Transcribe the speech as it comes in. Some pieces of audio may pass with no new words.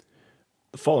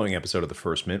The following episode of The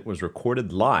First Mint was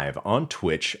recorded live on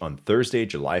Twitch on Thursday,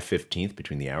 July 15th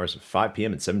between the hours of 5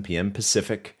 p.m. and 7 p.m.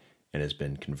 Pacific and has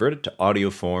been converted to audio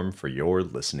form for your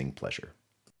listening pleasure.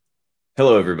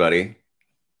 Hello, everybody.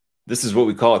 This is what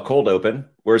we call a cold open,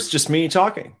 where it's just me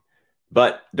talking.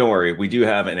 But don't worry, we do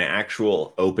have an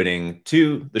actual opening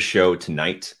to the show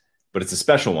tonight, but it's a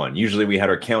special one. Usually we had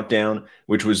our countdown,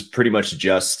 which was pretty much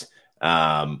just,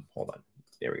 hold on,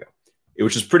 there we go. It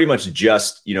was just pretty much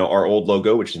just, our old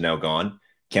logo, which is now gone,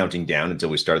 counting down until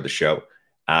we started the show.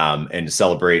 And to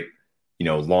celebrate,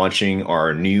 launching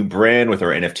our new brand with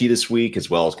our NFT this week, as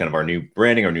well as kind of our new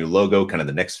branding, our new logo, kind of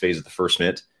the next phase of the First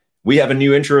Mint. We have a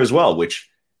new intro as well, which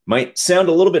might sound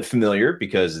a little bit familiar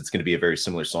because it's going to be a very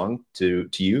similar song to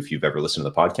you if you've ever listened to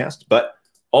the podcast, but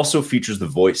also features the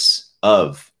voice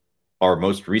of our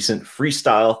most recent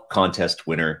freestyle contest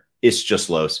winner, It's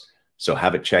Just Los. So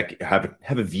have a check, have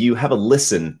a view, have a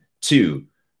listen to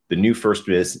the new First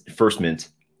Mint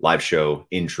live show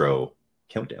intro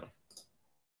countdown.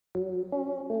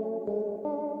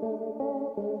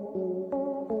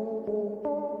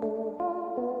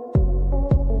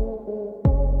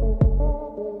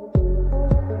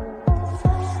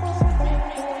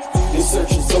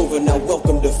 Search is over, now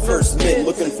welcome to First Mint.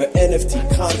 Looking for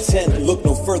NFT content, look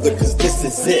no further cause this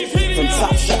is it. From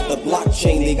Top Shot to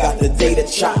blockchain, they got the data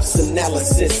chops,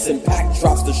 analysis, impact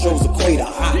drops, the show's equator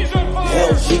hot.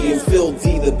 LG and Phil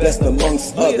D, the best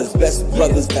amongst others. Best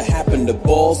brothers to happen to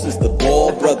ball since the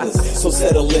Ball brothers. So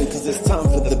settle in cause it's time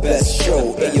for the best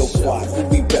show. Ayo Quad, who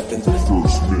we reppin'?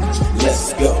 First Mint.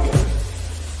 Let's go.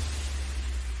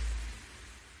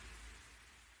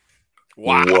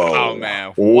 Wow, Whoa.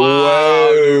 man. Wow.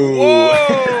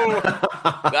 Whoa.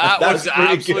 That was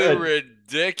absolutely good.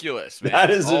 Ridiculous, man.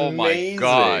 That is amazing.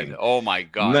 Oh, my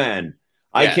God. Man,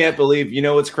 I can't believe,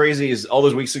 what's crazy is all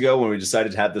those weeks ago when we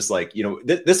decided to have this,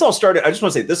 this all started, I just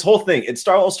want to say this whole thing,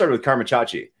 all started with Karma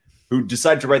Chachi, who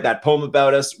decided to write that poem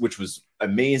about us, which was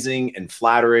amazing and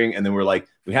flattering. And then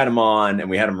we had him on and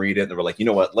we had him read it. And they were like, you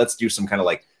know what, let's do some kind of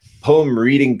poem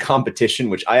reading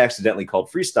competition, which I accidentally called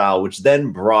freestyle, which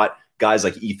then brought guys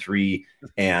like E3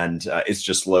 and It's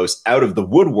Just Los out of the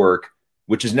woodwork,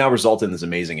 which has now resulted in this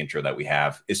amazing intro that we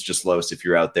have. It's Just Los. If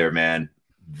you're out there, man,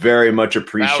 very much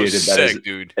appreciated. That was sick,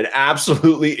 dude. An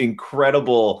absolutely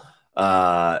incredible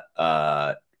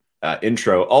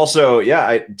intro. Also,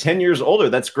 10 years older.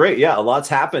 That's great. Yeah, a lot's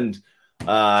happened in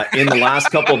the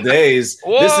last couple days.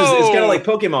 It's kind of like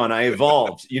Pokemon. I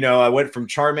evolved. I went from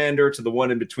Charmander to the one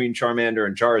in between Charmander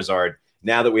and Charizard.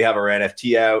 Now that we have our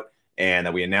NFT out, and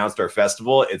that we announced our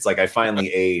festival, it's like I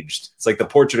finally aged. It's like the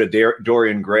portrait of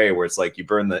Dorian Gray, where it's like you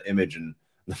burn the image and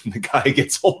the guy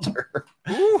gets older.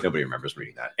 Nobody remembers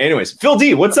reading that. Anyways, Phil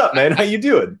D, what's up, man? How you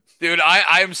doing? Dude,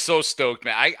 I am so stoked,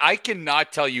 man. I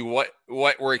cannot tell you what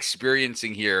we're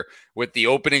experiencing here with the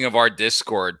opening of our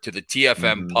Discord to the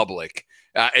TFM public.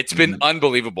 It's been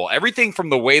unbelievable. Everything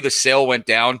from the way the sale went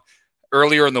down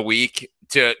earlier in the week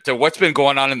to what's been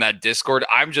going on in that Discord.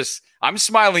 I'm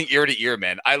smiling ear to ear,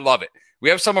 man. I love it.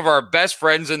 We have some of our best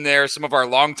friends in there. Some of our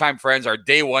longtime friends, our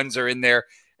day ones are in there.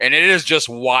 And it is just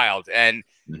wild. And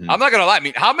I'm not going to lie. I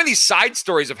mean, how many side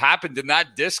stories have happened in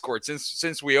that Discord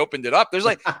since we opened it up? There's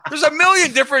a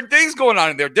million different things going on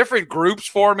in there. Different groups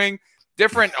forming,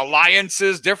 different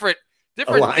alliances, different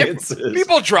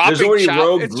people dropping. There's already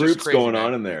rogue it's groups crazy, going man.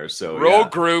 on in there. So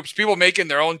groups, people making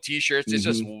their own T-shirts. It's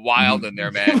just wild in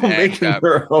there, man. People making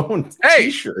their own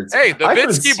T-shirts. Hey, the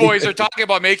Vinsky boys are talking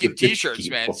about making T-shirts,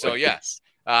 man. Boys. So yes,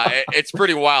 it's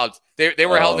pretty wild. They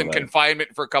were held in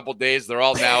confinement for a couple of days. They're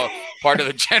all now part of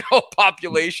the general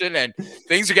population, and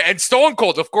things are getting. And Stone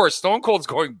Cold, of course, Stone Cold's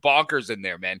going bonkers in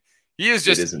there, man. He is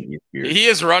he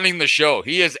is running the show.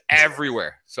 He is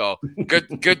everywhere. So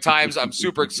good times. I'm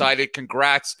super excited.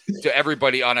 Congrats to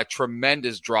everybody on a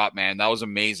tremendous drop, man. That was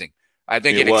amazing. I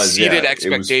think it exceeded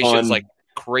expectations like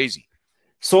crazy.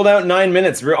 Sold out in 9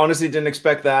 minutes. We honestly didn't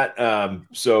expect that.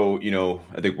 So,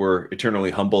 I think we're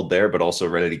eternally humbled there, but also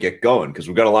ready to get going because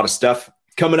we've got a lot of stuff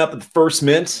coming up at the First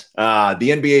Mint. The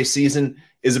NBA season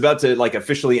is about to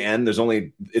officially end.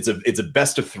 It's a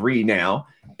best of 3 now,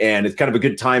 and it's kind of a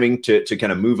good timing to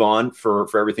kind of move on for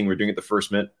everything we're doing at the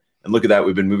First Mint. And look at that.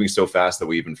 We've been moving so fast that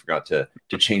we even forgot to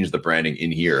change the branding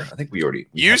in here. I think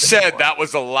you said that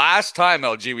was the last time,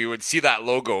 LG, we would see that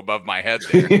logo above my head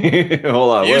there.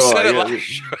 Hold on.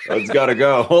 It's got to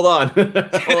go. Hold on. We're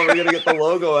going to get the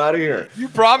logo out of here. You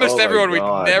promised everyone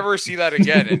we'd never see that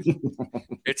again. And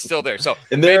it's still there. So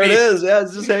there it is. Yeah,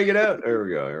 it's just hanging out. There we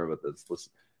go. Here about this.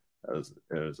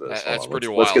 That's pretty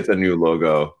wild. Let's get the new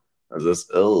logo. Is this?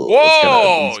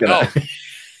 Whoa!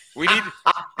 We need,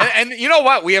 and you know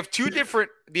what? We have two different.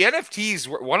 The NFTs.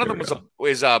 One of them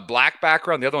is a black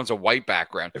background. The other one's a white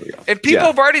background. And people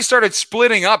have already started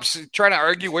splitting up, trying to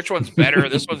argue which one's better.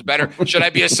 This one's better. Should I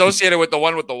be associated with the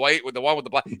one with the white, with the one with the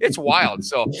black? It's wild.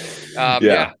 So,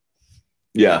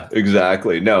 Yeah,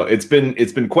 exactly. No, it's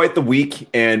been quite the week.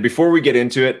 And before we get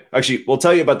into it, actually, we'll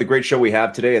tell you about the great show we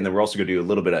have today, and then we're also going to do a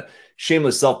little bit of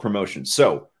shameless self-promotion.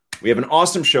 So we have an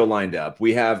awesome show lined up.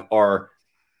 We have our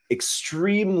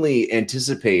extremely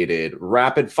anticipated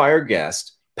rapid fire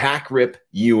guest, Pack-Rip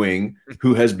Ewing,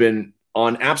 who has been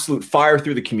on absolute fire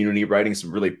through the community, writing some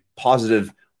really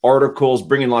positive articles,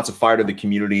 bringing lots of fire to the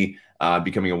community,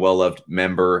 becoming a well-loved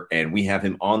member. And we have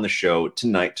him on the show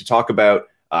tonight to talk about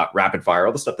rapid fire,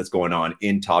 all the stuff that's going on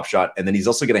in Top Shot. And then he's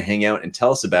also going to hang out and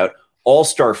tell us about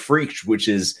All-Star Freaks, which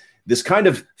is this kind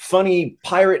of funny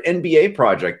pirate NBA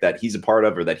project that he's a part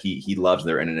of, or that he loves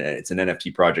there. And it's an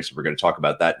NFT project. So we're going to talk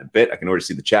about that in a bit. I can already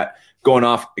see the chat going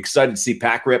off. Excited to see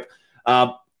Pack-Rip.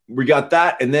 We got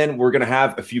that. And then we're going to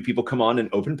have a few people come on and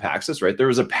open packs. That's right. There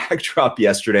was a pack drop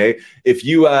yesterday. If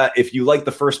you like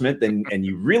the first mint, and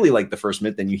you really like the first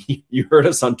mint, then you heard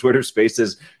us on Twitter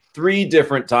Spaces 3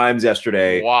 different times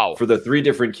yesterday. Wow. For the 3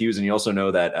 different queues. And you also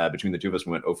know that between the two of us,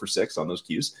 we went 0 for 6 on those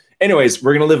queues. Anyways,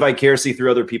 we're going to live vicariously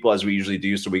through other people as we usually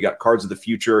do. So we got Cards of the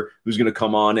Future, who's going to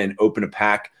come on and open a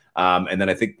pack. And then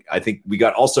I think we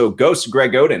got also Ghost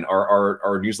Greg Oden,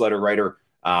 our newsletter writer,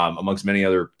 amongst many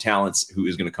other talents, who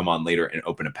is going to come on later and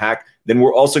open a pack. Then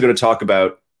we're also going to talk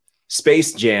about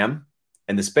Space Jam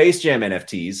and the Space Jam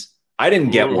NFTs. I didn't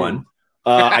get one.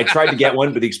 I tried to get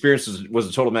one, but the experience was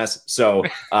a total mess. So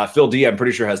Phil D, I'm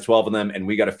pretty sure, has 12 of them. And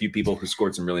we got a few people who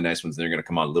scored some really nice ones. They're going to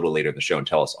come on a little later in the show and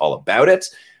tell us all about it.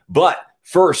 But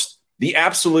first, the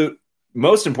absolute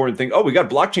most important thing. Oh, we got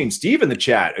Blockchain Steve in the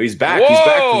chat. He's back. Whoa, he's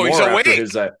back for more. He's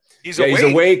awake. He's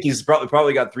awake. He's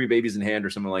probably got 3 babies in hand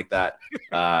or something like that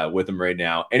with him right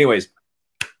now. Anyways,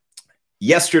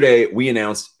 yesterday we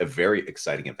announced a very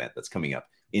exciting event that's coming up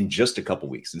in just a couple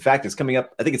weeks. In fact, it's coming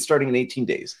up. I think it's starting in 18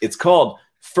 days. It's called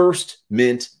First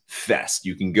Mint Fest.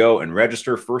 You can go and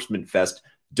register,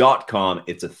 firstmintfest.com.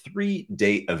 It's a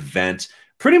 3-day event,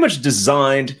 pretty much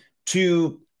designed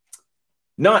to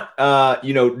not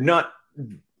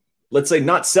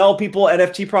sell people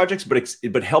NFT projects,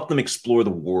 but help them explore the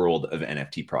world of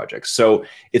NFT projects. So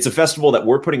it's a festival that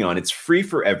we're putting on. It's free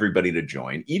for everybody to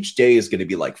join. Each day is going to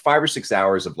be like 5 or 6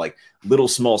 hours of like little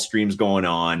small streams going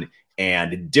on,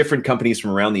 and different companies from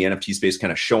around the NFT space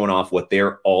kind of showing off what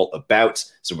they're all about.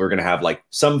 So we're going to have like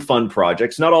some fun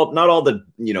projects, not all the,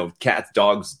 cats,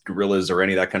 dogs, gorillas, or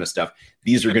any of that kind of stuff.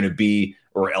 These are going to be,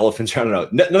 or elephants, I don't know,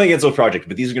 nothing against those projects,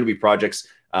 but these are going to be projects,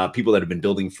 people that have been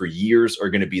building for years are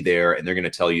going to be there, and they're going to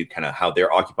tell you kind of how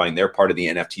they're occupying their part of the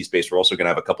NFT space. We're also going to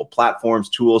have a couple platforms,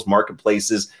 tools,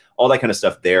 marketplaces, all that kind of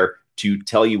stuff there to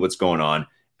tell you what's going on.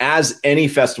 As any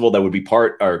festival that would be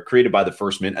part or created by the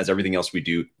First Mint, as everything else we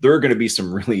do, there are going to be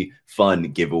some really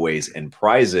fun giveaways and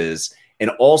prizes. And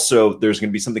also there's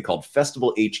going to be something called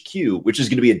Festival HQ, which is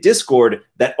going to be a Discord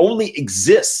that only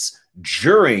exists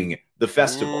during the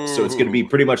festival. So it's going to be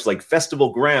pretty much like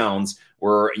festival grounds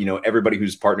where, everybody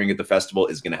who's partnering at the festival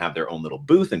is going to have their own little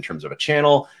booth in terms of a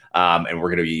channel. And we're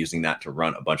going to be using that to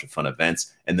run a bunch of fun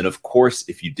events. And then, of course,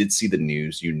 if you did see the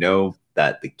news, you know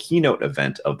that the keynote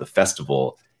event of the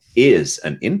festival is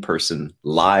an in-person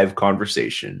live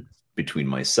conversation between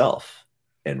myself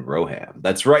and Roham.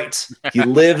 That's right. He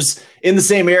lives in the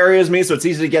same area as me, so it's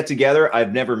easy to get together.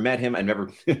 I've never met him. I've never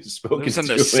spoken to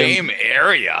him. In the same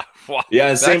area. Wow.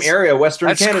 Yeah, the same area,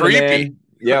 Western Canada. That's creepy. Man.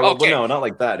 Yeah, well, no, not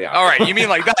like that. Yeah. All right, you mean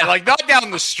like that, like not down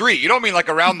the street. You don't mean like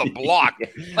around the block.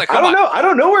 Like, I don't know. I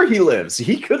don't know where he lives.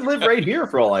 He could live right here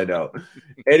for all I know.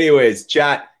 Anyways,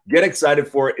 chat. Get excited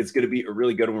for it. It's going to be a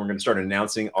really good one. We're going to start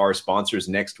announcing our sponsors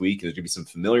next week. There's going to be some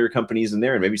familiar companies in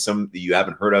there and maybe some that you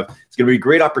haven't heard of. It's going to be a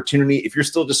great opportunity. If you're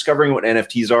still discovering what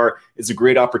NFTs are, it's a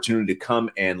great opportunity to come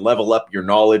and level up your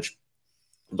knowledge.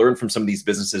 Learn from some of these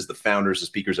businesses, the founders, the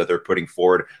speakers that they're putting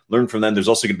forward. Learn from them. There's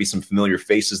also going to be some familiar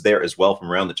faces there as well from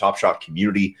around the Top Shot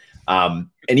community. And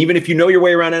even if you know your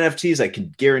way around NFTs, I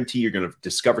can guarantee you're going to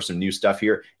discover some new stuff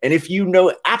here. And if you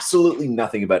know absolutely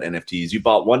nothing about NFTs, you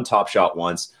bought one Top Shot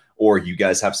once, or you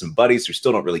guys have some buddies who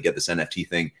still don't really get this NFT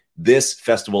thing, this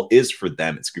festival is for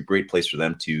them. It's a great place for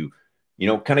them to,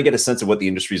 kind of get a sense of what the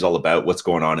industry is all about, what's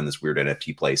going on in this weird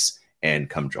NFT place, and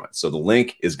come join. So the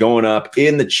link is going up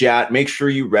in the chat. Make sure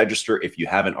you register if you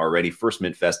haven't already. First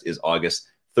Mint Fest is August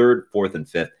 3rd, 4th, and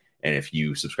 5th. And if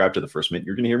you subscribe to the First Mint,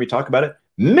 you're going to hear me talk about it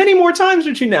many more times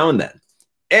between now and then.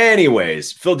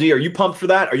 Anyways, Phil D, are you pumped for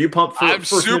that? Are you pumped for I'm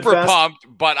First Mint super Fest? pumped,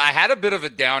 but I had a bit of a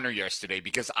downer yesterday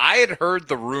because I had heard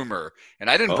the rumor, and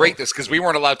I didn't break this because we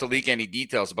weren't allowed to leak any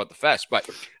details about the fest, but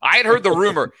I had heard the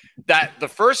rumor that the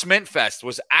First Mint Fest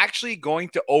was actually going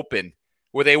to open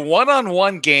with a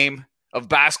one-on-one game of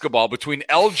basketball between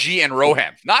LG and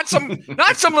Roham. Not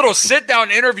some little sit-down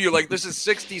interview like this is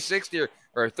 60-60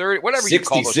 or 30, whatever 60, you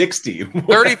call those. 60.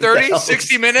 30-30,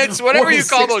 60 minutes, whatever you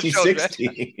call those shows.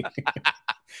 60.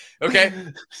 Okay.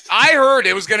 I heard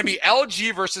it was going to be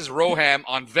LG versus Roham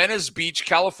on Venice Beach,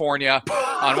 California,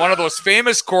 on one of those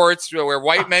famous courts where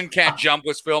white men can't jump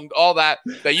was filmed, all that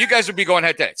you guys would be going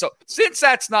head to head. So since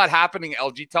that's not happening,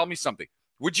 LG, tell me something.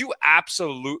 Would you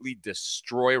absolutely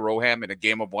destroy Roham in a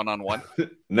game of one-on-one?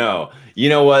 No. You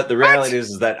know what? The reality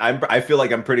is that I feel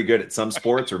like I'm pretty good at some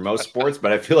sports or most sports,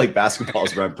 but I feel like basketball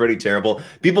is where I'm pretty terrible.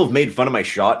 People have made fun of my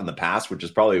shot in the past, which is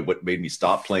probably what made me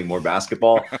stop playing more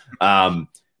basketball.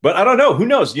 But I don't know. Who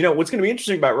knows? You know, what's going to be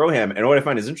interesting about Roham, and what I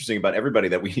find is interesting about everybody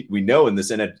that we know in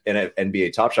this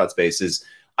NBA Top Shot space is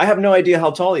I have no idea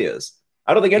how tall he is.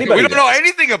 I don't think anybody. We don't know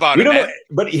anything about him. We don't know,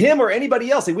 but him or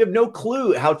anybody else, like, we have no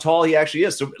clue how tall he actually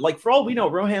is. So, like, for all we know,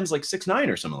 Roham's like 6'9"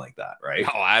 or something like that, right?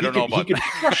 Oh, I don't know about he that.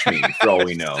 could crush me for all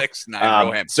we know. 6'9"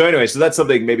 Roham. So anyway, so that's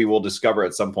something maybe we'll discover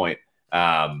at some point.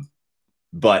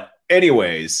 But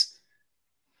anyways,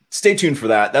 stay tuned for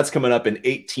that. That's coming up in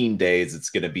 18 days. It's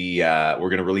going to be, we're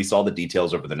going to release all the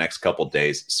details over the next couple of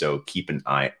days. So keep an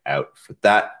eye out for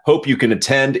that. Hope you can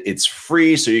attend. It's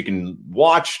free, so you can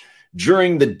watch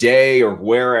during the day or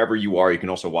wherever you are. You can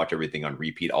also watch everything on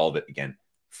repeat, all of it again,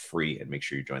 free, and make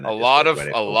sure you join that. A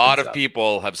lot of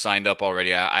people have signed up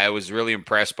already. I was really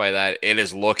impressed by that. It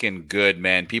is looking good,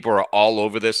 man. People are all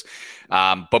over this.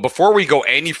 But before we go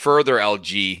any further,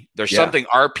 LG, there's something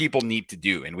our people need to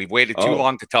do, and we've waited too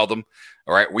long to tell them.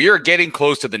 All right, we are getting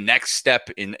close to the next step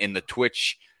in the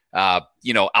Twitch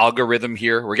algorithm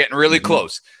here. We're getting really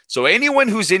close. So anyone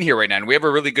who's in here right now, and we have a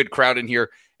really good crowd in here,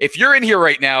 if you're in here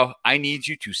right now, I need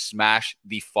you to smash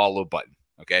the follow button,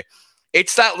 okay?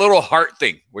 It's that little heart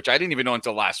thing, which I didn't even know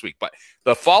until last week, but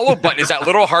the follow button is that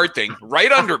little heart thing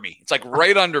right under me. It's like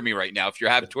right under me right now if you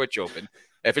have Twitch open.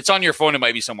 If it's on your phone, it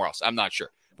might be somewhere else. I'm not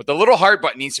sure. But the little heart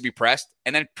button needs to be pressed,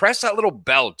 and then press that little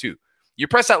bell too. You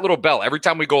press that little bell every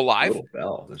time we go live.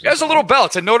 There's a little bell.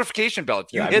 It's a notification bell.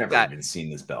 If you hit that, even seen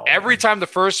this bell. Every time the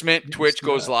First Mint Twitch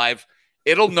goes live,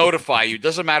 it'll notify you.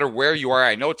 Doesn't matter where you are.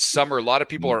 I know it's summer. A lot of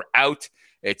people are out.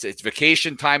 It's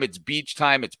vacation time. It's beach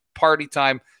time. It's party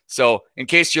time. So in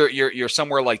case you're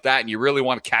somewhere like that and you really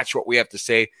want to catch what we have to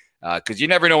say, because you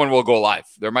never know when we'll go live.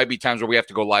 There might be times where we have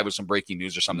to go live with some breaking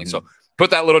news or something. So put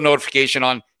that little notification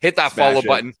on. Hit that follow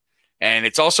button. And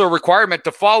it's also a requirement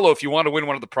to follow if you want to win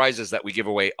one of the prizes that we give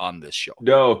away on this show.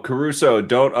 No, Caruso,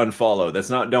 don't unfollow.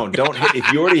 That's not, don't hit.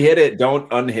 If you already hit it, don't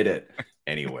unhit it.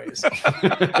 Anyways.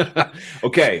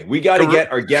 Okay, we got to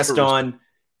get our guest on.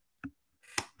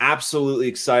 Absolutely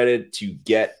excited to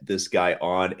get this guy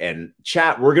on. And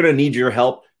chat, we're going to need your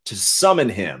help to summon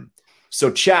him. So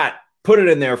chat, put it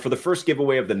in there for the first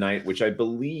giveaway of the night, which I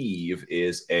believe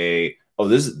is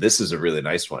this is a really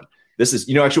nice one. This is,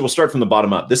 actually, we'll start from the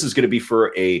bottom up. This is going to be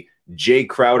for a Jay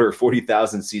Crowder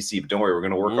 40,000 cc. But don't worry, we're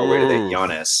going to work our way to the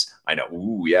Giannis. I know.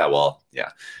 Ooh, yeah. Well, yeah.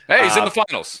 Hey, he's in the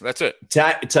finals. That's it.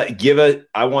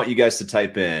 I want you guys to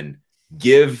type in,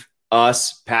 give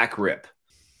us pack rip.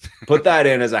 Put that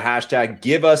in as a hashtag.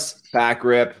 Give us pack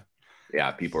rip. Yeah,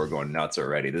 people are going nuts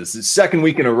already. This is second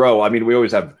week in a row. I mean, we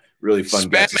always have really fun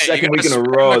guests. Second week in a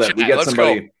row that we get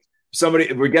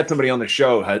we get somebody on the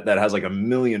show that has like 1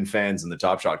 million fans in the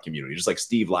Top Shot community, just like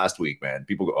Steve last week, man.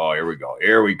 People go, oh,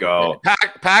 here we go.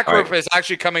 Pack Rip is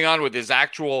actually coming on with his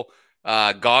actual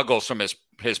goggles from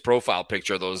his profile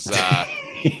picture. Those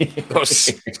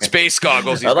space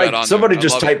goggles. He's got on. Somebody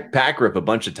just type Pack Rip a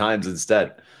bunch of times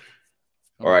instead.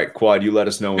 All right, Quad, you let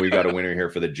us know when we got a winner here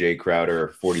for the Jay Crowder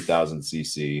 40,000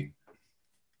 cc.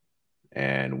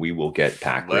 And we will get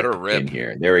Pack Rip in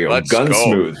here. There we go.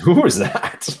 Gunsmooth. Who is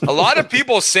that? A lot of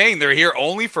people saying they're here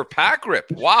only for Pack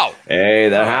Rip. Wow. Hey,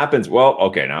 that happens. Well,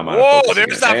 okay, now I'm out of focus.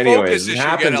 There's that focus issue. It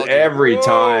happens every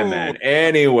time, man.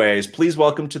 Anyways, please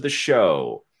welcome to the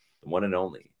show, the one and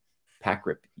only Pack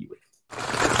Rip Ewing.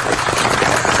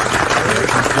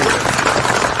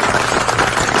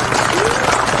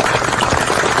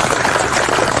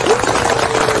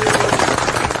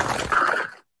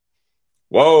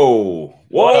 Whoa.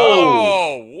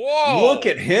 look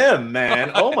at him,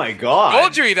 man. Oh my God.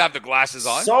 Told you he'd have the glasses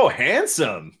on. So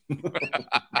handsome.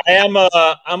 I'm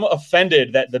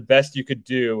offended that the best you could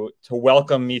do to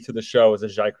welcome me to the show is a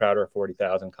Jai Crowder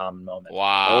 40,000 common moment.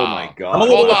 Wow. Oh my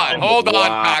God. Hold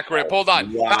on, Packrip. Hold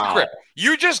on. Wow. Packrip,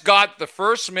 you just got the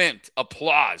first mint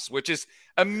applause, which is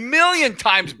a million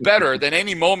times better than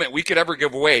any moment we could ever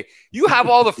give away. You have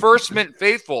all the First Mint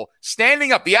faithful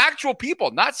standing up, the actual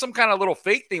people, not some kind of little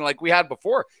fake thing like we had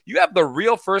before. You have the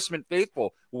real First Mint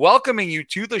faithful welcoming you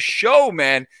to the show,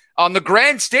 man, on the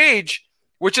grand stage,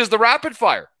 which is the rapid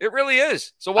fire. It really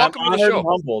is. So welcome to the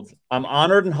show. I'm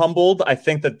honored and humbled. I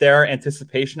think that their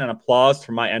anticipation and applause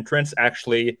for my entrance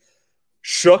actually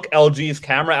shook LG's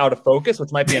camera out of focus,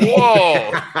 which might be an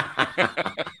Whoa.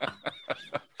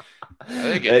 I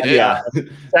think it did. Yeah,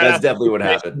 that's definitely what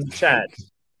happened. Chat.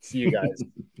 See you guys.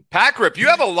 Packrip, you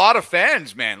have a lot of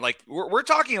fans, man. Like we're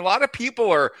talking, a lot of people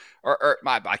are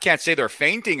I can't say they're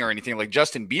fainting or anything like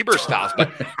Justin Bieber styles,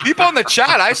 but people in the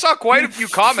chat, I saw quite a few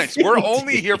comments. We're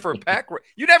only here for Packrip.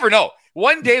 You never know.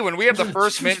 One day when we have the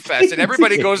first Mint Fest and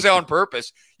everybody goes there on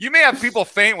purpose, you may have people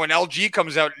faint when LG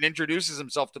comes out and introduces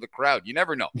himself to the crowd. You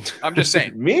never know. I'm just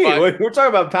saying. We're talking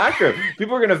about Packrip.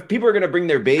 People are gonna bring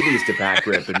their babies to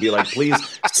Packrip and be like, please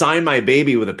sign my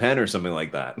baby with a pen or something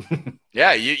like that.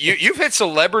 Yeah, you've hit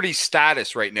celebrity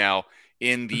status right now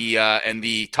in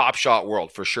the Top Shot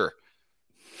world for sure.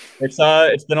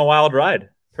 It's been a wild ride.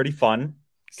 Pretty fun.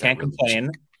 Can't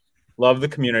complain. Love the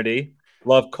community.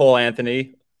 Love Cole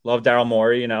Anthony. Love Daryl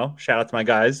Morey, shout out to my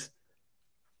guys.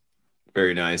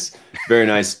 Very nice. Very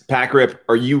nice. Packrip,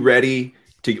 are you ready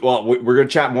to, well, we're going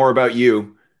to chat more about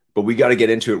you, but we got to get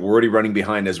into it. We're already running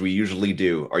behind as we usually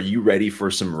do. Are you ready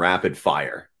for some rapid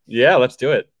fire? Yeah, let's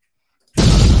do it.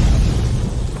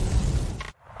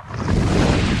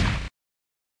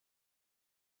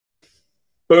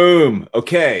 Boom.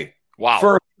 Okay. Wow.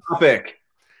 First topic,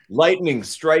 lightning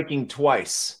striking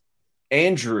twice.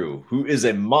 Andrew, who is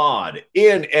a mod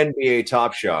in NBA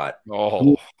Top Shot,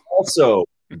 who also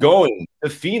going to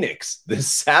Phoenix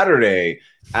this Saturday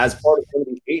as part of one of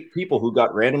the 8 people who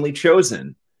got randomly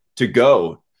chosen to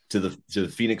go to the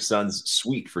Phoenix Suns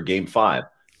suite for Game 5.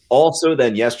 Also,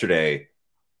 then yesterday,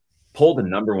 pulled the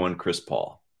number 1 Chris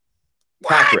Paul.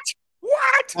 What?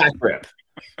 Packrip.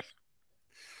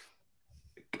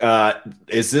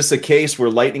 Is this a case where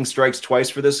lightning strikes twice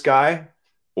for this guy?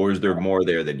 Or is there more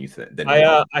there than you think?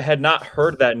 I had not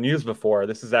heard that news before.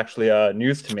 This is actually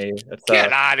news to me. It's,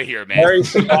 get out of here, man. Very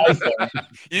surprising.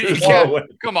 you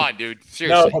can't, come on, dude.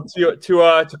 Seriously.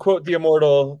 No, to quote the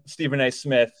immortal Stephen A.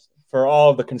 Smith, for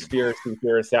all the conspiracy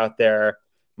theorists out there,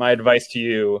 my advice to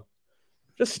you,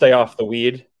 just stay off the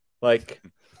weed. Like,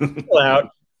 chill out.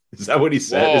 Is that what he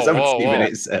said? Is that what Stephen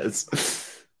A.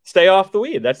 says? Stay off the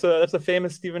weed. That's a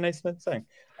famous Stephen A. Smith saying.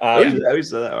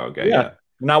 Okay, yeah.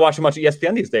 You're not watching much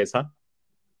ESPN these days, huh?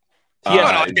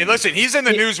 No. Listen, he's in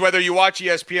the news whether you watch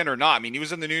ESPN or not. I mean, he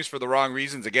was in the news for the wrong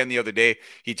reasons. Again, the other day,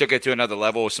 he took it to another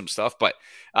level with some stuff. But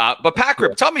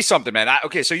Packrip, tell me something, man.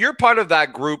 So you're part of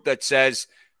that group that says,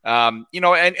 and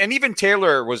even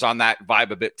Taylor was on that vibe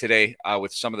a bit today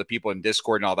with some of the people in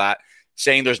Discord and all that,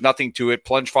 saying there's nothing to it.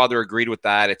 Plunge Father agreed with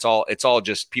that. It's all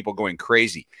just people going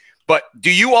crazy. But do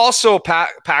you also,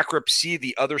 Packrip, see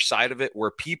the other side of it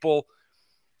where people –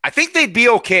 I think they'd be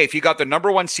okay if he got the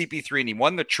number 1 CP3 and he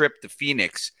won the trip to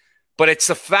Phoenix. But it's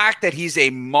the fact that he's a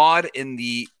mod in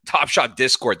the Top Shot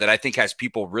Discord that I think has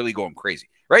people really going crazy,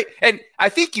 right? And I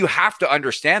think you have to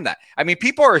understand that. I mean,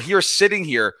 people are sitting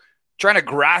here trying to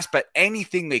grasp at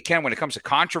anything they can when it comes to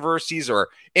controversies or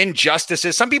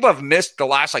injustices. Some people have missed the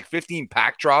last 15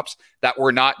 pack drops that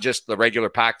were not just the regular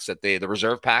packs, the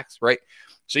reserve packs, right?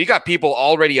 So you got people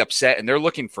already upset and they're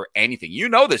looking for anything. You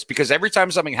know this because every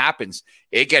time something happens,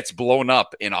 it gets blown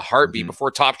up in a heartbeat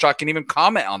before Top Shot can even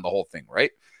comment on the whole thing,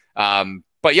 right?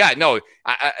 But yeah, no,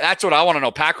 that's what I want to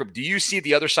know. Packrip, do you see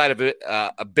the other side of it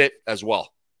a bit as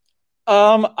well?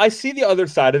 I see the other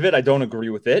side of it. I don't agree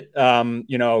with it.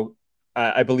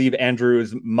 I believe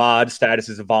Andrew's mod status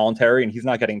is voluntary and he's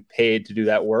not getting paid to do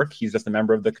that work. He's just a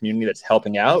member of the community that's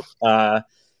helping out.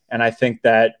 And I think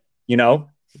that,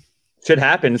 shit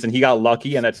happens and he got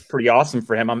lucky and that's pretty awesome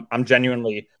for him. I'm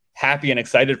genuinely happy and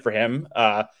excited for him.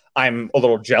 I'm a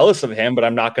little jealous of him, but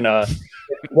I'm not going to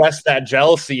express that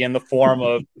jealousy in the form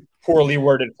of poorly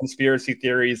worded conspiracy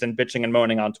theories and bitching and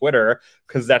moaning on Twitter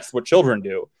because that's what children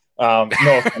do. No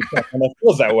offense, it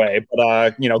feels that way,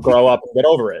 but grow up and get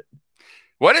over it.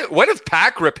 What if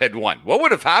Packrip had won? What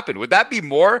would have happened? Would that be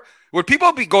more? Would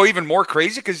people go even more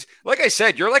crazy? Because like I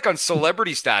said, you're on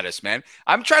celebrity status, man.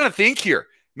 I'm trying to think here.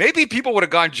 maybe people would have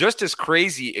gone just as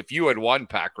crazy if you had won,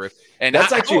 Pacriff. And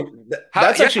that's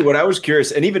actually what I was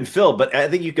curious, and even Phil. But I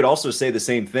think you could also say the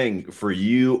same thing for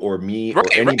you or me or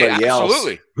anybody else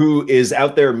who is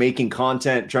out there making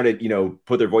content, trying to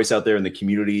put their voice out there in the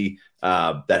community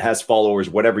that has followers,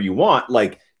 whatever you want.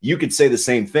 Like you could say the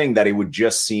same thing, that it would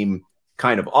just seem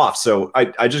kind of off. So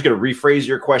I just got to rephrase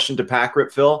your question to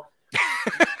Pacriff, Phil.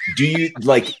 Do you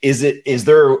like?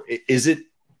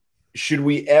 Should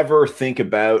we ever think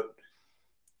about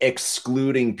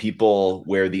excluding people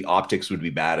where the optics would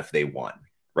be bad if they won,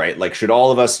 right? Like, should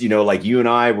all of us, like you and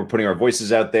I, we're putting our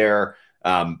voices out there.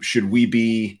 Should we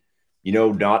be,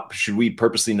 should we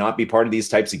purposely not be part of these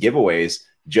types of giveaways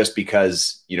just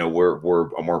because,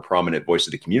 we're a more prominent voice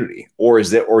of the community? Or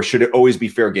should it always be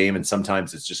fair game? And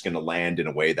sometimes it's just going to land in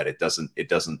a way that it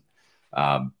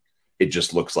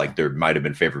just looks like there might've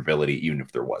been favorability, even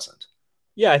if there wasn't.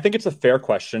 Yeah, I think it's a fair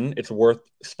question. It's worth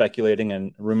speculating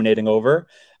and ruminating over.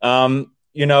 I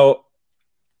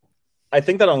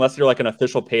think that unless you're like an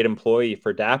official paid employee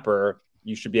for Dapper,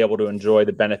 you should be able to enjoy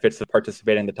the benefits of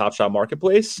participating in the Top Shot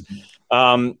marketplace.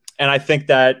 And I think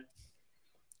that,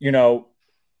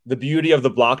 the beauty of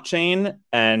the blockchain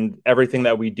and everything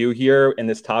that we do here in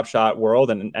this Top Shot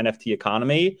world and NFT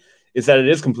economy is that it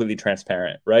is completely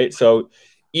transparent, right? So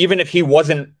even if he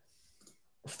wasn't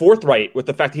forthright with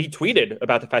the fact that he tweeted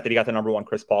about the fact that he got the number one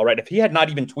Chris Paul, right? If he had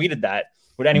not even tweeted that,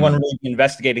 would anyone really be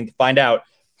investigating to find out,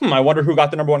 I wonder who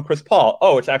got the number one Chris Paul?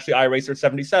 Oh, it's actually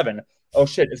iRacer77. Oh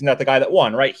shit, isn't that the guy that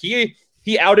won, right? He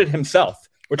outed himself,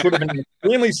 which would have been an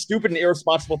extremely stupid and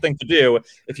irresponsible thing to do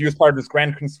if he was part of this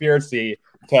grand conspiracy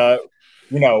to,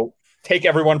 take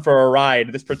everyone for a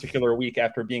ride this particular week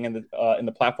after being in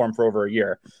the platform for over a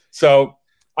year. So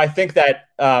I think that,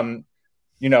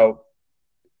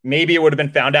 maybe it would have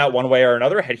been found out one way or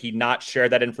another had he not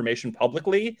shared that information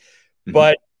publicly,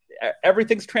 but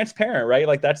everything's transparent, right?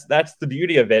 Like that's the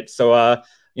beauty of it. So,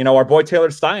 our boy Taylor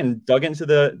Stein dug into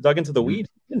the weed,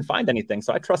 didn't find anything.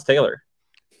 So I trust Taylor.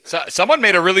 So someone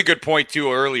made a really good point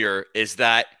too earlier, is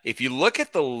that if you look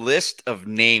at the list of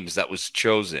names that was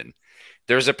chosen,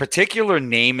 there's a particular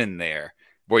name in there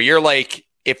where you're like,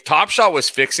 if Top Shot was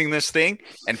fixing this thing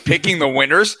and picking the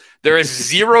winners, there is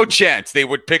zero chance they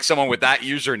would pick someone with that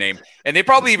username. And they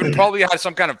probably had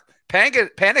some kind of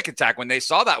panic attack when they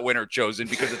saw that winner chosen,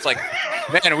 because it's like,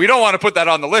 man, we don't want to put that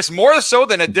on the list, more so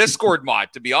than a Discord mod,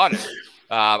 to be honest.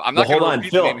 I'm not going to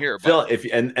repeat the name here. Phil, if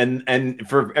and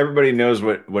for everybody knows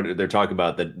what they're talking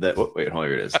about, wait, hold on,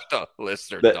 here it is.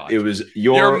 It was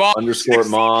your mom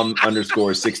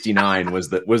 _69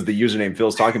 was the username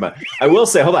Phil's talking about. I will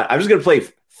say, hold on, I'm just going to play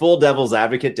full devil's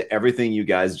advocate to everything you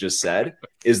guys just said.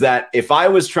 Is that if I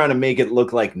was trying to make it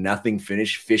look like nothing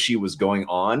fishy was going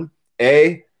on,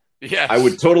 I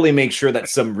would totally make sure that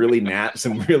some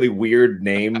really weird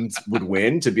names would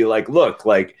win, to be like, look,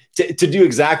 like to do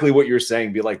exactly what you're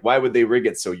saying, be like, why would they rig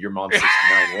it so your mom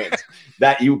 69 wins?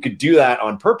 That you could do that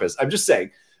on purpose. I'm just saying.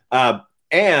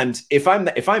 And if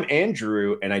I'm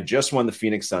Andrew and I just won the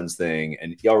Phoenix Suns thing,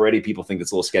 and already people think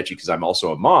it's a little sketchy because I'm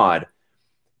also a mod,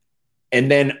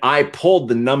 and then I pulled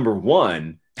the number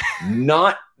one,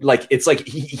 not like, it's like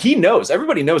he knows,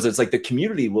 everybody knows, it's like the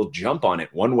community will jump on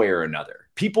it one way or another.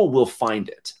 People will find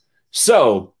it.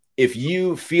 So if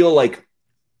you feel like,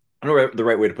 I don't know the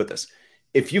right way to put this,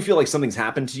 if you feel like something's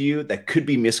happened to you that could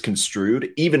be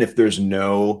misconstrued, even if there's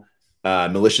no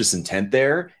malicious intent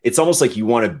there, it's almost like you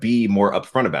want to be more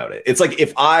upfront about it. It's like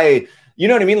you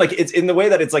know what I mean? Like, it's in the way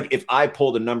that it's like, if I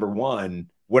pulled a number one,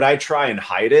 would I try and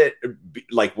hide it?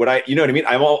 Like, would I, you know what I mean?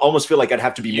 I almost feel like I'd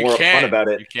have to be more upfront about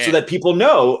it so that people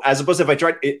know, as opposed to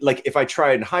if I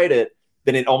try and hide it,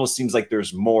 then it almost seems like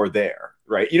there's more there,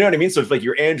 right? You know what I mean? So if like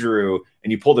you're Andrew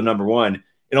and you pull the number one,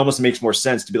 it almost makes more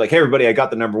sense to be like, hey, everybody, I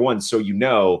got the number one. So,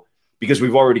 because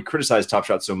we've already criticized Top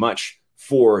Shot so much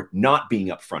for not being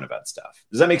upfront about stuff.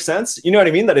 Does that make sense? You know what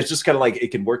I mean? That it's just kind of like, it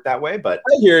can work that way, but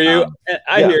I hear you.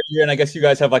 I hear you. And I guess you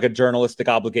guys have like a journalistic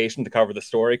obligation to cover the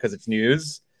story because it's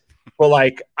news. But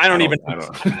like, I don't even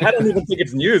think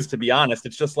it's news, to be honest.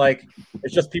 It's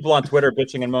just people on Twitter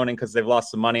bitching and moaning because they've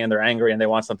lost some money and they're angry and they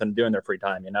want something to do in their free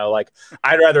time. Like,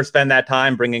 I'd rather spend that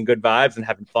time bringing good vibes and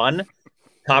having fun.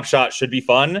 Top Shot should be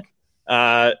fun.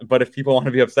 But if people want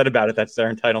to be upset about it, that's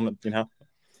their entitlement,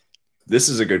 This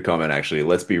is a good comment, actually.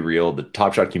 Let's be real. The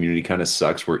Top Shot community kind of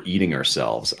sucks. We're eating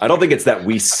ourselves. I don't think it's that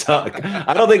we suck.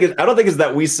 I don't think it's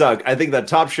that we suck. I think that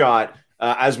Top Shot,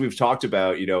 as we've talked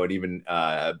about, and even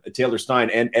Taylor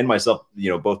Stein and myself,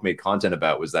 both made content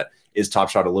about, was that, is Top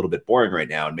Shot a little bit boring right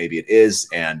now? And maybe it is,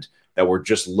 and that we're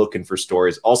just looking for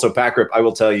stories. Also, Pacriff, I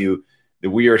will tell you,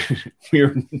 we are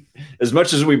as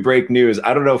much as we break news,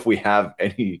 I don't know if we have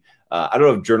any. I don't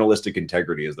know if journalistic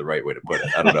integrity is the right way to put it.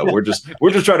 I don't know. We're just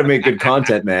trying to make good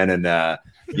content, man. And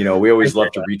we always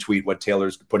love to retweet what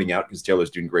Taylor's putting out because Taylor's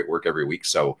doing great work every week.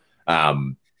 So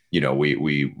we do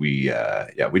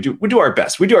our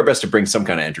best. We do our best to bring some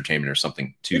kind of entertainment or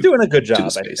something to. You're doing a good job, I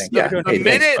think. Yeah. The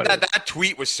minute that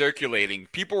tweet was circulating,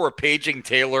 people were paging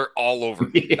Taylor all over.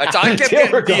 I kept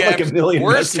Taylor getting got DMs. like a million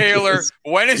Where's messages. Taylor?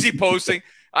 When is he posting?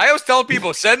 I always tell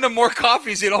people, send them more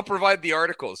coffees. They don't provide the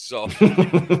articles. So,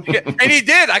 and he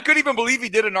did. I couldn't even believe he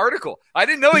did an article. I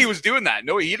didn't know he was doing that.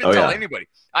 No, he didn't tell anybody.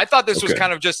 I thought this was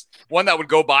kind of just one that would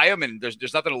go by him, and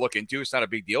there's nothing to look into. It's not a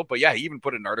big deal. But yeah, he even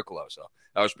put an article out. So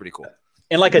that was pretty cool.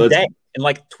 In like a day, in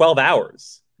like 12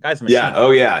 hours. Guys, yeah.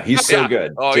 Oh, yeah. He's so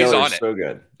good. Oh, Taylor's he's on it. So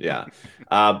good. Yeah.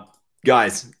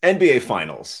 Guys, NBA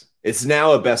Finals. It's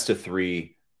now a best of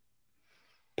 3.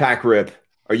 Pack Rip.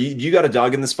 You got a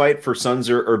dog in this fight for Suns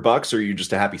or Bucks, or are you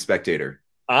just a happy spectator?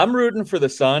 I'm rooting for the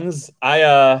Suns.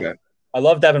 I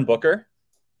love Devin Booker.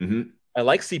 Mm-hmm. I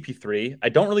like CP3. I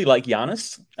don't really like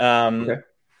Giannis.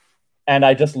 And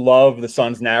I just love the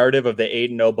Suns narrative of the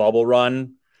 8-0 bubble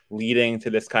run leading to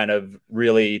this kind of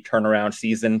really turnaround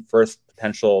season, first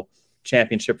potential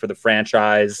championship for the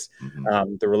franchise,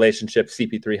 the relationship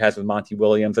CP3 has with Monty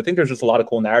Williams. I think there's just a lot of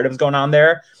cool narratives going on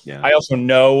there. Yeah. I also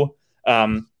know,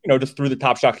 just through the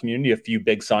Top Shot community, a few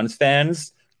big Suns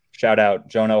fans. Shout out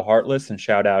Jono Heartless and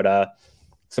shout out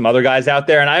some other guys out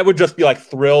there. And I would just be like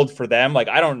thrilled for them. Like,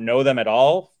 I don't know them at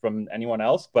all from anyone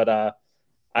else, but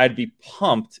I'd be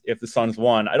pumped if the Suns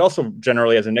won. I'd also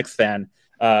generally, as a Knicks fan,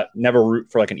 never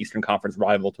root for like an Eastern Conference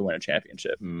rival to win a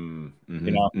championship.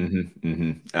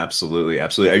 Absolutely.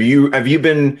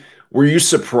 Were you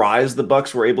surprised the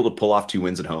Bucks were able to pull off 2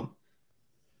 wins at home?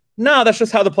 No, that's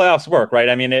just how the playoffs work, right?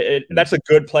 I mean, that's a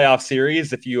good playoff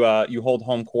series if you hold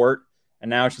home court, and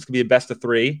now it's just gonna be a best of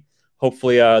 3.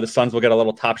 Hopefully, the Suns will get a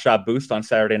little Top Shot boost on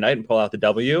Saturday night and pull out the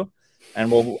W.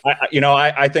 And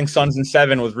I think Suns in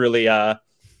 7 was really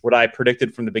what I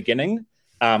predicted from the beginning.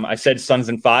 I said Suns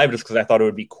in 5 just because I thought it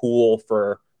would be cool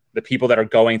for the people that are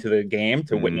going to the game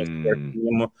to witness their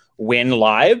team win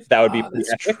live. That would be pretty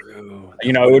epic. True.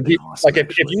 It would be awesome, like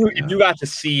if you got to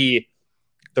see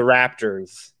the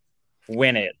Raptors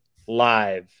win it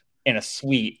live in a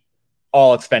suite,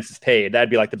 all expenses paid, that'd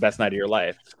be like the best night of your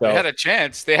life. So They had a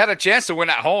chance to win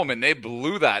at home, and they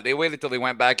blew that. They waited till they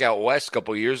went back out west a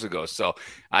couple of years ago. So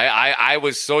I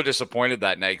was so disappointed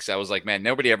that night because I was like, man,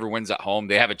 nobody ever wins at home.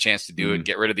 They have a chance to do it,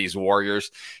 get rid of these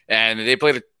Warriors, and they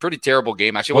played a pretty terrible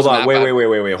game. Actually,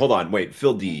 wait. Hold on, wait,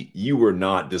 Phil D, you were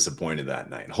not disappointed that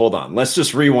night. Hold on, let's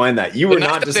just rewind that. You were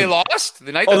not disappointed. They lost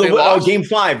the night that they lost. Game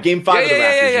five of the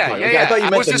Raptors. Yeah. Okay, I thought you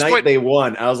meant the night they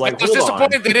won. I was like, I was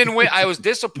disappointed they didn't win. I was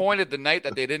disappointed the night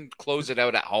that they didn't close it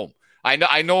out at home.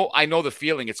 I know the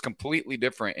feeling. It's completely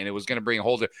different, and it was going to bring a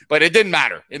whole different. But it didn't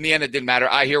matter. In the end, it didn't matter.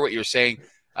 I hear what you're saying,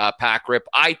 Pack Rip.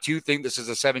 I too think this is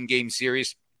a 7-game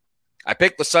series. I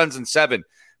picked the Suns in 7,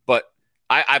 but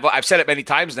I've said it many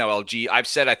times now, LG. I've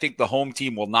said I think the home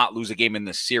team will not lose a game in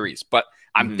this series, but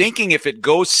I'm thinking if it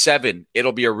goes 7,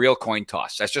 it'll be a real coin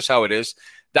toss. That's just how it is.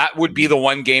 That would be the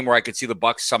one game where I could see the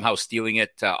Bucks somehow stealing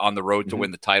it on the road to win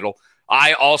the title.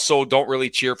 I also don't really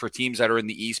cheer for teams that are in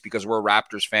the East because we're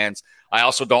Raptors fans. I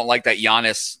also don't like that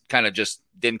Giannis kind of just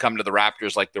didn't come to the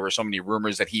Raptors like there were so many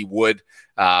rumors that he would.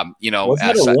 Was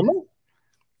that a rumor?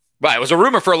 Right, it was a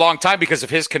rumor for a long time because of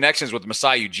his connections with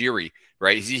Masai Ujiri,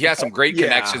 right? He has some great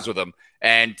connections with him.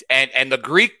 And the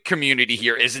Greek community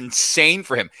here is insane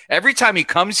for him. Every time he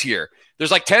comes here,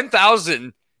 there's like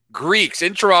 10,000 Greeks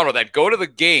in Toronto that go to the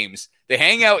games. They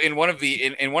hang out in one of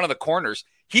the in one of the corners.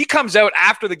 He comes out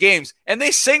after the games and they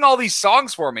sing all these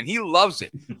songs for him and he loves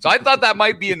it. So I thought that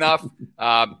might be enough.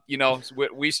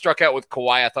 We struck out with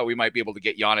Kawhi. I thought we might be able to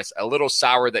get Giannis. A little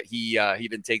sour that he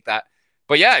didn't take that.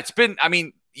 But yeah, it's been,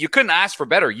 you couldn't ask for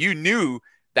better. You knew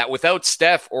that without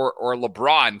Steph or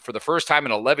LeBron for the first time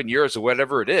in 11 years or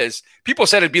whatever it is, people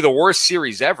said it'd be the worst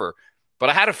series ever. But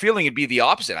I had a feeling it'd be the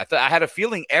opposite. I had a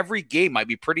feeling every game might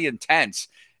be pretty intense.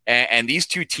 And these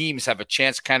two teams have a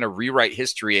chance to kind of rewrite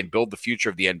history and build the future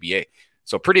of the NBA.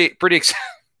 So pretty excited.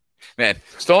 Man,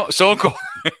 Stone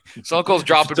Cold's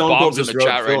dropping bombs in the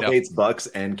chat right now. Phil hates Bucks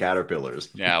and Caterpillars.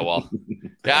 Yeah, well,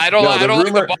 yeah, I don't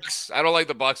like the Bucks. I don't like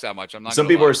the Bucks that much. I'm not. Some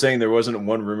people are saying there wasn't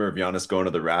one rumor of Giannis going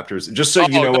to the Raptors. Just so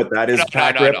you know what that is,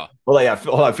 no. Well, yeah,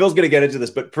 Phil's going to get into this,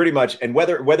 but pretty much, and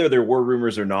whether there were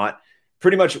rumors or not,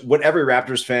 pretty much what every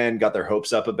Raptors fan got their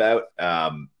hopes up about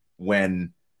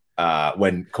when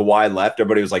Kawhi left,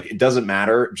 everybody was like, it doesn't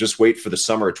matter. Just wait for the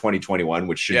summer of 2021,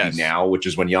 which should be now, which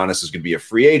is when Giannis is going to be a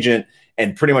free agent.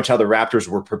 and pretty much how the Raptors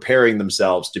were preparing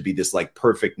themselves to be this like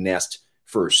perfect nest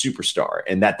for a superstar,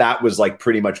 and that was like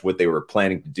pretty much what they were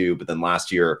planning to do. But then last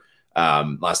summer,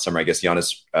 I guess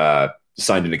Giannis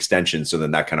signed an extension, so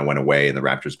then that kind of went away, and the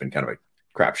Raptors been kind of a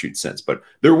crapshoot since. But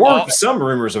there were some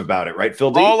rumors about it, right,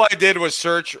 Phil D? All I did was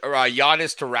search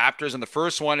Giannis to Raptors, and the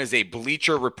first one is a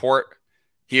Bleacher Report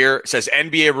here. It says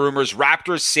NBA rumors,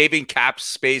 Raptors saving cap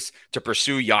space to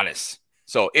pursue Giannis.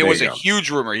 So it was a huge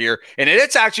rumor here, and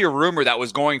it's actually a rumor that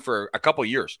was going for a couple of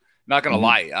years. Not going to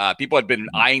lie. People had been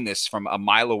eyeing this from a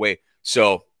mile away.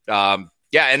 So, and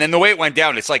then the way it went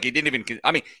down, it's like he didn't even –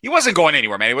 I mean, he wasn't going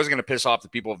anywhere, man. He wasn't going to piss off the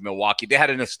people of Milwaukee. They had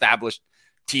an established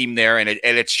team there, and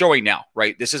it's showing now,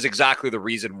 right? This is exactly the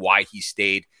reason why he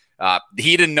stayed.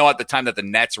 He didn't know at the time that the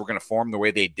Nets were going to form the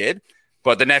way they did,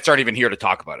 but the Nets aren't even here to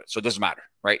talk about it, so it doesn't matter,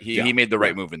 right? He made the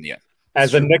right move in the end.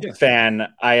 As a Knicks fan,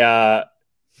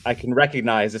 I can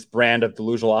recognize this brand of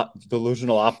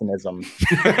delusional optimism.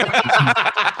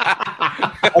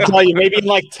 I'll tell you, maybe in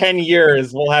like 10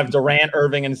 years, we'll have Durant,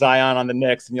 Irving, and Zion on the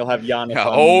Knicks, and you'll have Giannis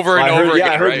over and over again.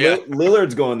 I heard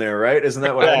Lillard's going there, right? Isn't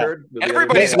that what I heard?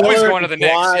 Everybody's always going to the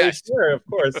Knicks. Yes. Sure, of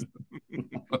course.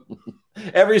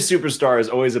 Every superstar is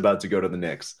always about to go to the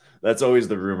Knicks. That's always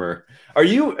the rumor. Are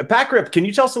you, Pack Rip, can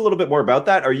you tell us a little bit more about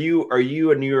that? Are you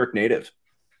a New York native?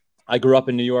 I grew up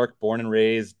in New York, born and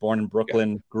raised, born in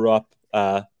Brooklyn, grew up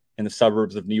in the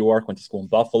suburbs of New York, went to school in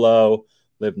Buffalo,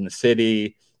 lived in the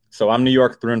city. So I'm New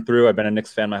York through and through. I've been a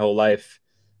Knicks fan my whole life.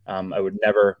 I would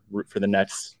never root for the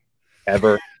Nets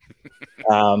ever.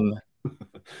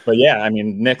 But yeah, I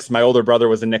mean, Knicks, my older brother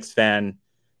was a Knicks fan.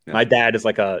 Yeah. My dad is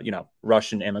like a,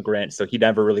 Russian immigrant. So he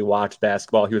never really watched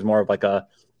basketball. He was more of like a,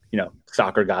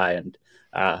 soccer guy. And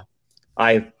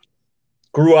I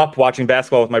grew up watching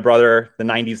basketball with my brother, the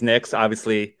 90s Knicks,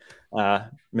 obviously,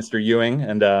 Mr. Ewing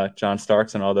and John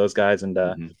Starks and all those guys. And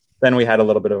then we had a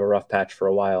little bit of a rough patch for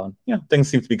a while. And, things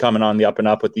seem to be coming on the up and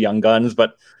up with the young guns,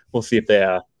 but we'll see if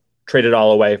they trade it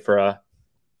all away for a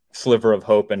sliver of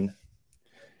hope and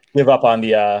give up on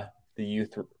the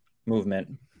youth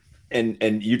movement.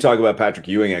 And you talk about Patrick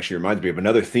Ewing actually reminds me of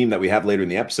another theme that we have later in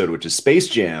the episode, which is Space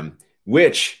Jam,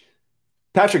 which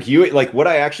Patrick Ewing, like what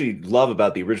I actually love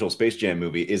about the original Space Jam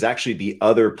movie is actually the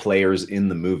other players in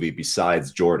the movie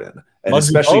besides Jordan. And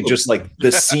especially just like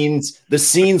the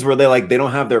scenes where they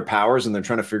don't have their powers and they're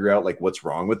trying to figure out like what's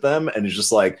wrong with them. And it's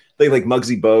just like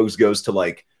Muggsy Bogues goes to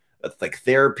like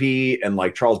therapy, and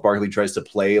like Charles Barkley tries to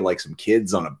play like some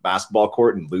kids on a basketball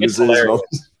court and loses.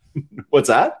 What's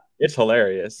that? It's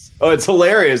hilarious. Oh, it's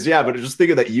hilarious. Yeah. But just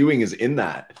thinking that Ewing is in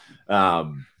that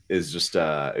is just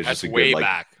that's a way good,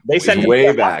 back. They send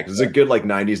way back. It's a good like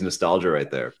 90s nostalgia right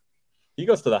there. He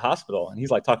goes to the hospital and he's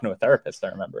like talking to a therapist. I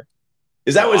remember.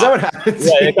 Is that what happens?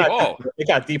 Yeah, it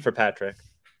got deep for Patrick.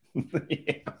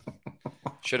 Yeah.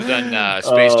 Should have done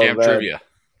Space Jam trivia.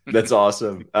 That's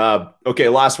awesome. Okay,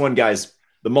 last one, guys.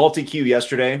 The multi-Q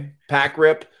yesterday, Pack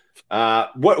Rip.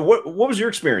 What was your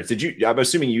experience? I'm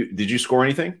assuming did you score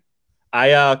anything?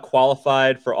 I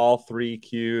qualified for all 3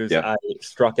 Qs. Yep. I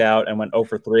struck out and went 0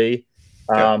 for 3.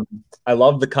 I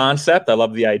love the concept. I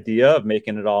love the idea of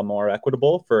making it all more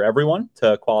equitable for everyone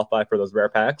to qualify for those rare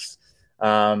packs.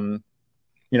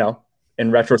 In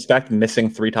retrospect, missing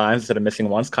 3 times instead of missing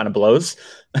once kind of blows.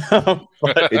 But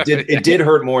it did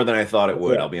hurt more than I thought it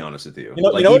would. Yeah. I'll be honest with you.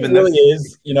 What it really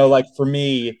is, like for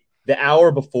me, the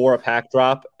hour before a pack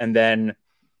drop and then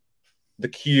the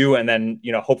queue and then,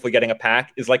 hopefully getting a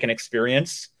pack is like an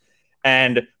experience,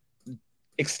 and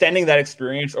extending that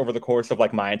experience over the course of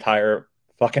like my entire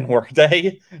fucking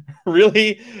workday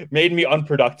really made me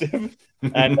unproductive.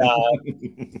 And,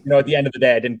 at the end of the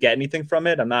day, I didn't get anything from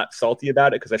it. I'm not salty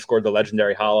about it because I scored the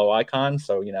legendary hollow icon.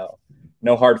 So,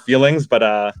 no hard feelings,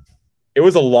 but it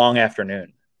was a long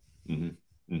afternoon.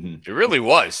 Mm-hmm. Mm-hmm. It really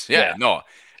was. Yeah. No.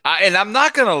 And I'm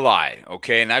not going to lie.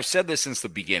 Okay. And I've said this since the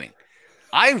beginning.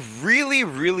 I really,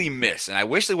 really miss, and I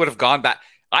wish they would have gone back.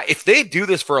 If they do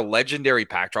this for a legendary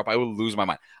pack drop, I would lose my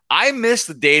mind. I miss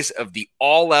the days of the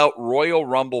all-out Royal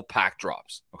Rumble pack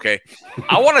drops, okay?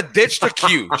 I want to ditch the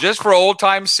queue just for old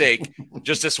time's sake,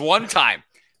 just this one time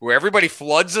where everybody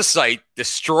floods the site,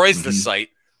 destroys the site.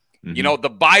 Mm-hmm. The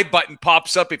buy button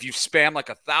pops up if you spam like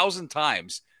 1,000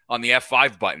 times on the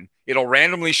F5 button. It'll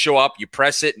randomly show up. You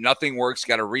press it, nothing works,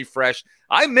 got to refresh.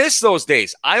 I miss those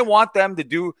days. I want them to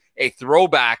do a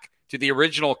throwback to the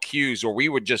original queues where we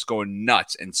would just go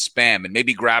nuts and spam and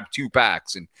maybe grab 2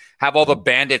 packs and have all the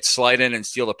bandits slide in and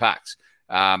steal the packs.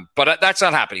 But that's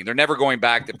not happening. They're never going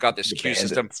back. They've got this queue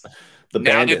system. The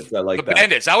bandits, I like the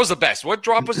bandits. That was the best. What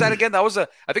drop was that again? I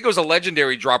think it was a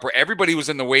legendary drop where everybody was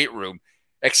in the weight room.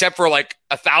 except for like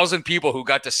 1,000 people who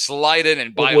got to slide in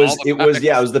and buy it was, all the packs.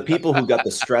 It was the people who got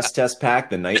the stress test pack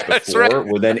the night before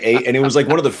were then and it was like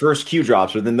one of the first queue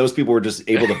drops, but then those people were just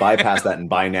able to bypass that and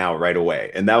buy now right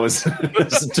away. And that was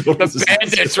the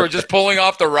bandits were just pulling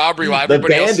off the robbery while the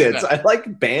everybody bandits. else. I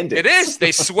like bandits. It is.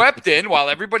 They swept in while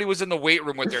everybody was in the weight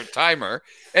room with their timer,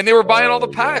 and they were buying all the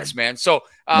packs, man. So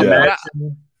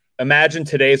imagine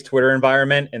today's Twitter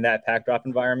environment and that pack drop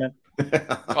environment.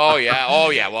 Oh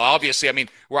yeah. Well, obviously, I mean,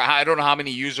 I don't know how many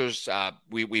users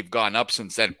we've gone up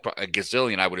since then, a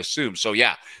gazillion, I would assume. So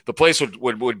yeah, the place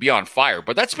would be on fire.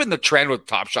 But that's been the trend with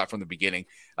Top Shot from the beginning.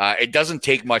 It doesn't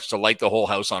take much to light the whole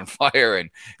house on fire,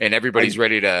 and everybody's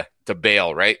ready to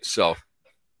bail, right? So.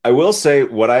 I will say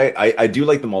what I do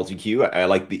like the multi-queue. I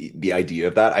like the idea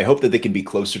of that. I hope that they can be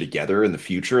closer together in the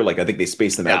future. Like I think they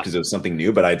spaced them out because it was something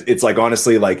new, but it's like,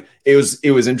 honestly, like it was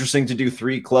interesting to do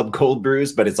 3 club cold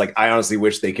brews, but it's like, I honestly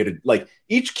wish they could, like,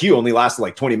 each queue only lasted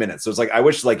like 20 minutes. So it's like, I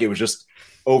wish like it was just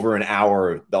over an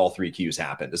hour that all 3 queues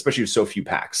happened, especially with so few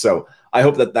packs. So I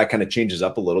hope that kind of changes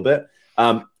up a little bit.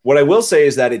 What I will say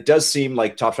is that it does seem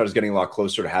like Top Shot is getting a lot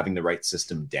closer to having the right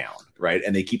system down, right?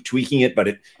 And they keep tweaking it, but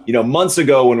it, months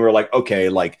ago when we were like, okay,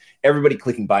 like everybody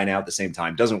clicking buy now at the same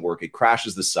time doesn't work. It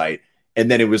crashes the site. And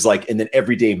then it was like, and then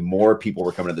every day more people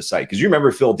were coming to the site. Cause you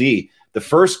remember Phil D, the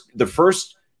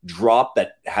first drop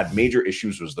that had major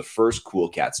issues was the first Cool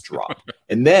Cats drop.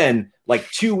 And then like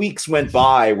 2 weeks went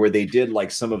by where they did like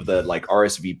some of the like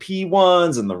RSVP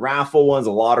ones and the raffle ones,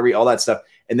 the lottery, all that stuff.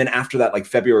 And then after that, like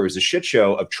February was a shit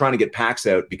show of trying to get packs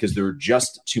out because there were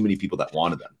just too many people that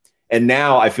wanted them. And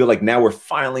now I feel like now we're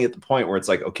finally at the point where it's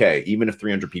like, okay, even if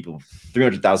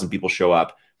 300,000 people show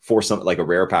up for something like a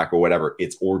rare pack or whatever,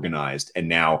 it's organized. And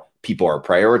now people are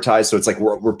prioritized. So it's like,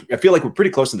 I feel like we're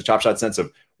pretty close to the Top Shot sense of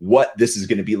what this is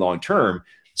going to be long-term.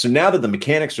 So now that the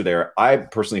mechanics are there, I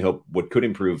personally hope what could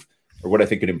improve, or what I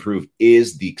think could improve,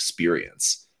 is the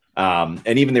experience. And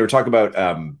even they were talking about,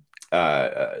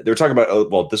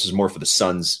 well, this is more for the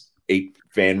Suns 8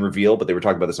 fan reveal, but they were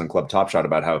talking about this on Club Top Shot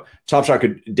about how Top Shot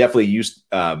could definitely use,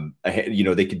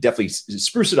 they could definitely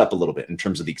spruce it up a little bit in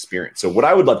terms of the experience. So what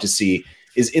I would love to see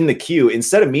is in the queue,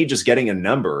 instead of me just getting a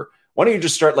number, why don't you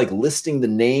just start like listing the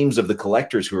names of the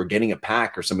collectors who are getting a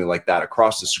pack or something like that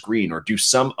across the screen, or do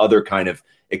some other kind of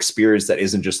experience that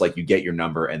isn't just like you get your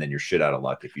number and then you're shit out of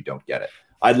luck if you don't get it.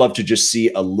 I'd love to just see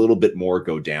a little bit more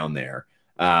go down there.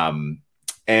 And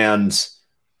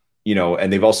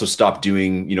they've also stopped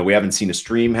doing, we haven't seen a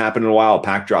stream happen in a while, a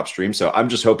pack drop stream. So I'm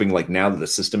just hoping like now that the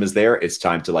system is there, it's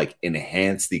time to like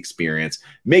enhance the experience,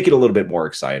 make it a little bit more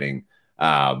exciting.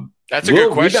 That's a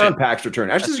good question. Rebound packs return.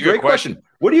 Actually, that's a great question.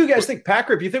 What do you guys think? Pack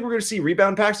Rip, you think we're going to see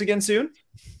rebound packs again soon?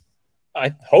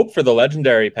 I hope for the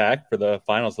legendary pack, for the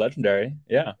finals legendary.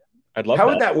 Yeah, I'd love that. How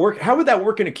would that work? How would that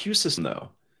work in a queue system though?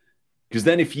 Because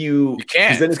then if you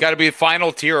can't, then it's got to be a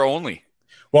final tier only.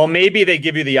 Well, maybe they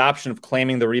give you the option of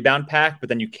claiming the rebound pack, but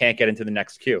then you can't get into the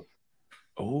next queue.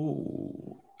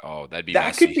 Oh, that'd be that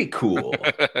messy. Could be cool.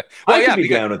 I could be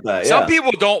down with that. Some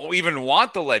people don't even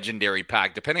want the legendary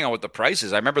pack, depending on what the price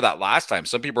is. I remember that last time.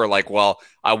 Some people are like, "Well,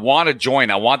 I want to join.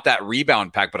 I want that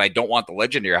rebound pack, but I don't want the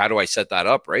legendary. How do I set that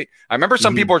up?" Right? I remember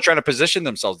some people were trying to position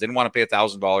themselves, didn't want to pay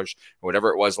 $1,000 or whatever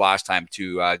it was last time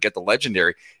to get the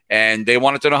legendary, and they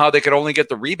wanted to know how they could only get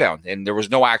the rebound, and there was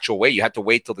no actual way. You had to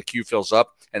wait till the queue fills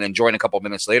up and then join a couple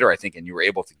minutes later, I think, and you were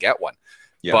able to get one.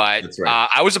 Yeah, but that's right.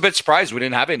 I was a bit surprised we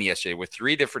didn't have any yesterday with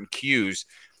 3 different queues.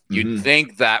 You'd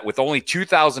think that with only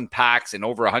 2,000 packs and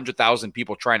over 100,000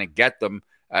 people trying to get them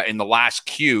in the last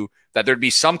queue, that there'd be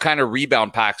some kind of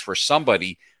rebound packs for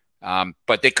somebody.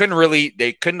 But they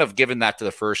couldn't have given that to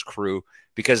the first crew,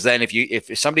 because then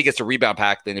if somebody gets a rebound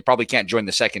pack, then they probably can't join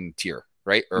the second tier,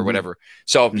 right? Or whatever.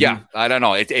 So yeah, I don't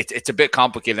know. It's a bit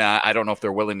complicated. I don't know if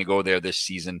they're willing to go there this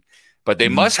season. But they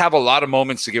must have a lot of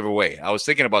moments to give away. I was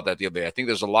thinking about that the other day. I think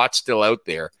there's a lot still out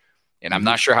there, and I'm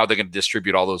not sure how they're going to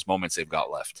distribute all those moments they've got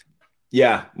left.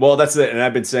 Yeah, well, that's it. And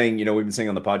I've been saying, we've been saying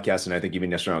on the podcast, and I think even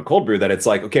yesterday on Cold Brew, that it's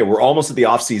like, okay, we're almost at the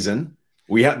off season.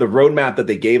 We have the roadmap that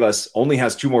they gave us only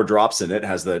has 2 more drops in it. It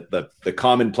has the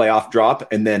common playoff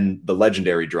drop and then the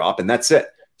legendary drop, and that's it.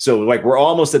 So like we're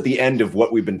almost at the end of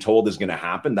what we've been told is going to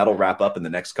happen. That'll wrap up in the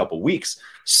next couple weeks.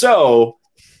 So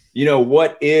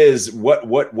what is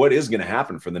going to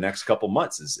happen for the next couple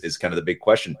months is kind of the big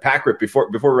question. Pack Rip, before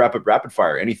we wrap up rapid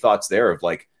fire, any thoughts there of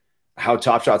like how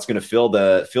Top Shot's going to fill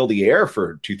the air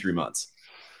for 2-3 months?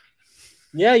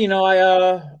 Yeah,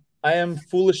 I am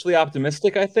foolishly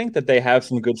optimistic. I think that they have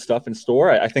some good stuff in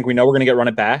store. I think we know we're going to get Run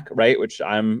It Back, right? Which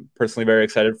I'm personally very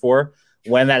excited for.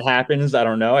 When that happens, I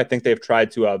don't know. I think they've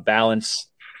tried to balance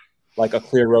like a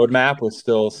clear roadmap with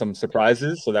still some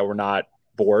surprises so that we're not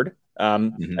bored.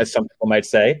 as some people might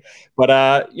say. But,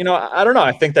 I don't know.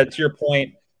 I think that to your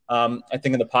point, I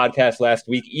think in the podcast last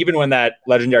week, even when that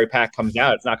legendary pack comes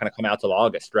out, it's not going to come out till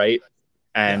August, right?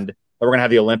 And we're going to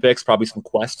have the Olympics, probably some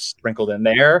quests sprinkled in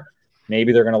there.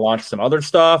 Maybe they're going to launch some other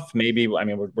stuff. Maybe, we're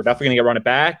definitely going to get Run It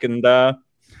Back. And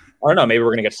I don't know, maybe we're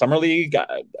going to get Summer League.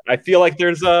 I feel like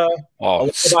there's a lot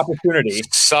of opportunity.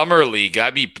 Summer League,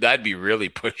 that'd be really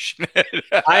pushing it.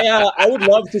 I would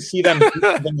love to see them do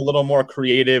something a little more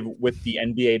creative with the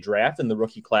NBA draft and the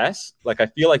rookie class. Like, I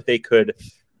feel like they could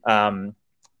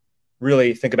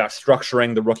really think about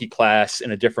structuring the rookie class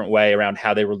in a different way around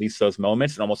how they release those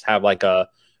moments, and almost have like a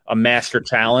master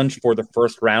challenge for the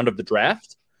first round of the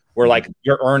draft, where like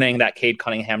you're earning that Cade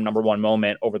Cunningham #1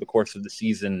 moment over the course of the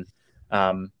season.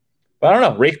 But I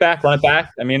don't know, rake back, run it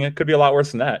back. I mean, it could be a lot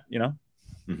worse than that,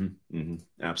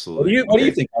 Absolutely. What do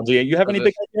you think, LG? You have any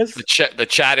big ideas? The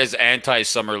chat is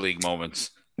anti-Summer League moments.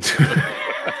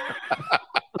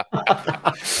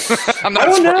 I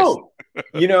don't know.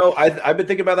 I've been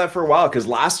thinking about that for a while, because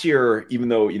last year, even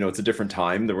though, it's a different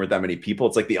time, there weren't that many people.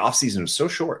 It's like the off season was so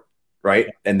short, right?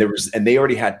 And they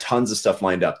already had tons of stuff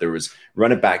lined up. There was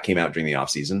Run It Back came out during the off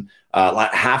season.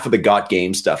 Half of the Got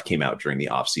Game stuff came out during the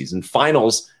off season.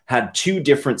 Finals had 2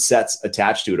 different sets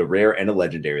attached to it, a rare and a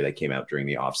legendary, that came out during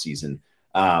the off season.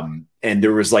 And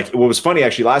there was what was funny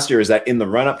actually last year is that in the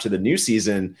run up to the new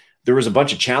season, there was a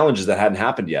bunch of challenges that hadn't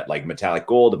happened yet, like Metallic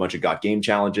Gold, a bunch of Got Game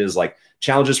challenges, like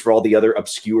challenges for all the other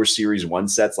obscure Series 1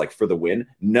 sets, like for the win.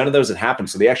 None of those had happened.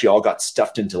 So they actually all got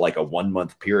stuffed into like a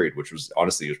 1-month period, which was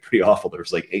honestly, it was pretty awful. There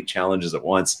was like 8 challenges at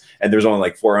once, and there's only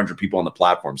like 400 people on the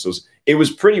platform. So it was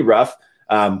pretty rough.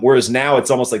 Whereas now it's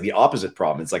almost like the opposite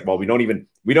problem. It's like, well, we don't even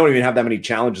have that many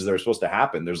challenges that are supposed to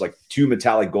happen. There's like 2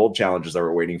 Metallic Gold challenges that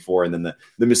we're waiting for. And then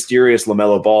the mysterious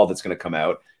LaMelo Ball that's going to come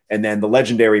out. And then the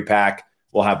legendary pack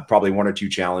will have probably 1 or 2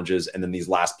 challenges. And then these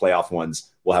last playoff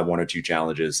ones will have 1 or 2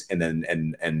 challenges. And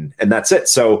then, and that's it.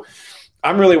 So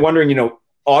I'm really wondering,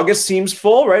 August seems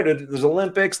full, right? There's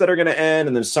Olympics that are going to end,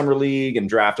 and then Summer League and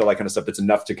draft, all that kind of stuff. That's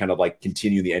enough to kind of like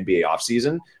continue the NBA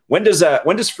offseason. When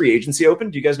does free agency open?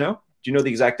 Do you guys know? Do you know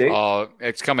the exact date? Oh,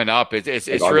 it's coming up. It's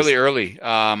really early.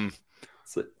 I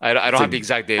don't have the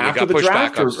exact date. It got pushed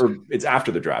back up. Or it's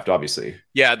after the draft, obviously.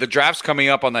 Yeah, the draft's coming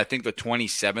up on, I think, the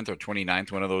 27th or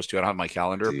 29th, one of those two. I don't have my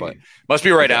calendar, but must be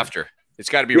right after. It's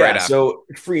got to be right after. So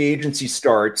free agency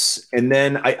starts, and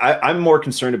then I'm more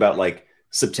concerned about like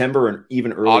September and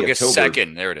even early August October.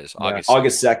 2nd. There it is.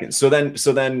 August 2nd. So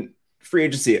then free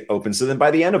agency opens. So then by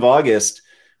the end of August,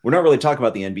 we're not really talking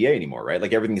about the NBA anymore, right?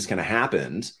 Like everything has kind of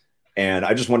happened. And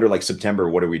I just wonder, like, September,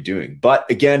 what are we doing? But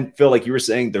again, Phil, like you were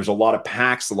saying, there's a lot of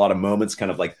packs, a lot of moments kind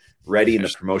of like ready in the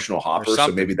promotional hopper. So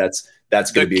maybe that's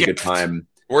going to be a good time.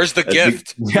 Where's the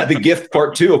gift? The gift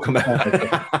part 2 will come out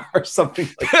or something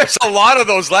like that. There's a lot of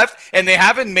those left, and they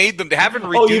haven't made them. They haven't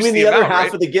reduced you mean the amount, other half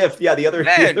right? of the gift? Yeah, the other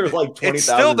like 20,000. It's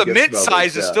still the mid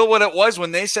size is still what it was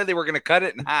when they said they were going to cut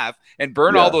it in half and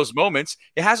burn all those moments.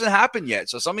 It hasn't happened yet,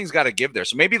 so something's got to give there.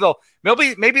 So maybe they'll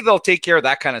take care of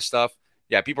that kind of stuff.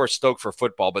 Yeah, people are stoked for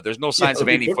football, but there's no signs of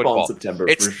any football. In September,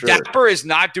 it's for sure. Dapper is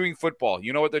not doing football.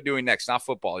 You know what they're doing next? Not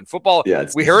football. In football,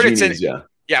 we heard it's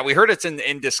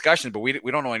in discussion, but we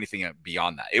don't know anything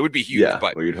beyond that. It would be huge. Yeah,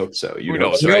 but you'd hope so. You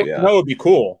know it would be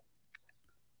cool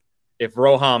if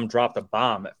Roham dropped a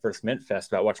bomb at First Mint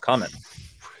Fest about what's coming.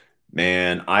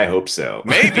 Man, I hope so.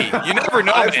 Maybe. You never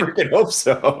know. I freaking hope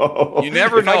so. You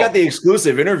never know. I got the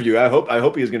exclusive interview, I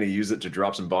hope he's going to use it to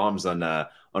drop some bombs on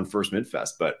First Mint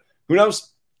Fest, but who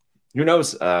knows?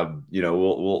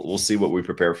 We'll see what we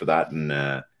prepare for that and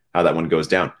how that one goes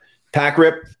down. Pack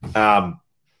Rip,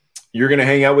 you're going to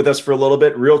hang out with us for a little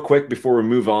bit, real quick, before we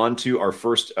move on to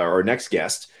our next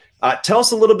guest. Tell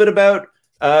us a little bit about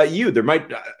you. There might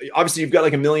obviously you've got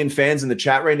like 1 million fans in the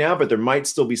chat right now, but there might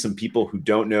still be some people who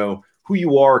don't know who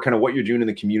you are, kind of what you're doing in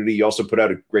the community. You also put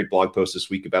out a great blog post this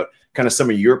week about kind of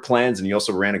some of your plans, and you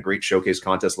also ran a great showcase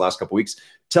contest the last couple of weeks.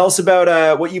 Tell us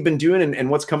about what you've been doing and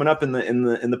what's coming up in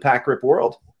the Pack Rip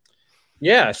world.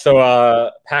 Yeah, so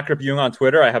Pack Rip Jung on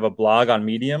Twitter. I have a blog on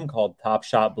Medium called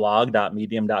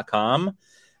topshotblog.medium.com,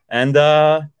 and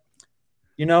I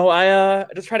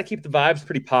just try to keep the vibes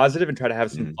pretty positive and try to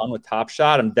have some fun with Top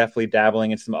Shot. I'm definitely dabbling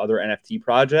in some other NFT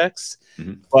projects,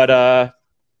 but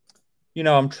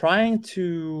I'm trying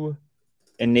to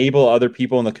enable other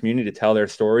people in the community to tell their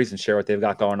stories and share what they've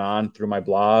got going on through my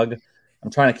blog. I'm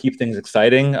trying to keep things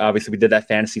exciting. Obviously, we did that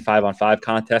fantasy 5-on-5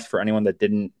 contest for anyone that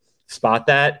didn't spot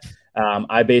that.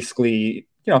 I basically,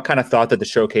 kind of thought that the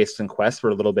showcases and quests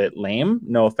were a little bit lame.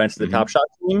 No offense to the Top Shot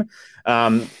team.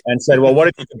 And said, well, what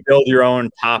if you could build your own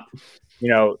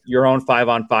your own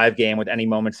 5-on-5 game with any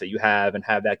moments that you have and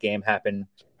have that game happen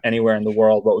anywhere in the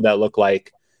world, what would that look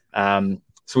like?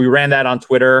 So we ran that on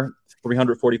Twitter.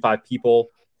 345 people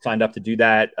signed up to do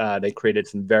that. They created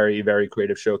some very, very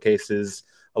creative showcases,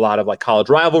 a lot of like college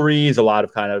rivalries, a lot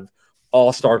of kind of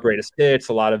all-star greatest hits,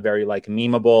 a lot of very like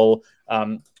memeable.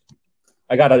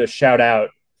 I got to shout out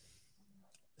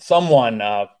someone,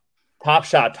 Top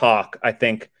Shot Talk, I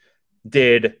think,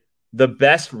 did the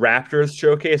best Raptors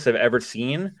showcase I've ever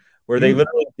seen, where they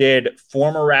literally did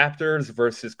former Raptors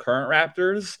versus current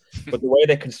Raptors, but the way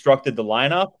they constructed the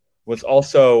lineup was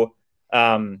also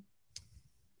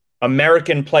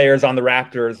American players on the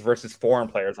Raptors versus foreign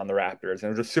players on the Raptors. And it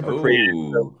was just super creative.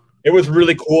 So it was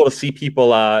really cool to see people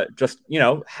just,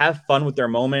 have fun with their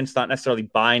moments, not necessarily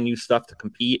buy new stuff to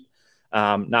compete,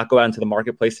 not go out into the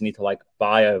marketplace and need to like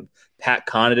buy a Pat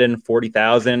Connaughton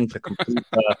 40,000 to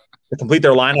complete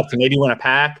their lineup to maybe win a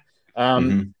pack.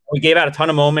 We gave out a ton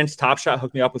of moments. Top Shot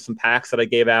hooked me up with some packs that I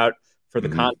gave out for the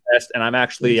contest. And I'm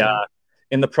actually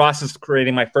in the process of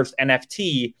creating my first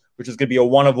NFT, which is going to be a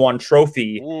 1-of-1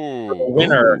 trophy for the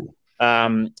winner,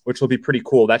 which will be pretty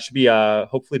cool. That should be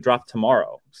hopefully dropped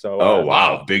tomorrow. So,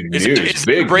 wow. Big news. Is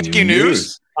big breaking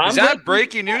news? Is that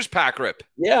breaking news, Pack Rip?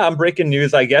 Yeah, I'm breaking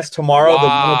news. I guess tomorrow the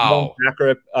 1-of-1 Pack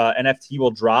Rip NFT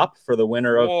will drop for the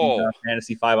winner of the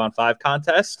Fantasy 5-on-5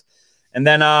 contest. And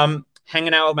then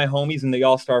hanging out with my homies in the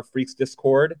All-Star Freaks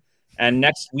Discord. And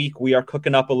next week, we are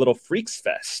cooking up a little Freaks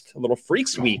Fest, a little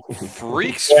Freaks Week.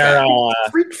 Freaks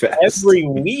Freak Fest.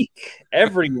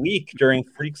 Every week during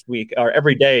Freaks Week, or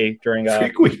every day during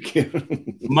Freak Week.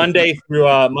 Monday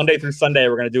through Sunday,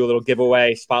 we're going to do a little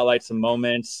giveaway, spotlight some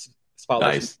moments,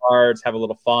 spotlight some cards, have a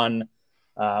little fun.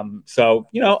 So,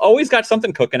 always got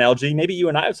something cooking, LG. Maybe you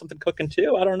and I have something cooking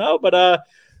too. I don't know, but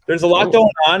there's a lot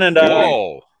going on. And,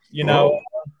 what's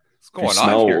going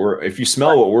on here? If you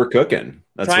smell what we're cooking,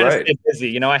 that's trying right. to stay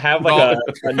busy. I have like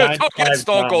a 9 Don't get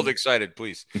Stone Cold excited,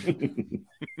 please.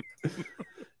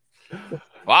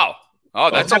 Wow.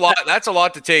 Oh, that's a lot. That's a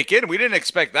lot to take in. We didn't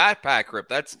expect that, Pack Rip.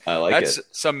 That's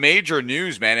some major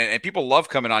news, man. And people love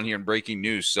coming on here and breaking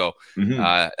news. So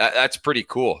that's pretty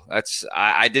cool.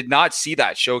 I did not see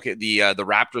that showcase, the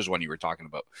Raptors one you were talking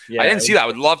about. Yeah, I didn't see that. I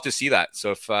would love to see that.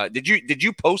 So if did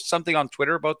you post something on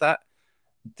Twitter about that?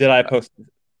 Did I post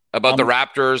about the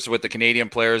Raptors with the Canadian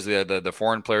players, the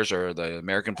foreign players, or the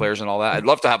American players, and all that? I'd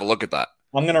love to have a look at that.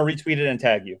 I'm gonna retweet it and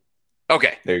tag you.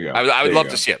 Okay, there you go. I would love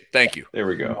to see it. Thank you. There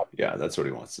we go. Yeah, that's what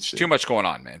he wants to see. Too much going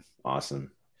on, man.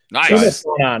 Awesome. Nice. Too much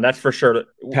going on. That's for sure.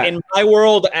 In my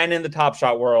world and in the Top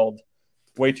Shot world,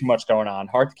 way too much going on.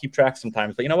 Hard to keep track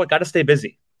sometimes, but you know what? Got to stay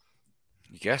busy.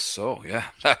 I guess so, yeah.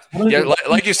 Yeah,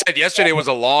 like you said, yesterday was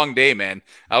a long day, man.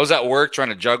 I was at work trying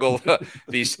to juggle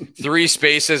these 3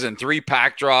 spaces and 3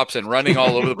 pack drops and running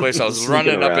all over the place. I was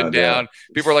running up and down.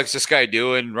 People are like, what's this guy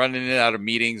doing? Running in and out of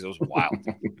meetings. It was wild.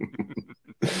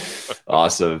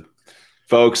 Awesome.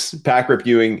 Folks, Pack Rip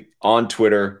Ewing on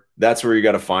Twitter. That's where you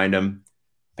got to find him.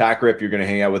 Pack Rip, you're going to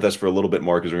hang out with us for a little bit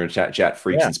more because we're going to chat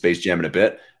Freaks and Space Jam in a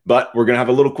bit. But we're going to have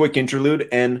a little quick interlude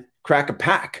and crack a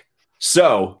pack.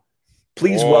 So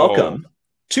please welcome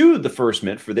to the First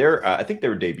Mint for their, I think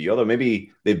their debut, although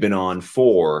maybe they've been on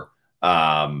for,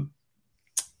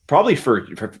 probably for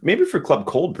Club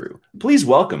Cold Brew. Please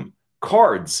welcome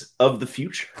Cards of the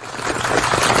Future.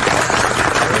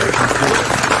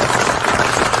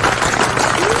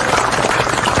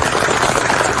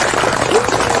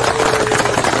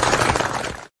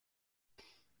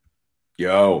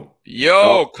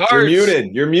 Yo, Cards.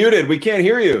 You're muted. We can't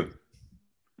hear you.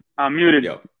 I'm muted.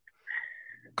 Yo.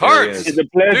 Cards. It's a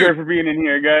pleasure for being in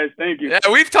here, guys. Thank you. Yeah,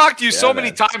 we've talked to you so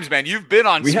many times, man. You've been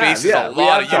on Spaces a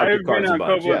lot. I've been on a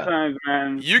couple of times,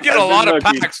 man. You get a lot of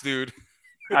packs, dude.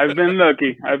 I've been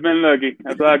lucky.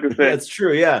 That's all I can say. That's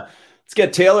true, yeah. Let's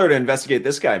get Taylor to investigate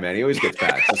this guy, man. He always gets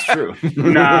packs. That's true.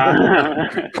 Nah.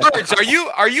 Cards, are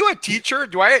you a teacher?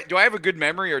 Do I have a good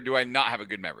memory or do I not have a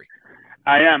good memory?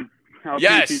 I am.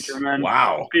 Yes. Teacher, man.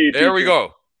 Wow. There we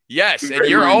go. Yes, and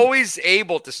you're always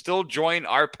able to still join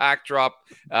our pack drop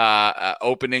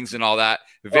openings and all that.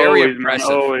 Very impressive.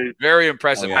 Man, always. Very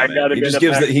impressive. Oh, yeah, he just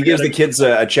gives the kids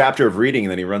a chapter of reading,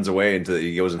 and then he runs away until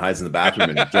he goes and hides in the bathroom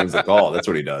and joins the call. That's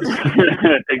what he does.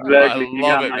 Exactly. I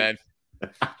love it, man.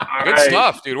 Good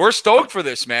stuff, dude. We're stoked for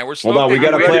this, man. We're stoked. Hold on, we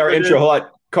got to play our intro. Hold on.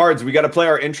 Cards, we got to play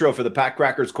our intro for the Pack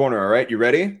Crackers Corner. All right, you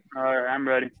ready? All right, I'm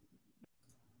ready.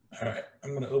 All right,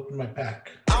 I'm gonna open my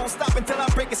pack. I don't stop until I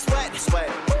break a sweat.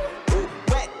 Ooh,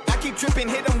 wet. I keep dripping,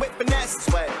 hit them with finesse.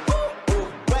 Ooh,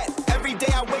 wet. Every day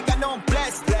I wake, I know I'm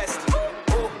blessed.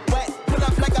 Ooh, wet. Pull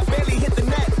up like I barely hit the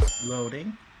net.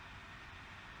 Loading.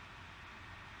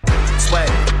 Sweat.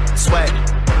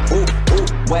 Ooh,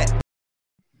 wet.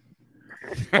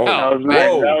 Oh, That was nice.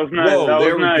 whoa, That was nice. whoa, That was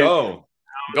there nice. we go.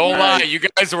 Don't Nice. lie, you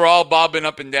guys were all bobbing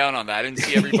up and down on that. I didn't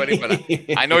see everybody, but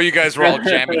I know you guys were all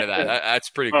jamming to that. That's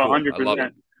pretty cool. Oh, I 100%. love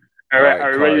it. All right, All right,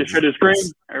 are you ready to Cards. share the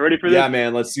screen? Are you ready for this? Yeah,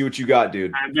 man. Let's see what you got,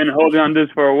 dude. I've been holding on this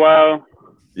for a while.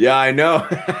 Yeah, I know.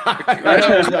 I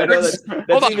know that's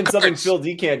Hold on, even something Cards. Phil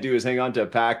D can't do is hang on to a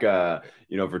pack,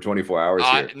 for 24 hours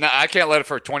here. No, I can't let it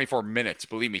for 24 minutes.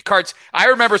 Believe me, Cards. I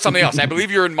remember something else. I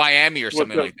believe you're in Miami or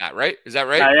something up? like that, right? Is that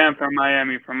right? I am from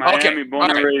Miami. Okay, Born all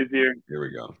and right. raised here. Here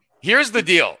we go. Here's the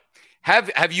deal.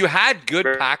 Have you had good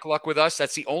Sure. pack luck with us?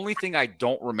 That's the only thing I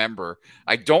don't remember.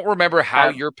 I don't remember how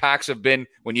your packs have been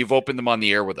when you've opened them on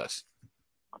the air with us.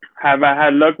 Have I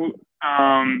had luck?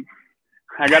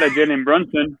 I got a Jalen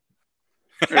Brunson.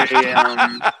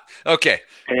 Okay,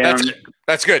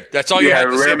 that's good. That's all you have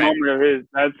to rare say, man. moment of his.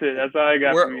 That's it. That's all I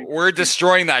got for me. We're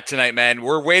destroying that tonight, man.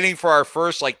 We're waiting for our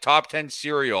first top 10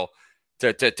 cereal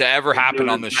to ever happen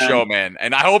on this show, man.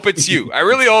 And I hope it's you. I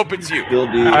really hope it's you.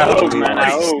 Phil D, I hope, we man, like I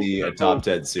to hope. see a top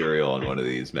 10 cereal on one of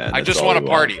these, man. I That's just all want to we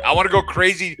party. I want to go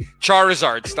crazy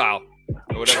Charizard style.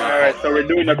 Or whatever. All right, so we're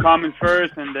doing the comments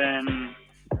first, and then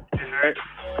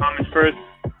comments first.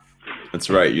 That's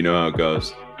right. You know how it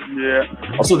goes. Yeah.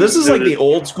 Also, this is like the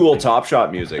old school Top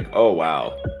Shot music. Oh,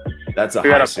 wow. That's a We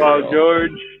high got a Paul cereal.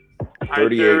 George. High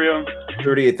 38. cereal.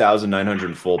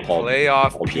 38,900 full Paul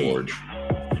Playoff P. George.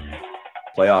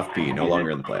 Playoff P, no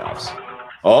longer in the playoffs.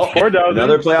 Oh, 4,000.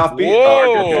 another playoff P.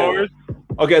 Whoa.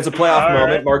 Oh, okay, it's a playoff All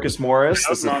moment. right. Marcus Morris.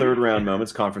 This is a Playoff third round moment.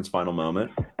 It's conference final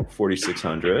moment.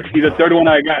 4,600. He's the third one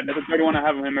I got. That's the third one I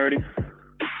have of him already.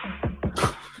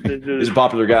 This He's is a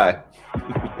popular guy.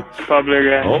 popular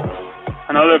guy. Oh,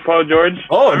 Another Paul George.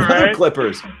 oh, All another right.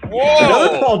 Clippers. Whoa!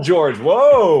 Another Paul George.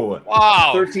 Whoa.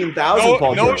 Wow! 13,000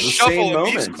 Paul No George. The same shuffle of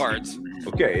moment. these cards.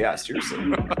 Okay, yeah, seriously.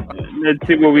 Let's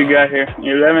see what we got here.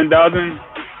 11,000.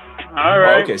 All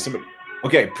right. Oh, okay, somebody.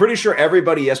 Okay, pretty sure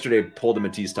everybody yesterday pulled a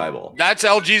Matisse Thybulle. That's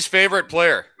LG's favorite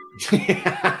player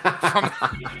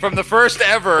from the first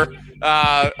ever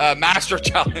Master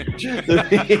Challenge.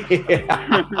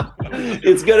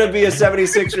 It's going to be a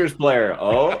 76ers player.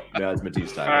 Oh, no, it's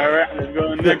Matisse Thybulle. All right. Let's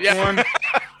go to the next Yeah. one.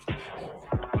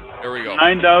 There we go.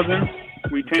 9,000.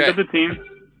 We changed Okay. up the team.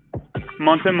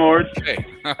 Monte Morris. Okay.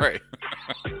 All right.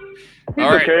 He's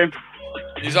All right. okay.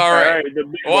 He's all right. The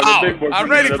big Wow. boy, the big boy I'm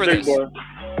me, ready the for big this. boy.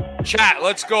 Chat,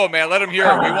 let's go, man. Let him hear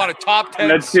it. We want a top 10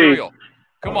 Let's see. cereal.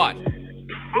 Come on.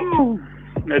 Ooh.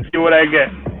 Let's see what I get.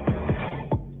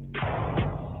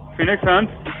 Phoenix Suns.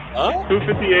 Huh?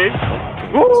 258.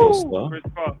 So slow. Chris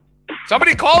Paul.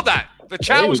 Somebody called that. The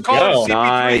chat There was you calling go. CP3.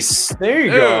 Nice. There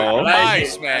you Dude, go.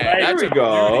 nice, man. There That's There a we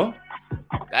go. beauty.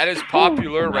 That is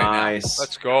popular right Nice. now.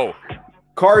 Let's go.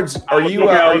 Cards, are you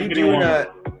Okay, I are was you getting doing one.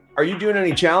 are you doing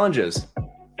any challenges?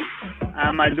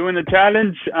 Am I doing the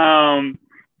challenge?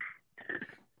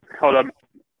 Hold up.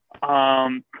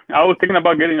 I was thinking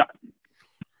about doing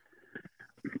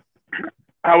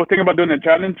the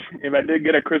challenge. If I did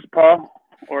get a Chris Paul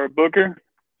or a Booker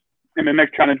in the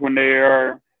next challenge when they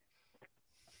are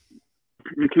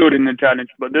included in the challenge.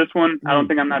 But this one, I don't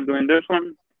think I'm not doing this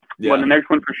one. But the next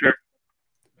one for sure.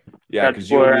 Yeah, That's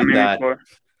because you what would I'm need aiming that. for.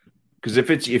 Because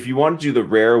if you want to do the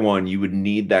rare one, you would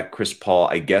need that Chris Paul,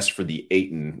 I guess, for the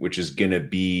Aiton, which is gonna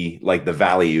be like the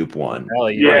Valley Oop one. Hell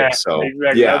Yeah, Right, so,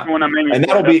 exactly. yeah. That's the one I'm aiming And for.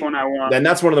 that'll That's be- the one I want. And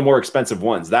that's one of the more expensive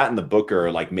ones. That and the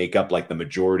Booker like make up like the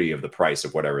majority of the price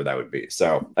of whatever that would be.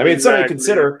 So I mean, it's something to Exactly,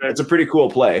 consider. exactly. It's a pretty cool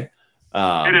play. It is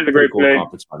a pretty great cool play.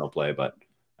 conference final play, but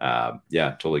yeah,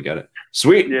 totally get it.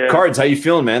 Sweet. Yeah. Cards, how you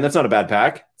feeling, man? That's not a bad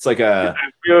pack. It's like a I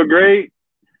feel great.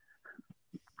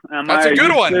 That's a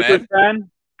good one, man. Fan?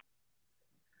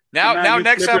 Now, Am I now, a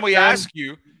next Clippers time we fan? ask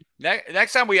you,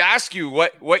 next time we ask you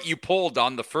what you pulled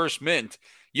on the first mint,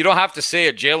 you don't have to say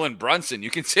a Jalen Brunson. You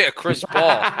can say a Chris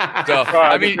Paul. So,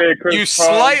 I mean, can say a Chris you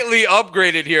Paul. slightly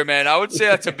upgraded here, man. I would say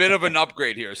that's a bit of an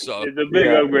upgrade here. So It's a big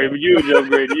Yeah. upgrade, huge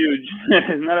upgrade, huge.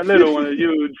 It's not a little one, it's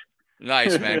huge.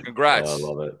 nice, man. I Congrats.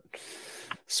 love it.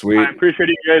 Sweet. I appreciate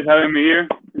you guys having me here.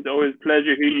 It's always a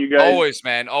pleasure hearing you guys. Always,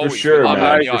 man. Always. sure, We love man.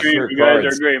 having Nice you on. For sure. you guys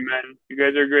Cards. are great, man. You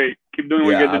guys are great. Keep doing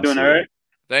what Yeah, you guys are doing, all absolutely. right?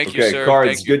 Thank you, Okay, sir. Cards,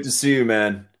 Thank you. good to see you,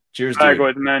 man. Cheers, dude.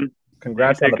 Likewise, man.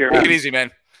 Congrats Take on the care. Take pack. it easy,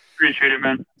 man. Appreciate it,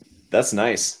 man. That's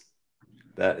nice.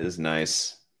 That is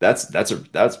nice. That's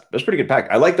pretty good pack.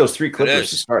 I like those three Clippers is.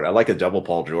 to start. I like a double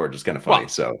Paul George. It's kind of funny. Well,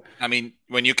 So I mean,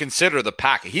 when you consider the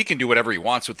pack, he can do whatever he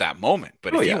wants with that moment.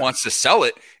 But if yeah. he wants to sell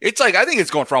it, it's like I think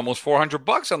it's going for almost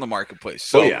 $400 on the marketplace.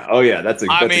 So oh yeah, that's a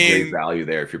I great mean, value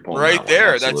there if you're pulling right that one.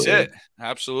 there, that's Absolutely. it.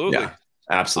 Absolutely. Yeah,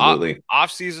 absolutely.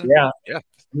 Off season. Yeah. Yeah.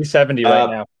 370 right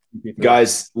now.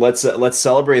 Guys, let's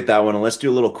celebrate that one and let's do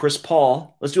a little Chris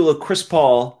Paul. Let's do a little Chris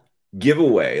Paul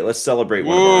giveaway. Let's celebrate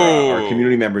one of our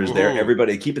community members there.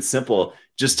 Everybody, keep it simple.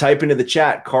 Just type into the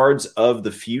chat cards of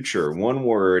the future, one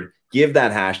word. Give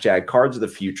that hashtag cards of the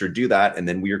future. Do that, and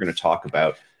then we are going to talk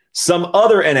about some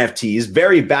other NFTs,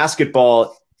 very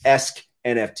basketball-esque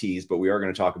NFTs, but we are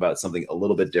going to talk about something a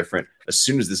little bit different as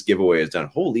soon as this giveaway is done.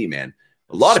 Holy man,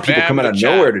 a lot of people come out of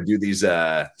nowhere to do these.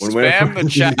 Spam the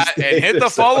chat and hit the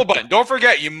follow button. Don't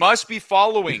forget, you must be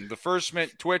following the First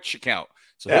Mint Twitch account.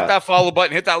 So hit that follow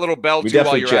button, hit that little bell too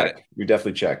while you're at it. We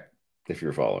definitely check if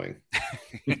you're following.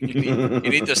 you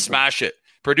need to smash it.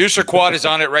 Producer Quad is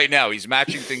on it right now. He's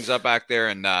matching things up back there,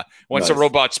 and once the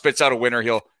robot spits out a winner,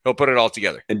 he'll put it all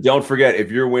together. And don't forget,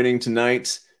 if you're winning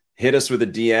tonight, hit us with a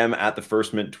DM at the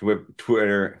First Mint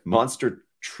Twitter, Monster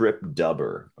Trip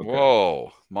Dubber. Okay.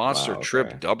 Whoa, Monster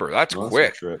Trip Dubber. That's Monster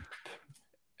quick. Trip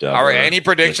Dubber. All right, any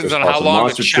predictions on how long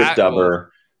Monster the chat Trip Dubber?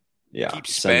 Keep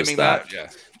spamming that. Yeah.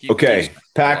 Okay,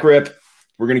 Pack Rip.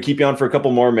 We're going to keep you on for a couple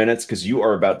more minutes because you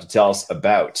are about to tell us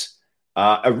about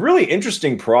a really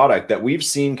interesting product that we've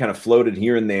seen kind of floated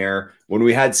here and there. When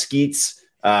we had Skeets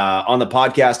on the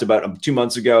podcast about 2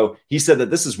 months ago, he said that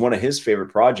this is one of his favorite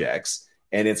projects,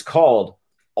 and it's called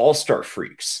All-Star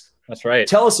Freaks. That's right.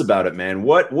 Tell us about it, man.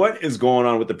 What is going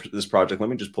on with this project? Let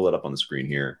me just pull it up on the screen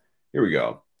here. Here we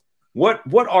go. What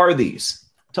are these?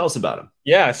 Tell us about them.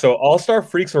 Yeah, so All-Star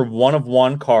Freaks are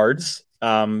one-of-one cards.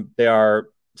 They are,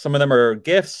 some of them are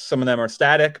gifts, some of them are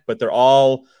static, but they're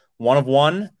all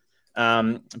one-of-one.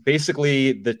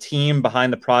 Basically, the team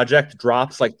behind the project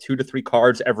drops like 2 to 3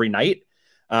 cards every night.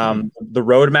 The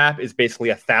roadmap is basically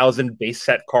 1,000 base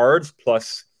set cards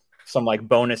plus some like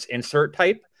bonus insert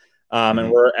type.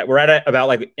 And we're at about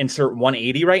like insert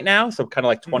 180 right now, so kind of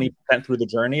like 20% through the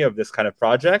journey of this kind of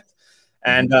project.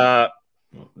 And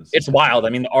it's wild. I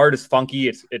mean, the art is funky.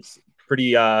 It's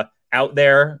pretty out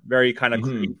there, very kind of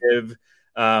creative,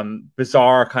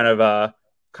 bizarre kind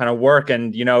of work.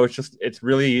 And it's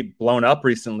really blown up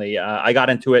recently. I got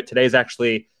into it. Today's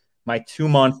actually my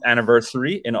 2-month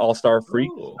anniversary in All-Star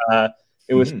Freak.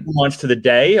 It was 2 months to the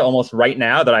day, almost right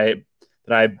now, that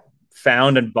I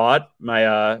found and bought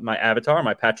my my avatar,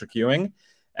 my Patrick Ewing,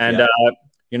 and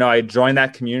I joined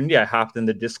that community. I hopped in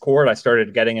the Discord. I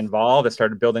started getting involved. I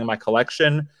started building my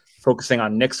collection, focusing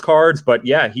on Knicks cards. But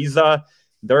yeah,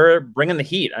 they're bringing the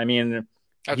heat. I mean,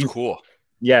 that's cool.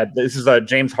 Yeah, this is a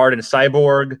James Harden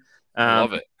cyborg.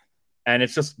 Love it, and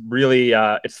it's just really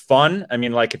it's fun. I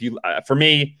mean, like for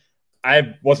me,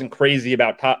 I wasn't crazy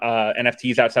about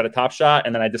NFTs outside of Top Shot,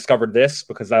 and then I discovered this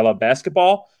because I love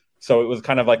basketball. So it was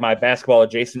kind of like my basketball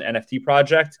adjacent NFT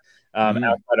project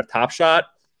outside of Top Shot.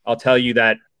 I'll tell you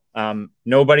that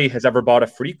nobody has ever bought a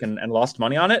freak and lost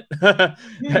money on it.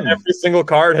 Every single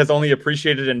card has only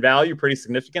appreciated in value pretty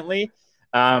significantly.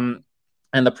 And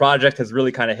the project has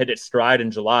really kind of hit its stride in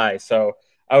July. So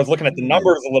I was looking at the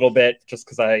numbers a little bit just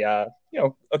because I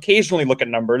occasionally look at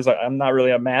numbers. I'm not really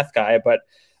a math guy, but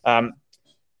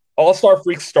All-Star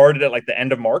Freak started at like the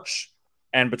end of March.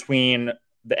 And between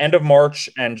the end of March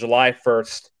and July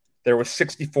 1st, there was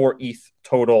 64 ETH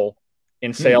total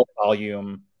in sales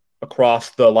volume across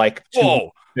the like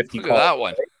 250 look at that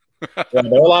one. There are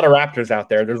a lot of Raptors out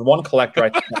there. There's one collector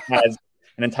I think that has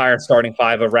an entire starting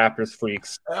 5 of Raptors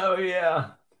freaks. Oh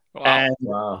yeah. Wow. And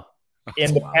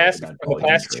in the past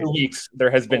 2 weeks,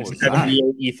 there has been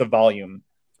 78 ETH of volume.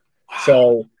 Wow.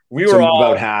 So we were all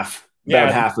about half.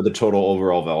 About half of the total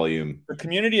overall volume. The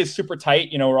community is super tight.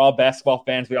 We're all basketball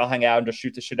fans. We all hang out and just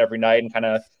shoot the shit every night and kind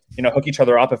of, hook each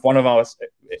other up. If one of us,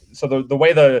 so the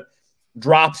way the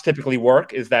drops typically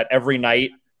work is that every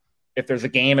night, if there's a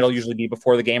game, it'll usually be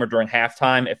before the game or during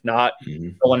halftime. If not,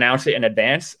 they'll announce it in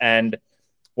advance. And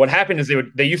what happened is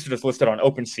they used to just list it on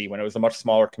OpenSea when it was a much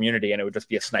smaller community, and it would just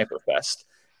be a sniper fest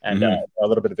and a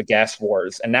little bit of a gas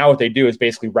wars. And now what they do is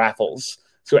basically raffles.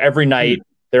 So every night,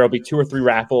 there will be 2 or 3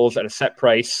 raffles at a set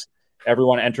price.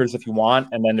 Everyone enters if you want,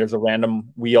 and then there's a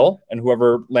random wheel, and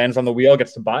whoever lands on the wheel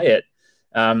gets to buy it.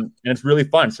 And it's really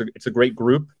fun. So it's a great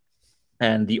group,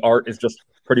 and the art is just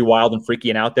pretty wild and freaky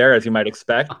and out there, as you might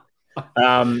expect.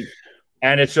 And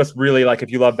it's just really like,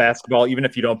 if you love basketball, even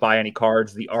if you don't buy any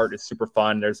cards, the art is super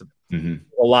fun. There's a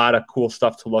lot of cool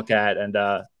stuff to look at, and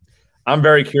I'm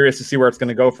very curious to see where it's going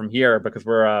to go from here, because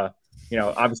we're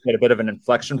obviously at a bit of an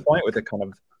inflection point with it kind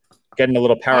of getting a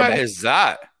little power. What is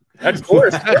that? That's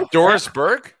Doris. Doris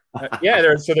Burke?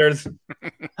 There's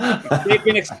they've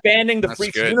been expanding the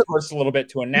Freaks universe a little bit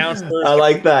to announce. I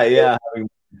like that. Yeah. There's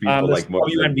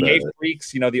WNBA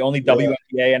Freaks, the only WNBA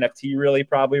NFT really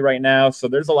probably right now. So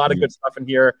there's a lot of good stuff in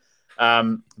here.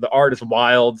 The art is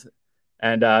wild.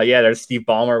 And there's Steve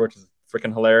Ballmer, which is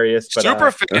freaking hilarious. But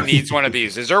Superfan needs one of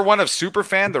these. Is there one of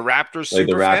Superfan, the Raptors Superfan? Like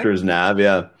the Raptors nav,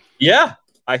 yeah. Yeah,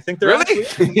 I think they're Really?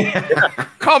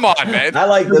 Come on, man. I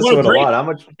like this one a lot. How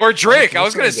much? Or Drake. I how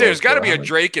was much going to say, there's got to be a how much-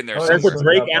 Drake in there. how There's much a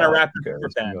somewhere. Drake and a Raptor Okay,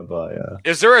 super fan.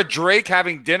 yeah. Is there a Drake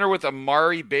having dinner with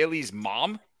Amari Bailey's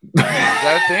mom? Is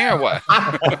that a thing or what?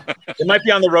 It might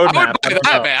be on the I would roadmap. I buy don't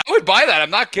that, know. man. I would buy that.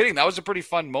 I'm not kidding. That was a pretty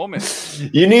fun moment.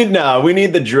 We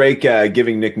need the Drake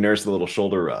giving Nick Nurse the little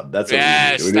shoulder rub. That's what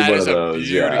Yes, we need. We need that one is of a those,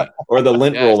 beauty. yeah. Or the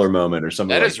lint Yes. roller moment or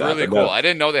something That like is that. really But cool. no. I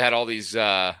didn't know they had all these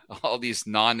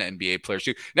non-NBA players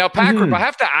too. Now, Pack Rip, I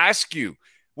have to ask you,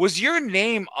 was your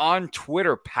name on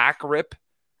Twitter Pack Rip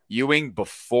Ewing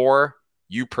before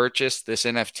you purchased this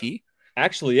NFT?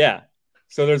 Actually, yeah.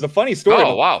 So there's a funny story.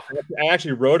 Oh, wow. I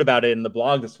actually wrote about it in the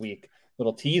blog this week.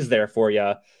 Little tease there for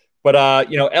you. But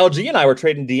LG and I were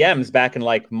trading DMs back in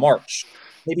like March,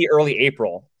 maybe early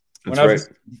April. That's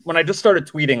When I just started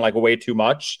tweeting like way too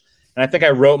much. And I think I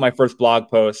wrote my first blog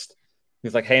post. He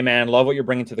was like, "Hey man, love what you're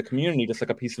bringing to the community. Just like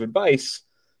a piece of advice.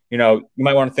 You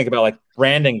might want to think about like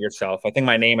branding yourself." I think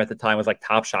my name at the time was like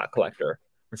Top Shot Collector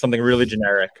or something really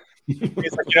generic. He's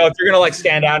like, if you're gonna like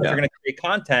stand out, if you're gonna create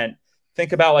content,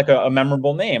 think about like a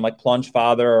memorable name like Plunge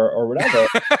Father or whatever.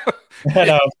 And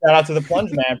shout out to the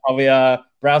Plunge man, probably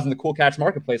browsing the Cool Catch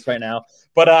Marketplace right now.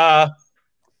 But I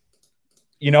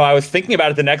was thinking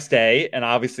about it the next day, and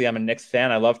obviously I'm a Knicks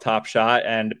fan. I love Top Shot,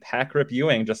 and Pack Rip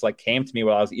Ewing just like came to me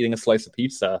while I was eating a slice of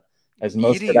pizza, as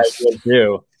most good ideas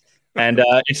do. And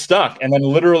it stuck. And then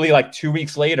literally like 2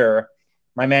 weeks later,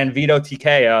 my man Vito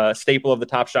TK, a staple of the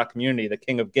Top Shot community, the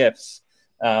king of gifts,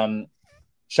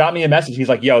 shot me a message. He's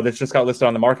like, "Yo, this just got listed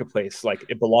on the marketplace. Like,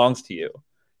 it belongs to you."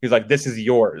 He's like, "This is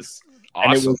yours."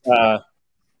 Awesome. And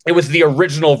it was the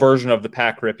original version of the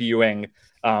Pack Rip Ewing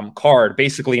card,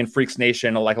 basically in Freaks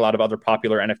Nation, like a lot of other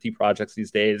popular NFT projects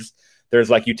these days. There's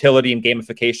like utility and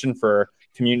gamification for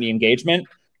community engagement.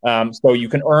 So you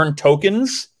can earn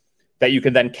tokens that you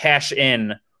can then cash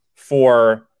in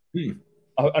for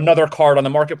another card on the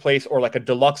marketplace or like a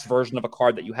deluxe version of a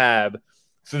card that you have.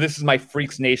 So this is my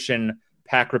Freaks Nation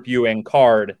Pack Rip Ewing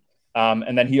card.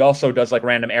 And then he also does like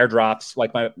random airdrops.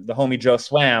 Like the homie Joe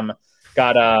Swam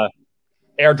got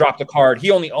airdropped a card. He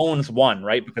only owns one,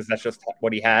 right? Because that's just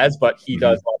what he has, but he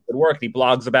does a lot of good work. He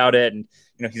blogs about it, and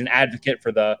he's an advocate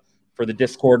for the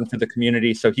Discord and for the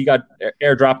community. So he got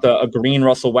airdropped a green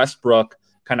Russell Westbrook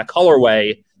kind of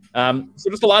colorway. So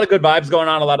just a lot of good vibes going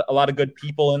on, a lot of good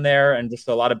people in there, and just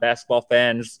a lot of basketball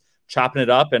fans chopping it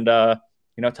up and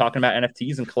talking about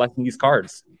NFTs and collecting these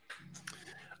cards.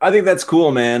 I think that's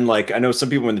cool, man. Like, I know some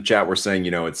people in the chat were saying,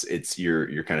 it's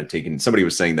you're kind of taking. Somebody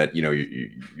was saying that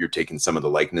you're taking some of the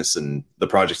likeness, and the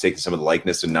project's taking some of the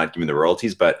likeness and not giving the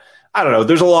royalties. But I don't know.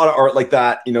 There's a lot of art like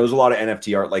that. There's a lot of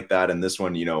NFT art like that, and this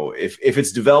one, if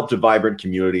it's developed a vibrant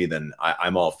community, then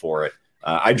I'm all for it.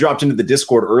 I dropped into the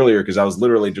Discord earlier because I was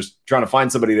literally just trying to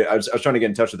find somebody. I was trying to get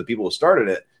in touch with the people who started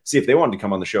it, see if they wanted to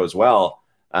come on the show as well.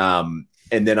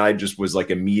 And then I just was like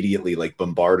immediately like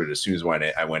bombarded as soon as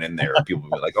I went in there. People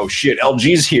were like, "Oh shit,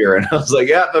 LG's here," and I was like,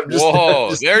 "Yeah, I'm just."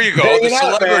 Whoa, just there you go. The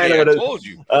celebrity. I told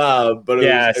you. But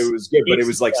it was good. But it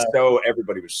was like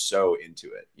everybody was so into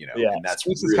it, Yeah, and that's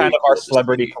this really is kind of cool our to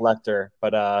celebrity see. collector.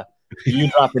 But you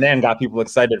dropping in got people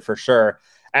excited for sure.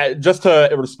 Just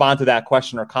to respond to that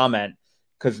question or comment,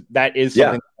 because that is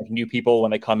something that new people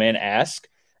when they come in ask.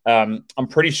 I'm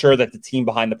pretty sure that the team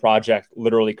behind the project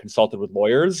literally consulted with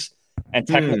lawyers. And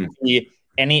technically,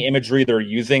 any imagery they're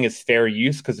using is fair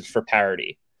use because it's for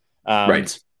parody.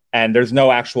 Right. And there's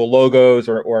no actual logos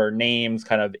or names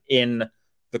kind of in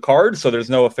the card. So there's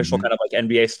no official kind of like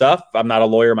NBA stuff. I'm not a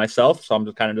lawyer myself, so I'm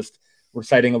just kind of just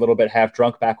reciting a little bit half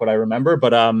drunk back what I remember.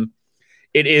 But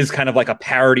it is kind of like a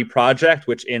parody project,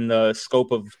 which in the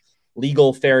scope of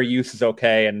legal fair use is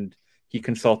okay. And they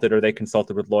consulted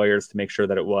with lawyers to make sure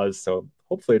that it was. So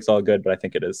hopefully it's all good, but I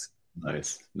think it is.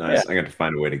 Nice. Yeah. I got to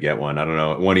find a way to get one. I don't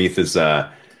know. One ETH is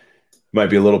might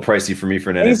be a little pricey for me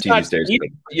for an NFT these days. But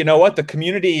you know what? The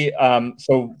community.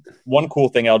 So one cool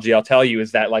thing, LG, I'll tell you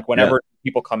is that like whenever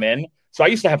people come in, so I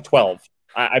used to have 12.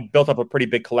 I built up a pretty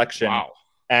big collection. Wow.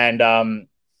 And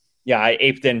I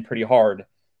aped in pretty hard.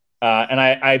 And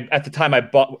I at the time I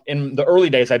bought in the early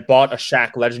days, I bought a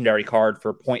Shaq Legendary card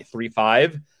for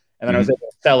 0.35, and then I was able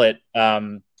to sell it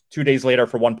 2 days later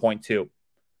for 1.2.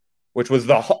 Which was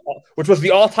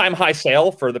the all-time high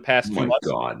sale for the past 2 months.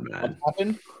 Oh my God, man!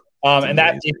 Happened. And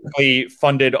that basically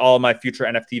funded all of my future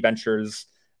NFT ventures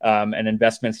and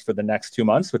investments for the next 2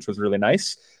 months, which was really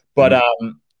nice. But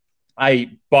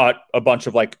I bought a bunch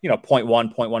of 0.1,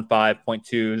 0.15,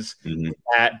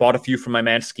 0.2s. Bought a few from my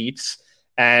man Skeets.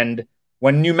 And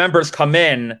when new members come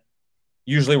in,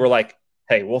 usually we're like,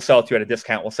 "Hey, we'll sell it to you at a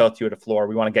discount. We'll sell it to you at a floor.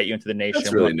 We want to get you into the nation."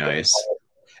 That's really nice.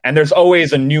 And there's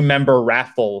always a new member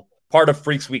raffle part of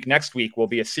Freaks Week next week will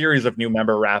be a series of new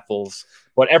member raffles.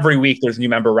 But every week there's new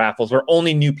member raffles where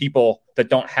only new people that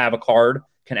don't have a card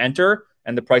can enter,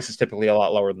 and the price is typically a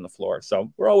lot lower than the floor.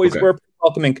 So we're a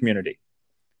welcoming community.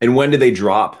 And when do they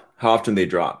drop? How often do they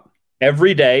drop?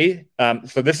 Every day.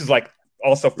 So this is like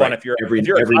also fun if you're every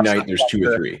night there's 2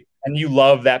 or 3. And you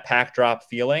love that pack drop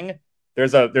feeling.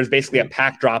 There's basically a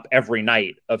pack drop every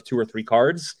night of 2 or 3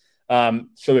 cards.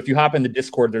 So if you hop in the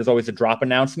Discord, there's always a drop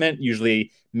announcement,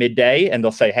 usually midday, and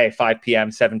they'll say, hey, 5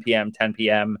 p.m., 7 p.m., 10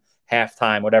 p.m.,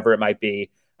 halftime, whatever it might be.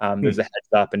 There's a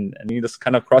heads up, and you just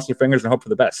kind of cross your fingers and hope for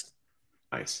the best.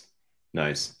 Nice.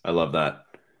 I love that.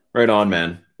 Right on,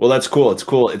 man. Well, that's cool. It's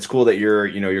cool that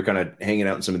you're kind of hanging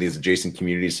out in some of these adjacent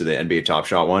communities to the NBA Top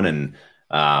Shot one, and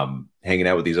hanging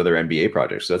out with these other NBA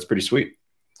projects. So that's pretty sweet.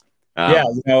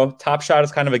 Top Shot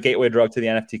is kind of a gateway drug to the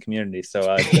NFT community.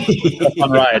 So it's a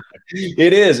fun ride.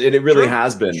 It is. It really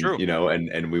has been,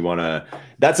 and we want to,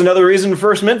 that's another reason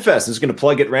First Mint Fest is going to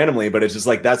plug it randomly, but it's just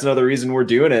like, that's another reason we're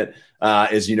doing it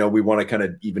is, we want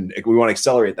to we want to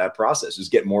accelerate that process,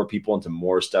 just get more people into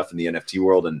more stuff in the NFT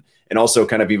world and also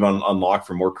kind of even unlock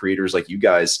for more creators like you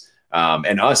guys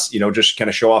and us, just kind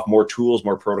of show off more tools,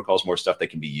 more protocols, more stuff that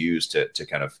can be used to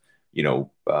kind of,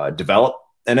 develop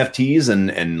NFTs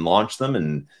and launch them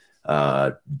and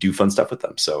do fun stuff with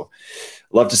them. So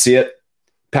love to see it.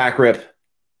 Pack Rip,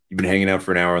 you've been hanging out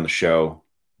for an hour on the show.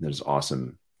 That is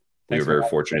awesome. We were very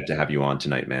fortunate to have you on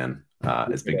tonight, man.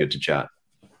 It's been good to chat.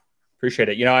 Appreciate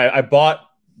it. I bought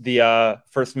the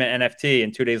First Mint NFT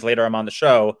and 2 days later I'm on the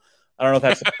show. I don't know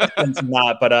if that's or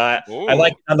not, but I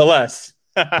like it nonetheless.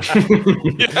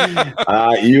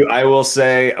 I will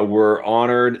say we're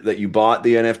honored that you bought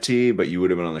the NFT, but you would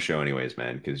have been on the show anyways,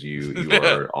 man, because you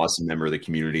are an awesome member of the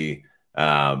community.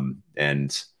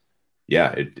 And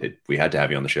yeah, we had to have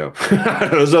you on the show.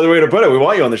 There's another way to put it. We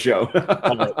want you on the show.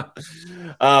 To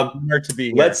be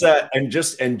here. Let's and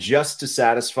just to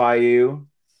satisfy you,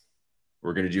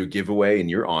 we're gonna do a giveaway in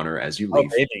your honor as you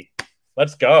leave. Oh, baby.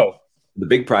 Let's go. The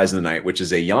big prize of the night, which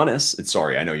is a Giannis.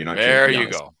 Sorry, I know you're not. There you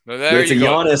go. It's a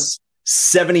Giannis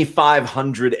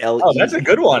 7500 LE. Oh, that's a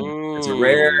good one. Ooh. It's a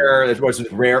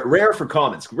rare for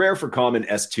commons. Rare for common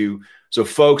S2. So,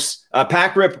 folks,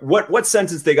 Pack Rip, what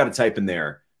sentence they got to type in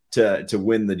there to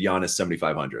win the Giannis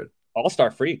 7500?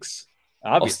 All-Star Freaks.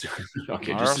 Obviously.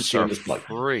 Okay, just to share this plug.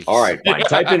 Freaks. All right, fine.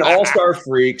 Type in All-Star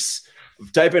Freaks.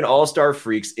 Type in All-Star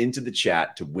Freaks into the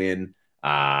chat to win.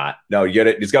 No, you got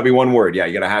it. It's got to be one word. Yeah,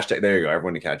 you got a hashtag. There you go.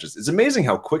 Everyone catches. It's amazing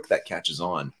how quick that catches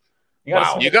on.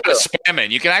 Wow. You got to spam it.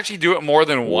 You can actually do it more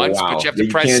than once, but you have to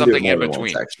press something in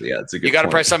between. Actually, yeah, it's a good You got to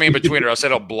point. press something in between or else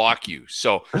it'll block you.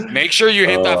 So make sure you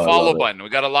hit that follow button. We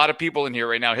got a lot of people in here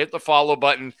right now. Hit the follow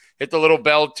button. Hit the little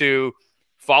bell to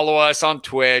follow us on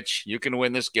Twitch. You can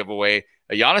win this giveaway.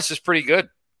 Giannis is pretty good.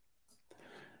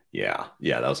 Yeah,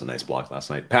 that was a nice block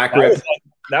last night. Pack Rip.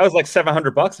 That was like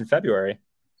 $700 in February.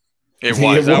 It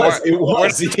was. It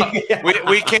was.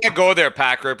 We can't go there,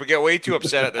 Pack Rip. We get way too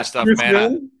upset at this stuff,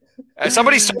 man.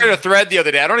 Somebody started a thread the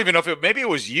other day. I don't even know if maybe it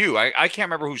was you. I can't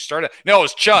remember who started. No, it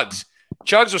was Chugs.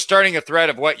 Chugs was starting a thread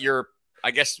of what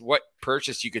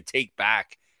purchase you could take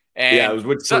back. And it was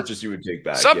what purchase you would take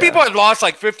back. Some people had lost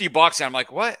like $50, and I'm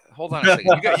like, what? Hold on a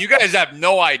second. You guys have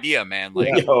no idea, man.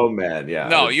 Like, oh man, yeah.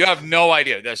 No, you have no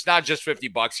idea. That's not just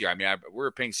 $50 here. I mean, we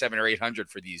were paying $700 or $800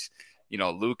 for these,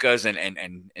 Lucas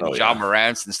and John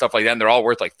Morant's and stuff like that. And they're all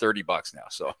worth like $30 now.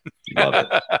 So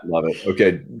love it.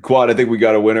 Okay, Quad. I think we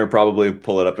got a winner. Probably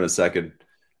pull it up in a second.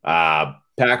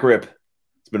 Pack Rip.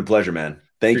 It's been a pleasure, man.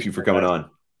 Thank you for coming on.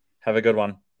 Have a good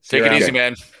one. Take it easy,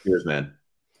 man. Cheers, man.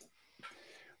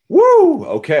 Woo!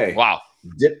 Okay. Wow.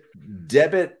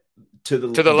 Debit to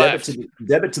the left.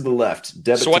 Debit to the left.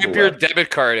 Swipe your debit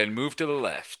card and move to the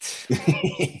left.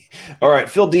 All right,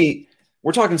 Phil D.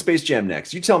 We're talking Space Jam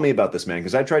next. You tell me about this, man,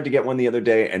 because I tried to get one the other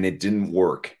day and it didn't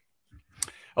work.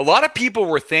 A lot of people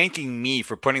were thanking me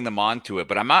for putting them onto it,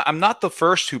 but I'm not the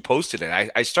first who posted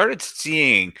it. I started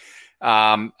seeing.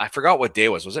 I forgot what day it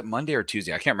was. Was it Monday or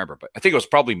Tuesday? I can't remember, but I think it was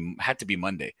had to be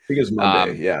Monday. I think it was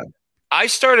Monday. Yeah. I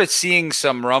started seeing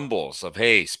some rumbles of,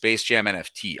 hey, Space Jam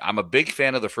NFT. I'm a big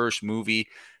fan of the first movie.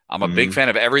 I'm a big fan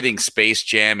of everything Space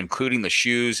Jam, including the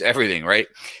shoes, everything, right?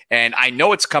 And I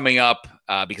know it's coming up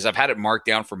because I've had it marked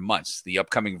down for months, the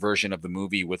upcoming version of the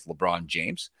movie with LeBron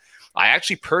James. I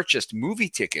actually purchased movie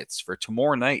tickets for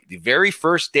tomorrow night. The very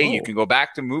first day you can go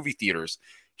back to movie theaters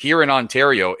here in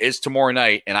Ontario is tomorrow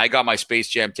night, and I got my Space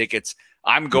Jam tickets.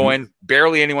 I'm going,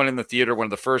 barely anyone in the theater, one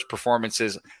of the first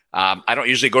performances. I don't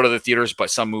usually go to the theaters,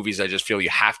 but some movies I just feel you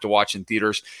have to watch in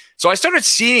theaters. So I started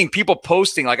seeing people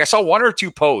posting, like I saw one or two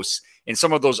posts in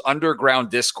some of those underground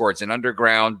Discords and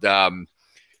underground,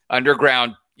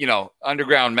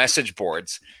 underground message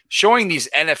boards showing these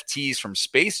NFTs from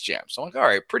Space Jam. So I'm like, all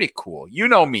right, pretty cool. You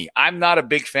know me. I'm not a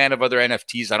big fan of other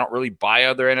NFTs. I don't really buy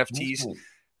other NFTs.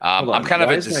 I'm kind of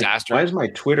a disaster. Why is my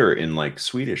Twitter in like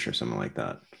Swedish or something like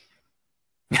that?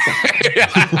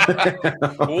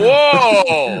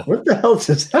 Whoa! What the hell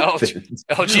just happened?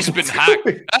 LG's been hacked.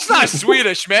 That's not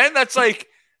Swedish, man. That's like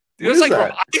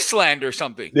from Iceland or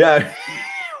something. Yeah.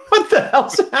 What the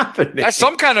hell's happening? That's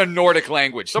some kind of Nordic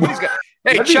language. Somebody's got.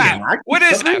 Hey, chat. What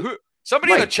is that?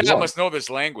 Somebody in the chat must know this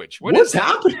language. What's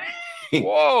happening?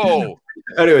 Whoa.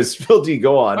 Anyways, Phil D,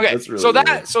 go on. Okay,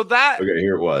 okay,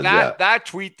 here it was. That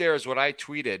tweet there is what I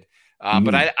tweeted,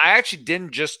 but I actually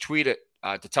didn't just tweet it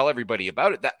to tell everybody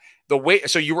about it.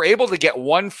 So you were able to get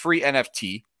one free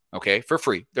NFT, okay, for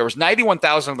free. There was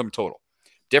 91,000 of them total,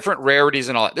 different rarities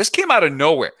and all that. This came out of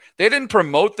nowhere. They didn't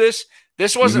promote this.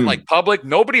 This wasn't like public.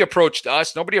 Nobody approached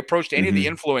us. Nobody approached any of the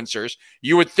influencers.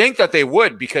 You would think that they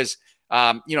would because,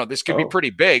 this could be pretty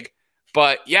big.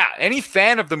 But yeah, any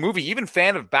fan of the movie, even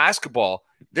fan of basketball,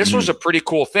 this was a pretty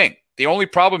cool thing. The only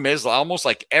problem is almost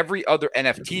like every other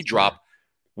NFT drop,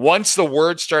 once the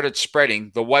word started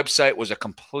spreading, the website was a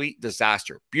complete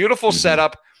disaster. Beautiful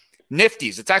setup.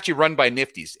 Nifty's. It's actually run by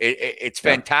Nifty's. It's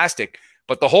fantastic,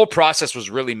 but the whole process was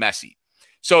really messy.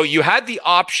 So you had the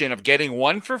option of getting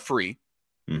one for free.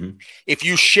 If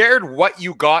you shared what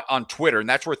you got on Twitter, and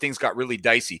that's where things got really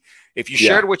dicey. If you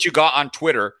shared what you got on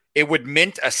Twitter, it would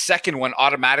mint a second one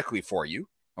automatically for you.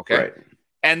 Okay. Right.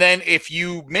 And then if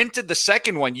you minted the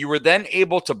second one, you were then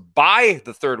able to buy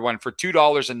the third one for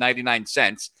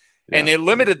 $2.99. And they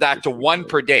limited that to one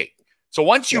per day. So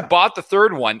once you bought the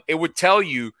third one, it would tell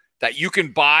you that you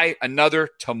can buy another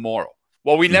tomorrow.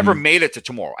 Well, we never made it to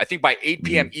tomorrow. I think by 8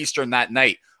 p.m. Eastern that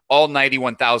night, all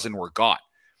 91,000 were gone.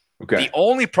 Okay. The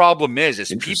only problem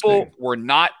is people were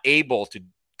not able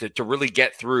to really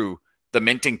get through the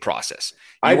minting process.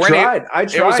 I tried.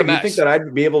 You think that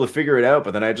I'd be able to figure it out,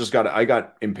 but then I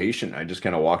got impatient. I just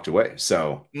kind of walked away.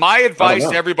 So my advice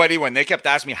to everybody when they kept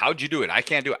asking me, how'd you do it? I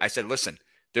can't do it. I said, listen,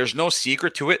 there's no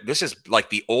secret to it. This is like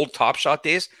the old Top Shot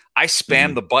days. I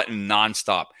spammed the button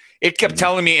nonstop. It kept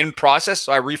telling me in process,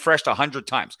 so I refreshed 100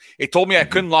 times. It told me I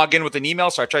couldn't log in with an email,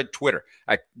 so I tried Twitter.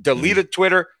 I deleted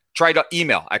Twitter, tried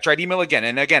email. I tried email again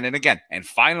and again and again. And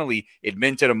finally, it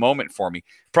minted a moment for me.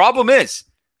 Problem is,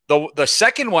 the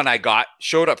second one I got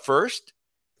showed up first.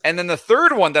 And then the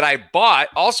third one that I bought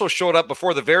also showed up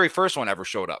before the very first one ever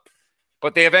showed up.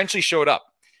 But they eventually showed up.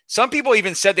 Some people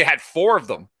even said they had 4 of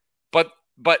them, but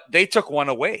they took one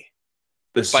away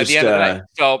by the end of the night.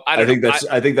 So I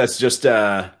think that's just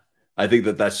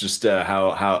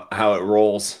how it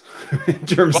rolls in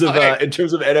terms of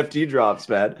NFT drops,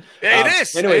 man. It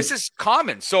is. Anyways. This is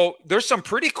common. So there's some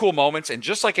pretty cool moments, and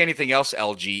just like anything else,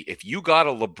 LG, if you got a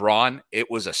LeBron,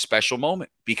 it was a special moment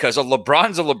because a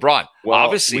LeBron's a LeBron. Well,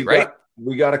 obviously, right?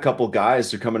 We got a couple guys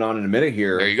who are coming on in a minute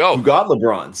here. There you go. Who got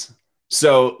LeBrons?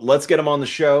 So let's get them on the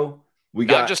show.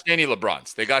 Not just any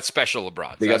LeBrons. They got special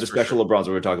LeBrons. They got the special LeBrons.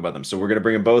 We're going to talk about them. So we're going to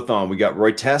bring them both on. We got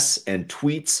Roy Tess and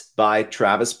Tweets by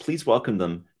Travis. Please welcome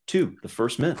them to The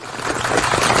First Myth.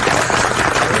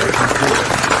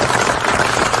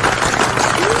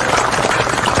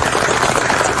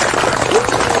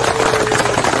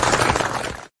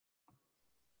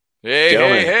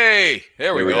 Hey.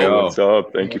 There we go. What's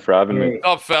up? Thank you for having me. What's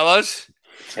up, fellas?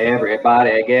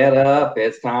 Everybody get up.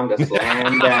 It's time to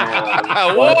slam down.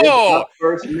 Whoa.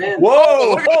 First Myth.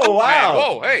 Whoa, wow.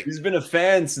 Whoa, hey. He's been a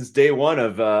fan since day one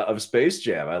of Space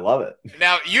Jam. I love it.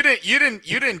 Now, you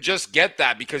didn't just get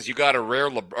that because you got a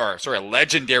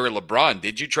legendary LeBron,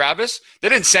 did you, Travis? They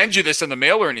didn't send you this in the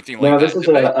mail or anything like that. No, this is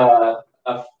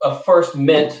a first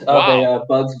mint of a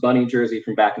Bugs Bunny jersey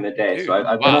from back in the day. Dude, so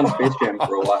I've been on Space Jam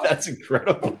for a while. That's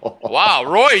incredible. Wow,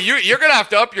 Roy, you're gonna have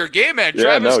to up your game, man.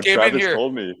 Travis in here.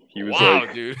 Told me he was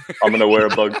like, dude. I'm gonna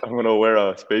wear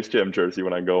a Space Jam jersey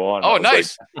when I go on. Oh,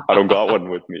 nice. Like, I don't got one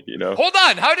with me, Hold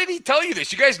on, how did he tell you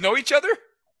this? You guys know each other?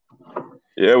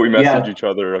 Yeah, we messaged each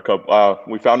other a couple.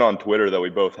 We found on Twitter that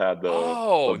we both had the.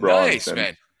 Oh, LeBrons, nice,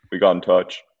 man. We got in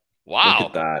touch. Wow, look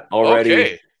at that already.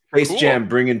 Okay. Space Jam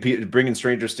bringing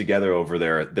strangers together over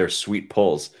their sweet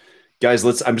pulls. Guys,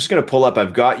 I'm just going to pull up.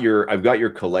 I've got your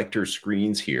collector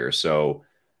screens here. So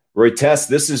Roy Tess,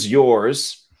 this is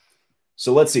yours.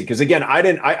 So let's see. Cause again,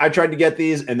 I tried to get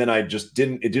these and then it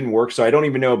didn't work. So I don't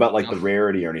even know about like the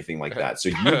rarity or anything like that. So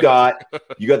you got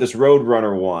this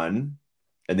Roadrunner one.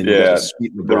 And then the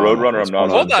Roadrunner. I'm not.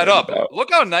 Hold that up.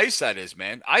 Look how nice that is,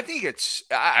 man. I think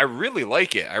I really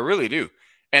like it. I really do.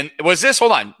 And was this,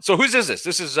 hold on. So whose is this?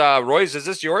 This is Roy's. Is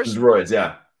this yours? This is Roy's,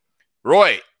 yeah.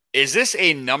 Roy, is this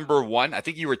a number 1? I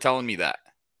think you were telling me that.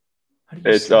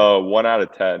 It's 1 out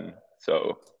of 10.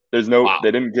 So there's no,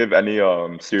 they didn't give any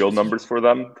serial numbers for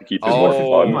them to keep it more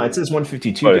fun. No, it says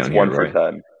 152 but down it's here, 1 for right?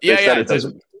 10. Yeah, it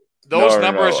says, those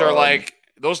numbers are like,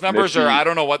 those numbers Nifty. are, I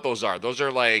don't know what those are. Those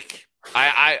are like,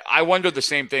 I wondered the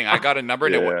same thing. I got a number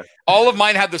and all of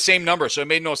mine had the same number, so it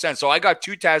made no sense. So I got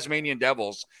 2 Tasmanian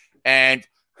Devils and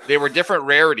they were different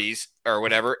rarities or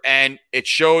whatever, and it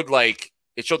showed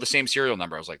the same serial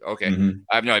number. I was like, okay,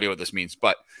 I have no idea what this means,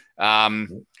 but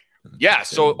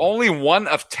so only 1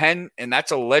 of 10, and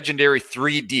that's a legendary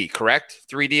 3D, correct?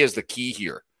 3D is the key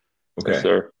here. Okay, yes,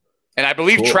 sir. And I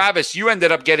believe Travis, you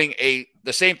ended up getting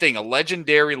the same thing, a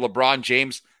legendary LeBron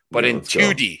James, but in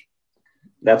 2D.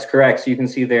 That's correct. So you can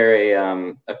see there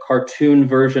a cartoon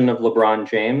version of LeBron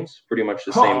James, pretty much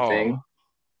the same thing.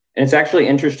 And it's actually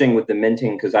interesting with the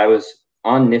minting because I was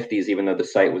on Nifty's, even though the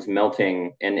site was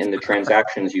melting, and in the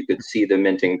transactions you could see the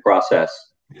minting process.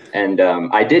 And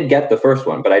I did get the first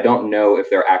one, but I don't know if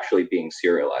they're actually being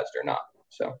serialized or not.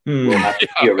 So we'll have to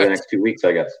see over the next 2 weeks,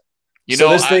 I guess. I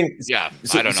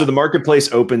don't know. So the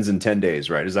marketplace opens in 10 days,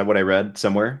 right? Is that what I read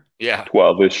somewhere? Yeah.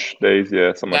 12-ish days,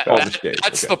 something like that.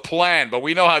 That's the plan, but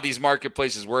we know how these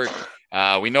marketplaces work.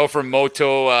 We know from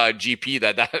Moto GP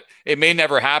that it may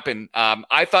never happen.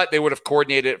 I thought they would have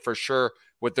coordinated it for sure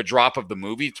with the drop of the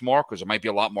movie tomorrow because there might be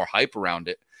a lot more hype around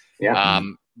it. Yeah.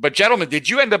 But gentlemen, did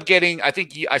you end up getting? I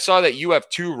think I saw that you have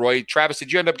 2. Roy, Travis,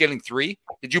 did you end up getting 3?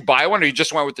 Did you buy one, or you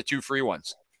just went with the 2 free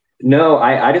ones? No,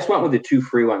 I just went with the 2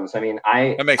 free ones. I mean,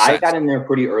 I sense. got in there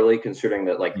pretty early considering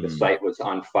that the site was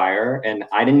on fire, and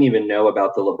I didn't even know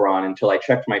about the LeBron until I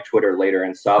checked my Twitter later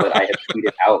and saw that I had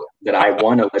tweeted out that I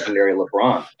won a legendary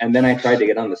LeBron. And then I tried to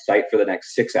get on the site for the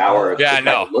next 6 hours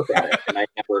to look at it, and I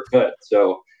never could.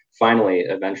 So finally,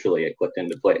 eventually, it clicked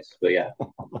into place. But yeah.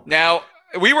 Now,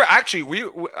 we were actually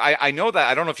I know that,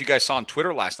 I don't know if you guys saw on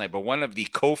Twitter last night, but one of the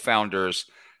co-founders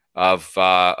of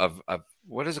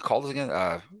what is it called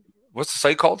again? What's the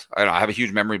site called? I don't know. I have a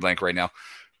huge memory blank right now.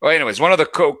 Well, anyways, one of the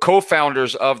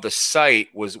co-founders of the site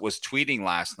was tweeting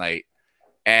last night,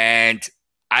 and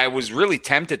I was really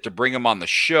tempted to bring him on the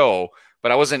show,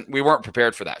 but we weren't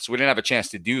prepared for that, so we didn't have a chance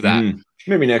to do that.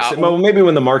 Maybe next. Maybe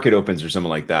when the market opens or something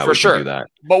like that. For sure. Do that.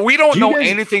 But we don't know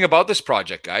anything about this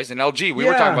project, guys. And LG, we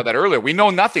were talking about that earlier. We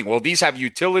know nothing. Will these have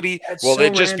utility? Will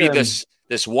it just be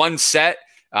this one set?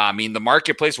 I mean, the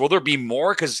marketplace. Will there be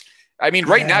more? Because I mean,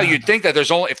 right now you'd think that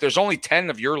if there's only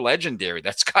 10 of your legendary,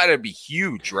 that's got to be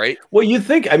huge, right? Well, you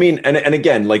think, I mean, and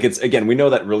again, we know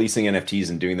that releasing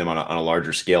NFTs and doing them on a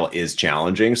larger scale is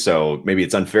challenging. So maybe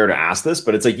it's unfair to ask this,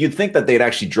 but it's like, you'd think that they'd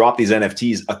actually drop these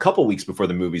NFTs a couple weeks before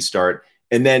the movies start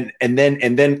and then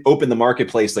open the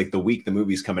marketplace like the week the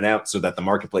movie's coming out so that the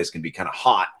marketplace can be kind of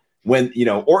hot when,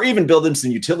 or even build in some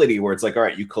utility where it's like, all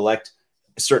right, you collect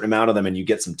a certain amount of them and you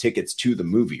get some tickets to the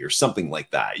movie or something like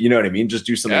that. You know what I mean? Just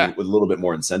do something with a little bit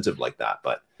more incentive like that.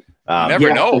 But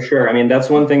never know. For sure. I mean, that's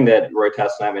one thing that Roy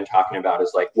Tess and I have been talking about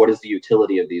is like, what is the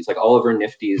utility of these? Like all over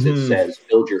Nifty's, it says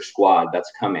build your squad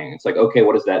that's coming. It's like, okay,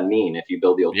 what does that mean? If you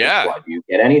build the ultimate squad, do you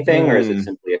get anything or is it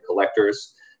simply a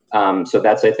collector's? So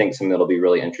that's, I think, something that'll be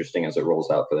really interesting as it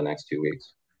rolls out for the next 2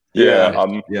 weeks.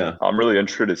 I'm really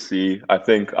interested to see.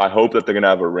 I hope that they're going to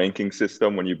have a ranking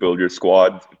system when you build your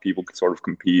squad. People can sort of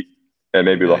compete, and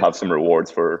maybe they'll have some rewards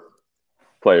for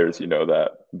players,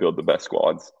 that build the best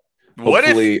squads. What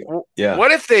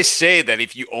if they say that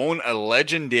if you own a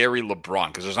legendary LeBron,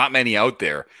 because there's not many out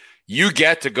there, you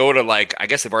get to go to I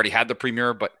guess they've already had the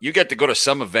premiere, but you get to go to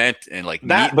some event and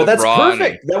that. But that's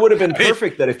perfect. That would have been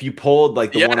perfect. That if you pulled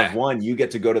the 1 of 1, you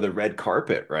get to go to the red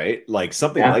carpet, right? Like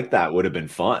something like that would have been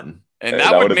fun. And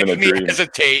that would make me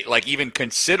hesitate, even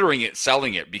considering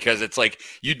selling it, because it's like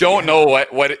you don't know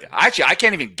what. Actually, I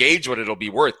can't even gauge what it'll be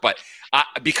worth, but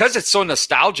because it's so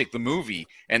nostalgic, the movie,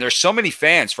 and there's so many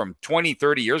fans from 20,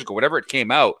 30 years ago, whatever it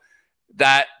came out,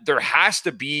 that there has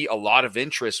to be a lot of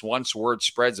interest once word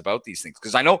spreads about these things.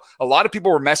 Because I know a lot of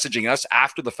people were messaging us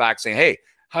after the fact saying, hey,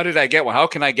 how did I get one? How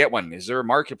can I get one? Is there a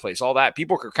marketplace? All that.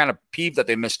 People are kind of peeved that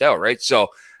they missed out, right? So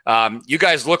you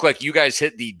guys look like you guys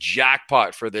hit the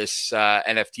jackpot for this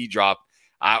NFT drop.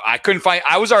 I couldn't find.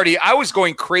 I was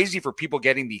going crazy for people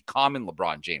getting the common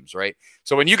LeBron James, right?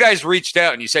 So when you guys reached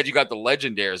out and you said you got the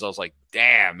legendaries, I was like,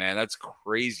 damn, man, that's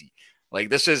crazy.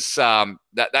 This is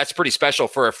that's pretty special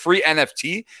for a free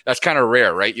NFT. That's kind of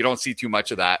rare, right? You don't see too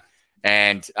much of that.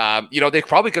 And they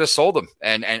probably could have sold them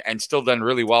and still done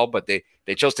really well, but they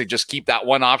chose to just keep that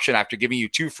one option after giving you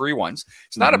 2 free ones.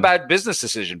 It's not a bad business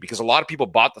decision because a lot of people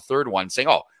bought the third one saying,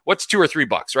 oh, what's $2 or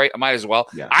 $3, right? I might as well.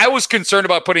 Yeah. I was concerned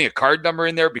about putting a card number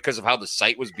in there because of how the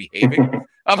site was behaving.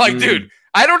 I'm like, dude,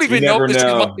 I don't even know if this is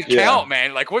my Yeah. account,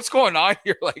 man. Like, what's going on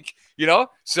here? Like,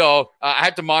 so I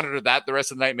had to monitor that the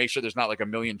rest of the night, make sure there's not like a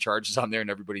million charges on there and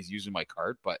everybody's using my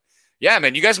card. But yeah,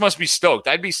 man, you guys must be stoked.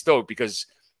 I'd be stoked because,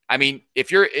 I mean,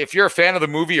 if you're a fan of the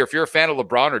movie or if you're a fan of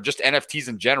LeBron or just NFTs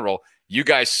in general, you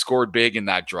guys scored big in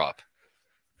that drop.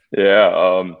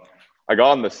 Yeah. I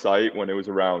got on the site when it was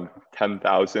around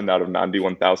 10,000 out of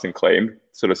 91,000 claimed.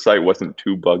 So the site wasn't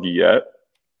too buggy yet.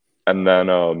 And then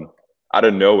out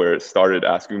of nowhere, it started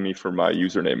asking me for my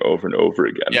username over and over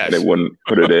again. Yes. And it wouldn't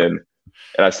put it in.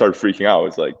 And I started freaking out. I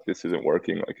was like, this isn't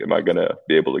working. Like, am I going to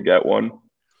be able to get one?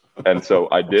 And so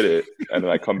I did it. And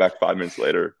then I come back 5 minutes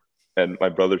later, and my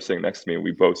brother's sitting next to me, and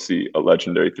we both see a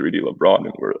legendary 3D LeBron.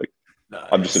 And we're like, nice.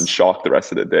 I'm just in shock the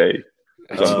rest of the day.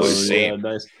 Insane. Yeah,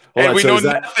 nice. And we know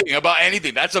nothing about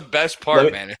anything. That's the best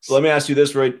part, man. Let me ask you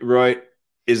this, Roy.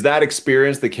 Is that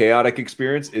experience, the chaotic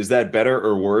experience, is that better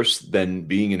or worse than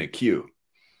being in a queue?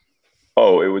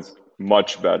 Oh, it was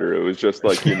much better. It was just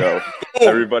like,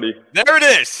 everybody. There it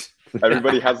is.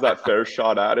 Everybody has that fair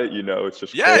shot at it. It's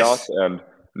just chaos, and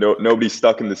nobody's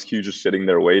stuck in this queue just sitting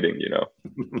there waiting.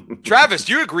 Travis,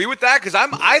 do you agree with that? Because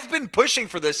I've been pushing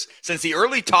for this since the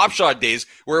early Top Shot days,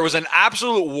 where it was an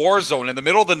absolute war zone in the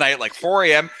middle of the night, like 4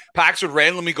 a.m. Packs would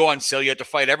randomly go on sale. You had to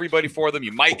fight everybody for them.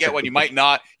 You might get one, you might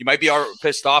not. You might be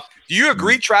pissed off. Do you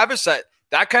agree, Travis,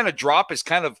 that kind of drop is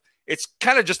it's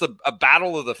kind of just a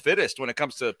battle of the fittest when it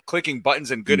comes to clicking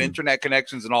buttons and good internet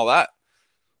connections and all that?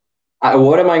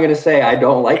 What am I going to say? I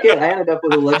don't like it. I ended up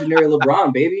with a legendary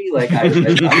LeBron, baby. Like I'm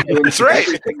doing That's right.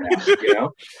 everything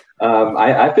now,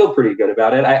 I feel pretty good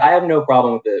about it. I have no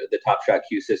problem with the Top Shot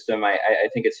queue system. I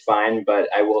think it's fine, but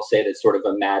I will say that sort of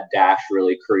a mad dash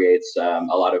really creates a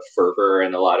lot of fervor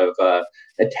and a lot of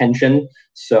attention.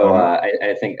 So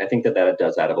I think that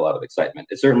does add up a lot of excitement.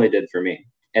 It certainly did for me,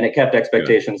 and it kept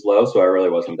expectations low. So I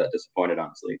really wasn't that disappointed,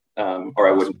 honestly, or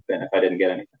I wouldn't have been if I didn't get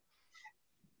anything.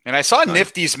 And I saw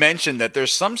Nifty's mention that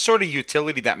there's some sort of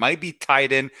utility that might be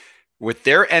tied in with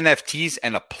their NFTs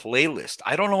and a playlist.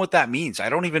 I don't know what that means. I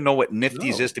don't even know what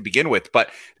Nifty's is to begin with. But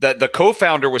the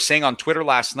co-founder was saying on Twitter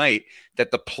last night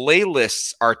that the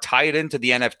playlists are tied into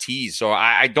the NFTs. So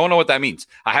I don't know what that means.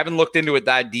 I haven't looked into it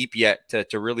that deep yet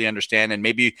to really understand. And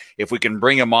maybe if we can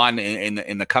bring them on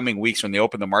in the coming weeks when they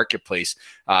open the marketplace,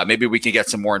 maybe we can get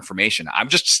some more information. I'm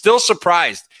just still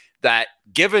surprised that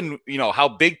given how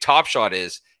big Top Shot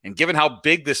is, and given how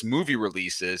big this movie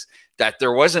release is, that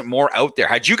there wasn't more out there.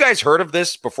 Had you guys heard of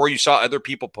this before you saw other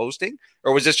people posting?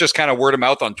 Or was this just kind of word of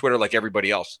mouth on Twitter like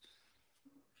everybody else?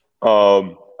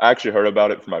 I actually heard about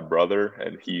it from my brother,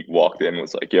 and he walked in and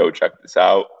was like, yo, check this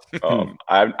out.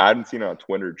 I hadn't seen it on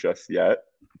Twitter just yet,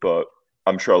 but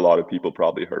I'm sure a lot of people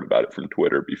probably heard about it from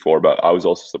Twitter before. But I was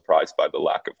also surprised by the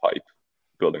lack of hype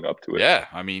building up to it. Yeah,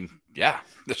 I mean, there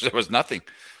was nothing.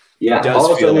 Yeah,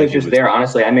 all of a sudden it was just there.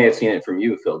 Honestly, I may have seen it from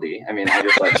you, Phil D. I mean, I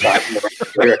just saw it from the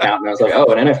Twitter account, and I was like, "Oh,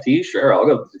 an NFT? Sure, I'll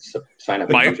go sign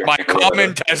up." My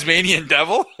common Tasmanian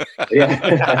devil. Yeah,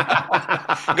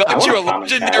 got you a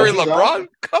legendary LeBron.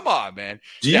 Come on, man.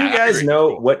 Do you guys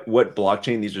know what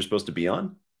blockchain these are supposed to be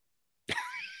on?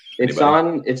 It's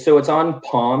on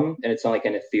Palm, and it's on like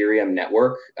an Ethereum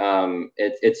network.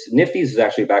 It's Nifty's is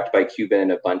actually backed by Cuban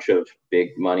and a bunch of big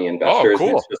money investors. Oh, cool.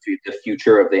 And it's supposed to be the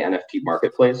future of the NFT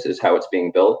marketplace is how it's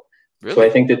being built. Really? So I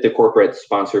think that the corporate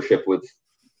sponsorship with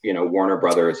Warner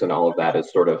Brothers and all of that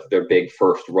is sort of their big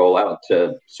first rollout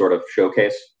to sort of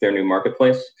showcase their new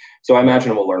marketplace. So I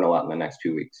imagine we'll learn a lot in the next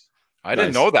 2 weeks. I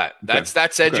didn't know that.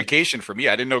 That's education for me.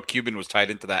 I didn't know Cuban was tied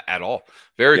into that at all.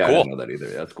 Very cool. I didn't know that either.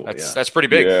 That's cool. That's pretty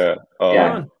big.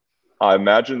 Yeah. I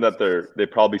imagine that they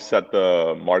probably set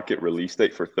the market release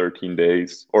date for 13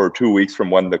 days or 2 weeks from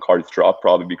when the cards drop,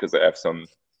 probably because they have some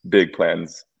big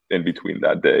plans in between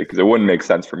that day. Because it wouldn't make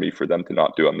sense for me for them to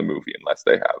not do on the movie unless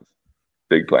they have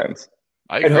big plans.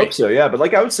 I hope so, yeah. But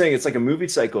like I was saying, it's like a movie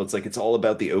cycle. It's like it's all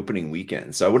about the opening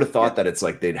weekend. So I would have thought that it's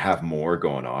like they'd have more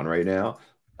going on right now.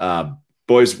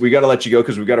 Boys, we got to let you go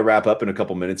because we got to wrap up in a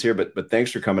couple minutes here. But thanks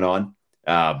for coming on.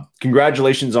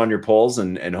 Congratulations on your polls,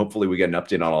 and hopefully we get an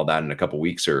update on all that in a couple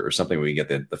weeks or something. We can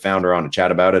get the founder on to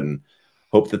chat about it, and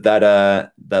hope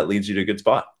that leads you to a good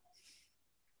spot.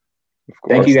 Of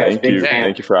course. Thank you, guys.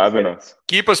 Thank you for having us.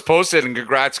 Keep us posted, and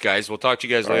congrats, guys. We'll talk to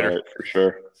you guys later. Right, for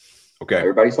sure. Okay.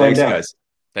 Everybody slow down. Guys.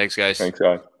 Thanks, guys. Thanks,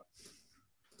 guys.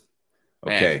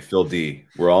 Okay, Phil D.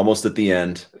 We're almost at the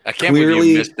end. I can't believe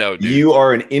you missed out, dude. You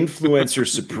are an influencer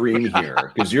supreme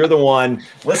here because you're the one.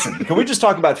 Listen, can we just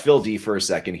talk about Phil D for a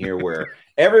second here? Where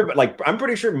everybody, I'm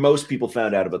pretty sure most people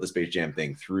found out about the Space Jam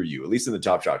thing through you, at least in the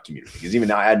Top Shot community. Because even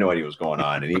now, I had no idea what was going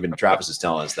on, and even Travis is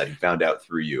telling us that he found out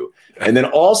through you. And then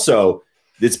also,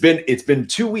 it's been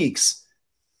 2 weeks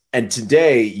And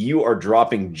today you are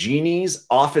dropping Genie's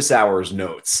office hours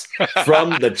notes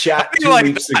from the chat 2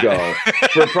 weeks ago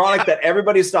for a product that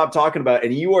everybody stopped talking about,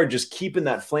 and you are just keeping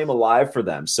that flame alive for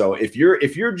them. So if you're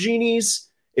Genie's,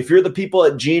 if you're the people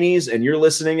at Genie's and you're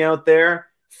listening out there,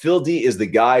 Phil D is the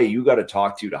guy you got to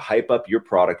talk to hype up your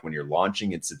product when you're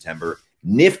launching in September.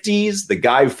 Nifty's, the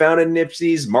guy who founded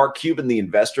Nifty's, Mark Cuban, the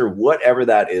investor, whatever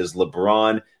that is,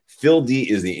 LeBron, Phil D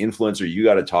is the influencer you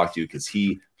got to talk to because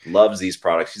he loves these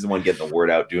products. He's the one getting the word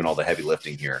out, doing all the heavy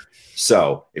lifting here.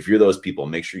 So if you're those people,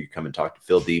 make sure you come and talk to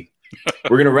Phil D.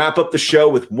 We're going to wrap up the show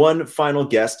with one final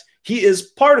guest. He is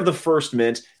part of the First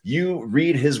Mint. You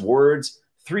read his words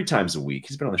 3 times a week.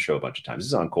 He's been on the show a bunch of times.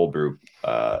 He's on Cold Brew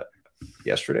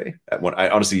yesterday.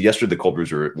 Yesterday the Cold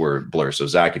Brews were blur. So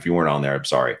Zach, if you weren't on there, I'm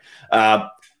sorry.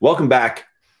 Welcome back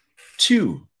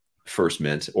to First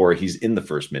Mint, or he's in the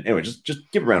First Mint. Anyway,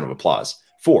 just give a round of applause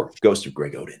for Ghost of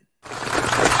Greg Oden.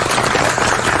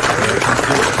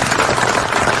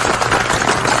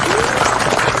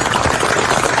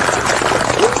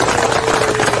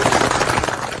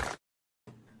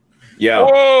 Yeah.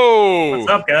 Whoa! What's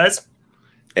up, guys?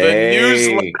 The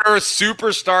newsletter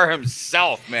superstar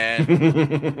himself, man.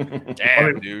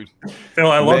 Damn, dude.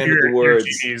 Phil, I love your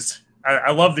Genies.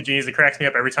 I love the Genies. It cracks me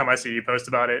up every time I see you post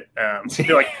about it.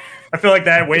 I feel like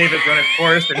that wave is running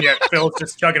course, and yet Phil's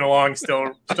just chugging along,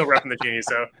 still repping the Genies.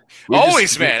 So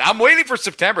always, man. I'm waiting for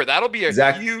September. That'll be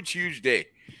a huge day.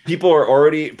 People are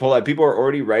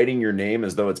already writing your name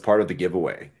as though it's part of the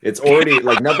giveaway. It's already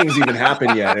like nothing's even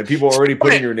happened yet, and people are already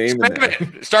putting your name in there.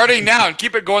 Starting now and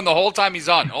keep it going the whole time he's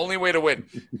on. Only way to win.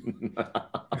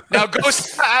 Now,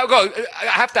 Ghost, I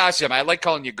have to ask you. I like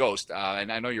calling you Ghost,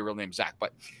 and I know your real name's Zach,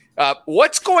 but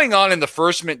what's going on in the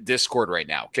First Mint Discord right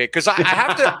now? Okay, because I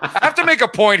have to make a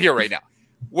point here right now.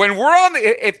 When we're on,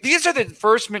 if these are the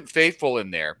First Mint faithful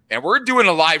in there and we're doing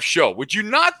a live show, would you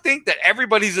not think that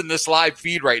everybody's in this live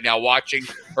feed right now watching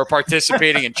or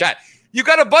participating in chat? You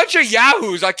got a bunch of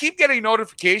yahoos. I keep getting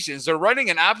notifications. They're running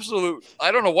an absolute,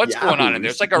 I don't know what's going on in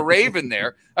there. It's like a rave in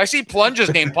there. I see Plunge's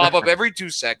name pop up every 2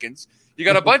 seconds. You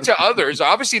got a bunch of others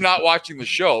obviously not watching the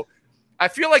show. I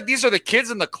feel like these are the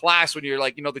kids in the class when you're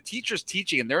like, the teacher's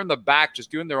teaching and they're in the back just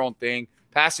doing their own thing,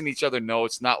 passing each other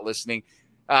notes, not listening.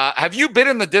 Have you been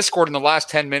in the Discord in the last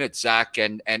 10 minutes, Zach?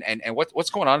 And what's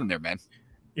going on in there, man?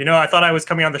 I thought I was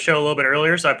coming on the show a little bit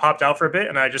earlier, so I popped out for a bit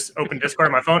and I just opened Discord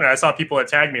on my phone and I saw people that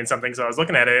tagged me and something. So I was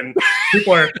looking at it and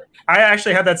I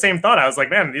actually had that same thought. I was like,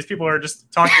 man, these people are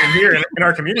just talking here in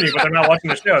our community, but they're not watching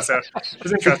the show. So it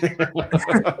was interesting.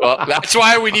 Well, that's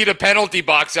why we need a penalty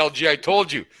box, LG. I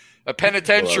told you, a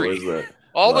penitentiary.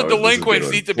 All the delinquents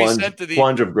need to be sent to the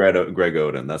Plunge of Greg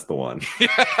Oden. That's the one.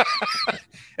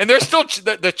 And there's still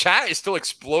the chat is still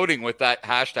exploding with that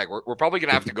hashtag. We're probably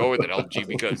gonna have to go with it, LG,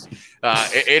 because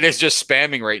it is just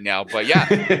spamming right now. But yeah,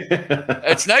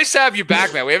 it's nice to have you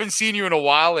back, man. We haven't seen you in a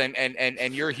while,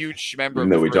 and you're a huge member.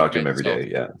 No, we talk to him every day.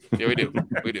 Yeah, we do.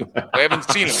 We haven't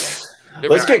seen him.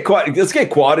 Let's get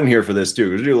Quad in here for this too.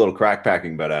 We'll do a little crack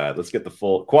packing, but let's get the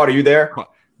full Quad. Are you there?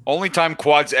 Only time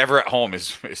Quad's ever at home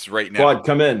is right now. Quad,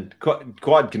 come in.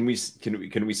 Quad, can we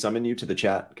summon you to the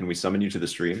chat? Can we summon you to the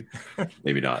stream?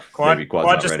 Maybe not. Quad, Maybe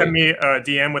Quad just sent me a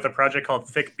DM with a project called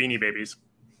Thick Beanie Babies.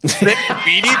 Thick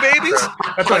Beanie Babies?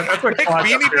 That's what thick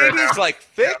Beanie Babies? Like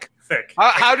thick? Thick.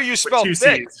 How do you spell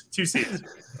thick? Two C's.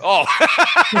 Oh,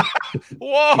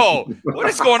 whoa! What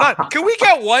is going on? Can we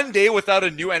get one day without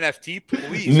a new NFT,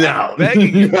 please? No,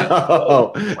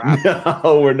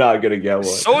 we're not gonna get one.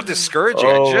 So discouraging.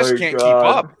 I just can't keep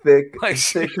up. Thick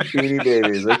Beanie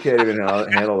Babies. I can't even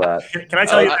handle that. Can I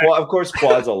tell you? Of course,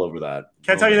 Quad's all over that.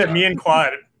 Can I tell you that me and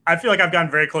Quad? I feel like I've gotten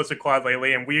very close with Quad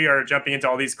lately, and we are jumping into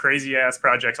all these crazy ass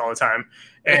projects all the time.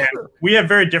 And we have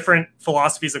very different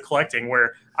philosophies of collecting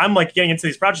where I'm like getting into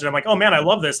these projects. And I'm like, oh man, I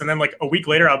love this. And then like a week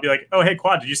later, I'll be like, oh, hey,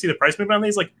 Quad, did you see the price movement on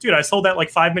these? Like, dude, I sold that like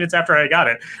 5 minutes after I got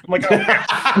it. I'm like, oh,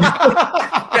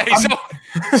 yeah,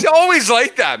 he's always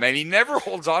like that, man. He never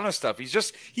holds on to stuff.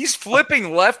 He's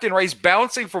flipping left and right. He's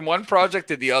bouncing from one project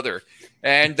to the other.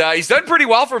 And he's done pretty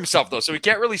well for himself, though. So he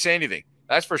can't really say anything.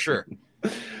 That's for sure.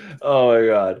 Oh my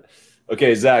God.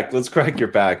 Okay, Zach, let's crack your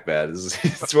pack, man.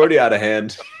 It's already out of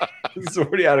hand. It's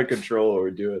already out of control what we're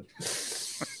doing.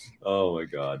 Oh my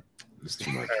God. It's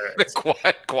too much.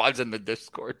 Quad's in the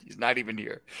Discord. He's not even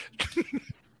here.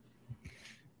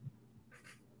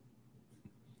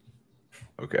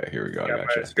 Okay, here we go.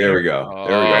 Gotcha. There we go.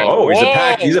 There we go. Oh,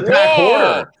 he's a pack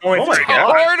hoarder. Oh my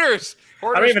God. Hoarders.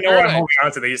 I don't even know why I'm holding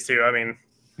on to these two. I mean,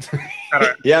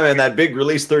 yeah, man, that big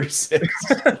release 36.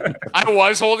 I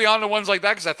was holding on to ones like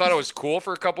that because I thought it was cool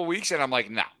for a couple weeks, and I'm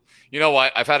like, nah, you know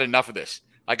what? I've had enough of this.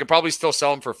 I could probably still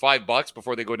sell them for $5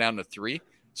 before they go down to $3.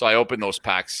 So I opened those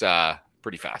packs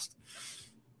pretty fast.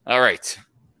 All right.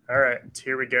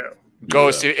 Here we go.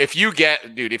 Ghost, if you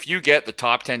get the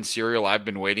top 10 cereal I've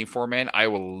been waiting for, man, I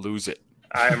will lose it.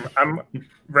 I'm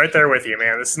right there with you,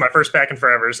 man. This is my first pack in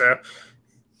forever, so.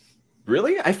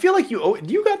 Really? I feel like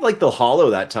you got like the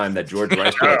hollow that time that George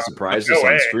Rice surprised us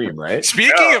on stream, right?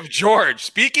 Speaking of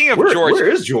George, where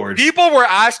is George? People were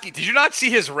asking, did you not see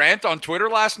his rant on Twitter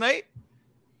last night?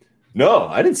 No,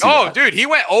 I didn't see that. Dude, he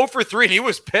went 0 for 3 and he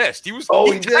was pissed. He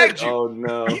tagged you. Oh,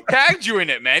 no. He tagged you in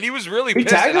it, man. He was really pissed.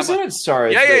 He tagged us in it?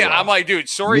 Sorry. Yeah. I'm like, dude,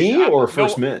 sorry. Me or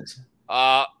First Mint?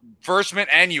 First Mint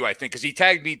and you, I think, because he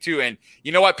tagged me too. And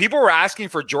you know what? People were asking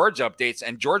for George updates,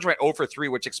 and George went 0 for 3,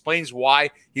 which explains why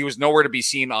he was nowhere to be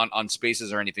seen on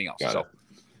Spaces or anything else.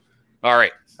 All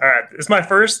right. It's my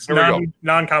first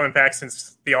non-common pack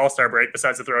since the All-Star break,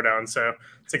 besides the Throwdown. So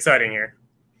it's exciting here.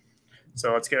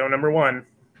 So let's go number 1.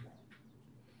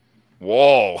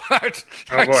 Whoa.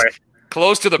 Oh, boy.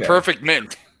 Close to the perfect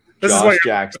mint. Josh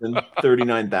Jackson,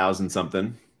 39,000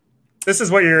 something. This is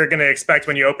what you're going to expect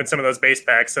when you open some of those base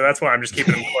packs, so that's why I'm just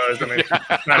keeping them closed. I mean,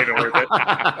 it's not even worth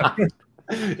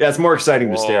it. Yeah, it's more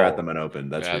exciting to stare at them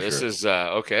unopened. That's for this sure. is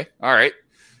okay. All right.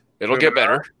 It'll get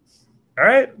better. All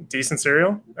right. Decent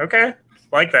cereal. Okay.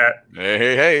 Like that.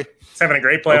 Hey. It's having a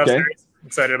great playoff series.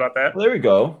 Excited about that. Well, there we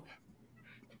go.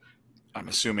 I'm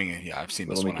assuming, I've seen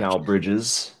this Little one. Mikal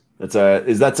Bridges. That's a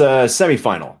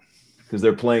semifinal because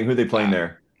they're playing. Who are they playing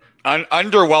there?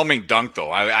 Underwhelming dunk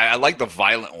though. I like the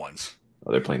violent ones.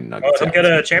 Oh, they're playing Nuggets. They'll get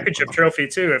a championship trophy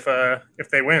too if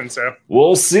they win. So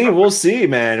we'll see,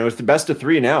 man. It was the best of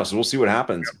 3 now, so we'll see what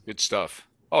happens. Good stuff.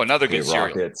 Oh, another good cereal.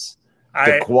 Rockets.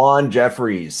 DeQuan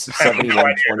Jeffries,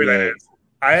 71-28.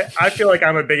 I feel like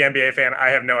I'm a big NBA fan. I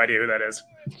have no idea who that is.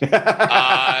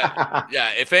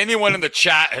 If anyone in the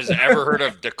chat has ever heard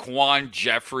of DeQuan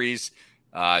Jeffries,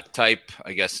 type,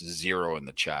 I guess, 0 in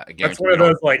the chat. That's one of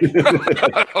those one of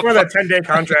the 10-day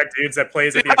contract dudes that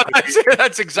plays at the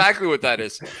That's exactly what that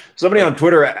is. Somebody on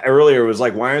Twitter earlier was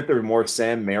like, why aren't there more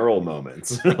Sam Merrill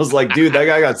moments? And I was like, dude, that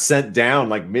guy got sent down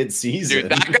like mid-season.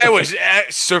 Dude, that guy was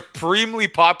supremely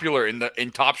popular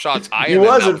in Top Shots High. He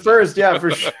was at first, yeah,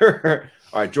 for sure.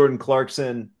 All right, Jordan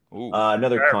Clarkson,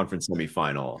 another conference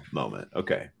semifinal moment.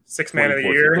 Okay. 6th man of the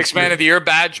year. 6th man of the year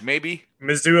badge, maybe.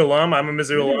 Mizzou alum. I'm a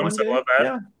Mizzou alum, so I love that.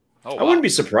 Yeah. Oh, wow. I wouldn't be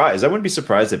surprised. I wouldn't be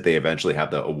surprised if they eventually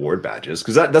have the award badges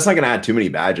because that's not going to add too many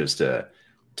badges to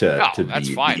that's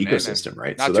the fine, ecosystem,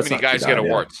 right? Not too many guys get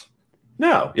awards.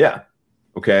 No, yeah.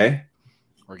 Okay.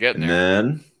 We're getting there.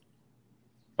 And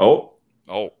then,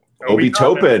 Obi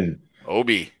Toppin.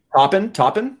 Obi.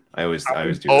 Toppin? I always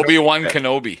do Obi-Wan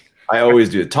Kenobi. I always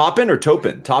do it. Toppin or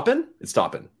Toppin? Toppin? It's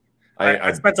Toppin.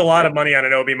 I spent a lot of money on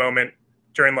an Obi moment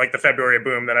during like the February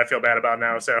boom that I feel bad about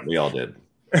now. So we all did.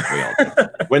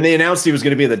 When they announced he was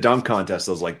going to be in the dunk contest,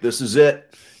 I was like, this is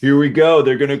it. Here we go.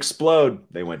 They're going to explode.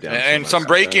 They went down. And some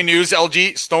breaking news,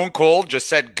 LG Stone Cold just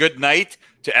said good night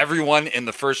to everyone in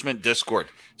the First Mint Discord.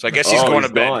 So I guess he's going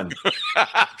to bed.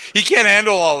 He can't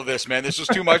handle all of this, man. This was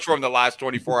too much for him the last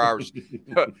 24 hours.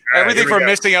 Everything from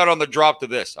missing out on the drop to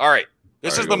this. All right.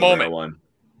 This is the moment.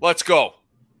 Let's go.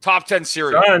 Top 10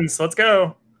 cereal. Suns, let's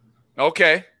go.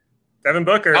 Okay. Devin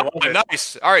Booker.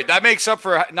 Nice. All right. That makes up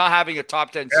for not having a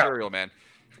top 10 cereal, man.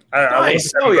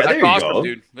 Nice. Oh, yeah. There you go.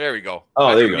 Dude. There we go.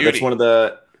 Oh, there you go. That's one of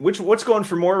the what's going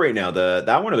for more right now?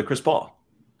 That one or the Chris Paul?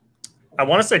 I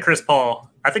want to say Chris Paul.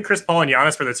 I think Chris Paul and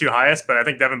Giannis were the 2 highest, but I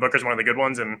think Devin Booker's one of the good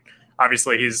ones, and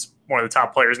obviously he's one of the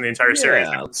top players in the entire series.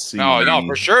 Let's see. No,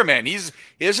 for sure, man. This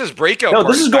is breakout. No,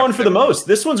 this is going for the most.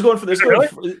 This one's going for this.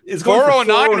 It's going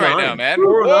 409 right now, man.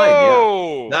 409.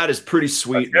 Yeah. That is pretty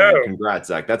sweet, man. Congrats,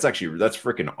 Zach. That's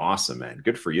freaking awesome, man.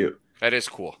 Good for you. That is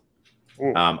cool.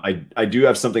 I do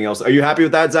have something else. Are you happy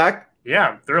with that, Zach? Yeah,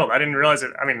 I'm thrilled. I didn't realize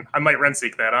it. I mean, I might rent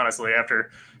seek that honestly after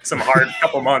some hard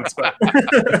couple months, but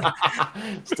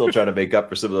still trying to make up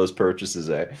for some of those purchases.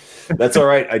 That's all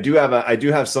right. I do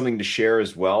have something to share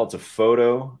as well. It's a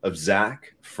photo of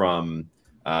Zach from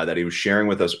that he was sharing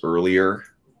with us earlier,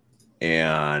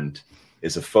 and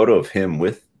it's a photo of him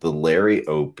with the Larry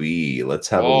OB. Let's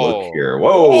have a look here.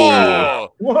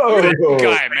 Whoa. Who's that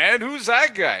guy, man? Who's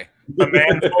that guy? A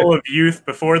man full of youth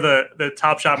before the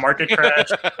Top Shot market crash.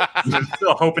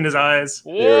 Still hope in his eyes.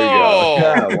 Whoa. There you go.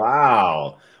 Yeah,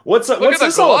 wow. What's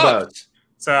this all about?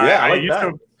 So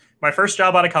yeah, my first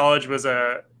job out of college was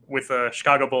with the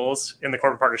Chicago Bulls in the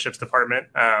corporate partnerships department.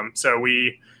 So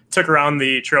we took around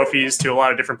the trophies to a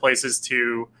lot of different places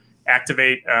to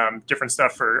activate different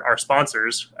stuff for our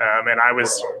sponsors. And I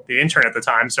was the intern at the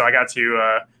time, so I got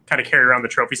to kind of carry around the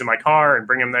trophies in my car and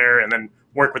bring them there. And then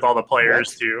work with all the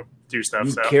players to do stuff.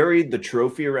 You so carried the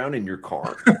trophy around in your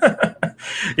car.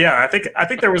 yeah, I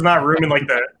think there was not room in like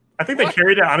I think they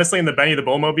carried it honestly in the Benny the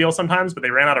Bullmobile sometimes, but they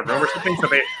ran out of room or something, so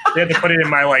they had to put it in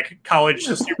my like college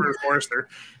Subaru Forester.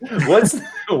 What is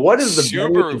the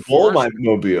Subaru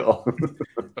Bullmobile?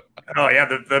 Oh yeah,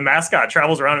 the mascot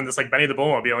travels around in this like Benny the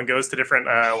Bullmobile and goes to different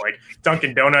like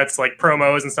Dunkin' Donuts like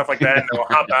promos and stuff like that, and they'll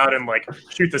hop out and like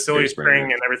shoot the silly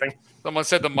string and everything. Someone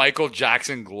said the Michael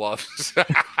Jackson gloves.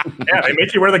 Yeah, they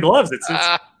make you wear the gloves. It's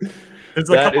like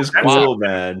that is cool,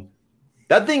 man.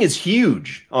 That thing is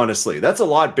huge, honestly. That's a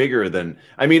lot bigger than,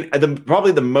 I mean,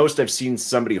 probably the most I've seen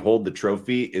somebody hold the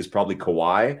trophy is probably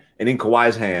Kawhi. And in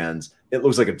Kawhi's hands, it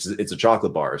looks like it's a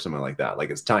chocolate bar or something like that.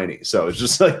 Like it's tiny. So it's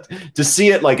just like to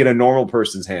see it like in a normal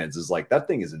person's hands is like, that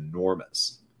thing is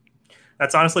enormous.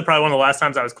 That's honestly probably one of the last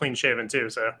times I was clean shaven too.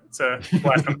 So it's a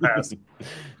blast from the past.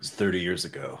 It's 30 years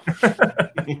ago.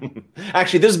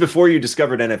 Actually, this is before you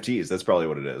discovered NFTs. That's probably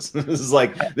what it is. This is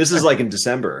like in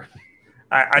December.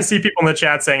 I see people in the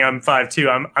chat saying I'm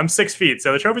 5'2". I'm 6 feet,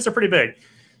 so the trophies are pretty big.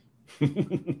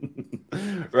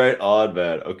 Right on,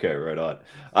 man. Okay, right on.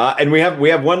 And we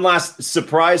have one last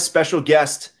surprise special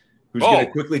guest who's going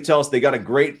to quickly tell us they got a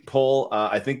great pull.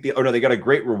 They got a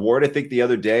great reward. I think the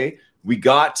other day we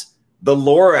got the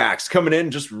Lorax coming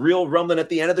in, just real rumbling at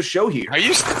the end of the show here. Are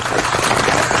you?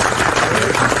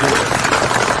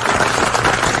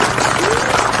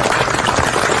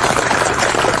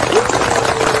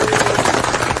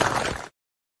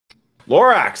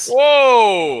 Lorax.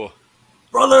 Whoa,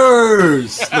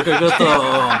 brothers! Look,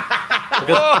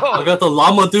 I got the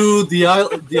Lamadou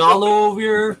Diallo over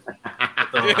here.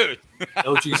 Dude.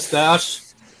 LG stash.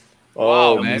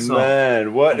 Oh wow,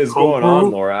 man, what is going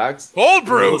on, Lorax? Cold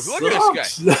brew. Look at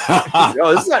this guy. Yo,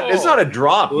 it's not a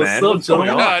drop, man. What's going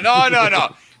on? No.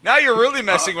 Now you're really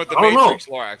messing with the Matrix,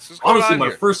 Lorax. Honestly,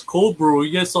 my first cold brew,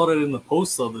 you guys saw that in the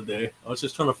post the other day. I was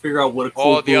just trying to figure out what a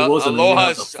cold brew was.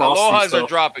 Alohas are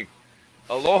dropping.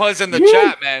 Aloha's in the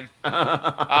chat, man.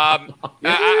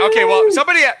 Okay, well,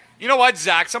 somebody, you know what,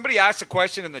 Zach? Somebody asked a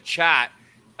question in the chat,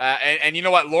 and you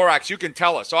know what, Lorax, you can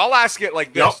tell us. So I'll ask it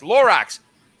like this. Yep. Lorax,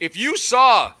 if you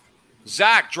saw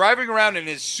Zach driving around in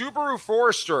his Subaru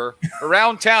Forester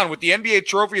around town with the NBA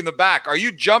trophy in the back, are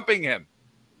you jumping him?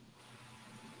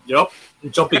 Yep.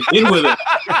 I'm jumping in with it.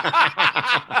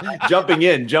 Jumping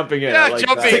in. Yeah, like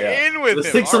jumping in with Let's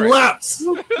him. take some laps.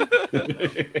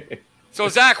 So,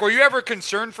 Zach, were you ever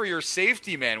concerned for your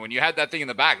safety, man, when you had that thing in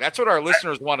the back? That's what our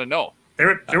listeners want to know.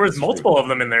 There was multiple of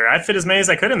them in there. I fit as many as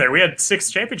I could in there. We had 6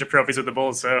 championship trophies with the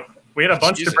Bulls, so we had a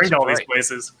bunch to bring to all these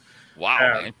places.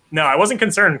 Wow, man. No, I wasn't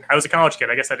concerned. I was a college kid.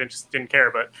 I guess I didn't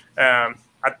care, but I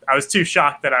was too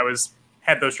shocked that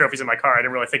had those trophies in my car. I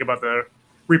didn't really think about the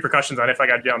repercussions on it if I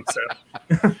got jumped. So.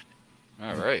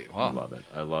 All right. Wow.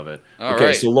 I love it. All okay,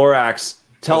 right. so Lorax,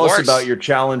 tell us about your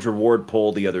challenge reward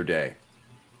poll the other day.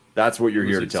 That's what you're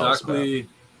here to tell us about. It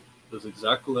was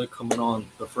exactly like coming on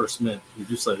the first mint. You're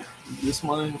just like, is this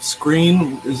mine?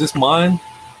 Screen? Is this mine?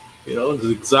 You know, it's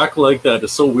exactly like that.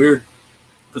 It's so weird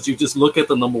because you just look at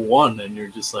the number 1 and you're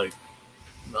just like,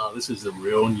 no, this isn't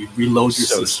real. And you reload your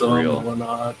system and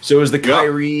whatnot. So it was the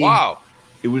Kyrie. Yeah. Wow.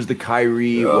 It was the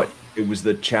Kyrie. Yeah. What? It was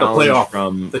the challenge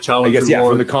from the challenge. I guess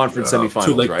from the conference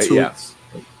semifinals, right?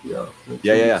 Yeah.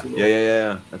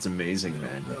 That's amazing,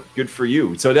 man. Yeah. Good for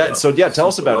you. So tell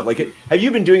us about it. Like, have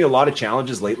you been doing a lot of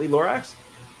challenges lately, Lorax?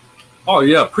 Oh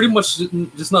yeah, pretty much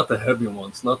just not the heavy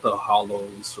ones, not the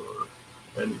hollows or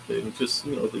anything. Just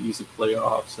the easy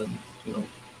playoffs and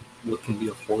what can be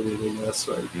afforded, I guess.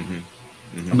 Right.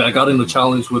 Mm-hmm. I mean, I got in the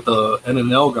challenge with the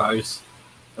NNL guys,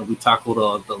 and we tackled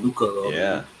the Luka.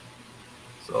 Yeah.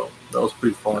 So that was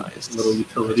pretty fun. Nice. Little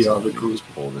utility on the group.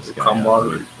 Pull this guy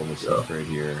out. Pull this up right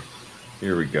here.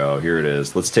 Here we go. Here it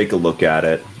is. Let's take a look at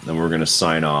it, and we're going to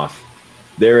sign off.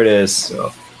 There it is.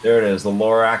 Yeah. There it is. The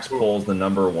Lorax pulls the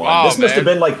number 1. Wow, this must have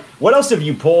been like. What else have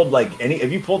you pulled?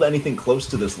 Have you pulled anything close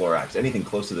to this Lorax? Anything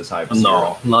close to this high?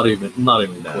 No, not even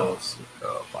close.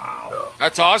 Wow. Yeah.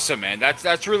 That's awesome, man.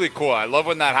 That's really cool. I love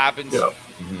when that happens. Yeah.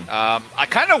 Mm-hmm. I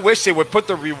kind of wish they would put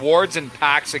the rewards in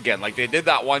packs again, like they did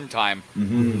that one time,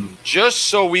 just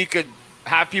so we could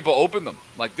have people open them.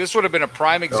 Like this would have been a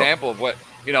prime example of what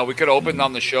we could have opened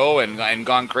on the show and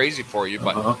gone crazy for you.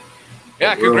 But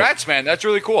yeah, congrats, man. That's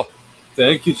really cool.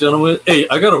 Thank you, gentlemen. Hey,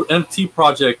 I got an NFT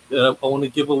project. I want to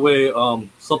give away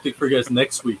something for you guys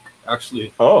next week.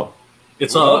 Actually,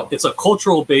 it's a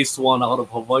cultural based one out of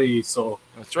Hawaii. So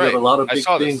that's right. We have a lot of big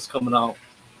things coming out.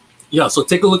 Yeah, so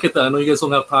take a look at that. I know you guys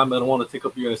don't have time. I don't want to take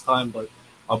up your guys' time, but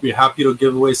I'll be happy to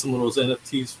give away some of those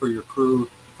NFTs for your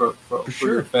crew, for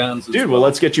sure. your fans. Dude, well,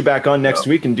 let's get you back on next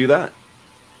week and do that.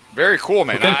 Very cool,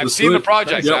 man. Okay, I've let's seen do the it.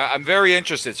 project. Yep. I'm very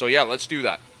interested. So yeah, let's do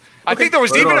that. I Okay. think there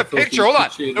was Right even on, a Phil. picture. Hold on.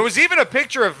 Appreciate it. There was even a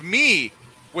picture of me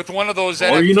with one of those Oh,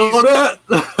 NFTs. you know that?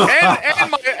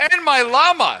 and my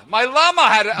llama. My llama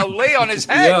had a lay on his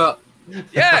head.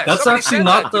 Yeah. That's somebody actually said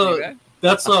not that to me, the. man.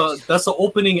 That's the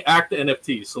opening act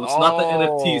NFT. So it's not the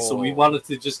NFT. So we wanted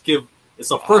to just give. It's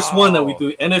the first one that we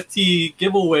do NFT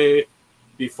giveaway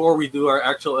before we do our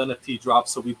actual NFT drop.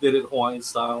 So we did it Hawaiian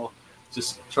style.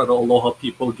 Just try to aloha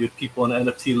people, give people an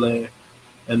NFT lay,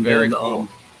 and Very then cool.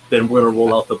 then we're gonna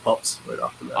roll out the pups right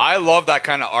after that. I love that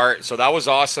kind of art. So that was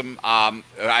awesome. I'm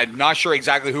not sure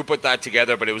exactly who put that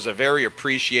together, but it was a very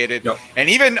appreciated. Yep. And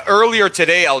even earlier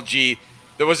today, LG,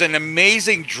 there was an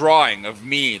amazing drawing of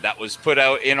me that was put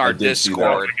out in our did see that.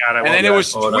 Discord. Oh my God, I and love then it that.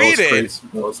 was Oh, that was tweeted. crazy.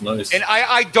 That was nice. And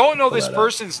I don't know this that out.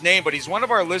 person's name, but he's one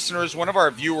of our listeners, one of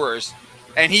our viewers.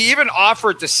 And he even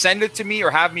offered to send it to me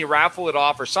or have me raffle it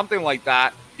off or something like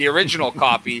that, the original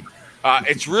copy.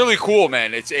 It's really cool,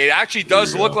 man. It actually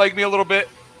does look like me a little bit.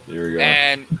 There we go.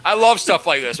 And I love stuff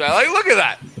like this, man. Like, look at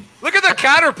that. Look at the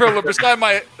caterpillar beside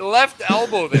my left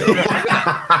elbow there.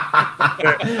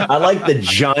 I like the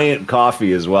giant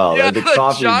coffee as well. Yeah, Like, the the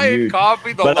coffee is giant huge.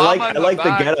 coffee, the but I llama in like the the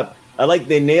back. getup. I like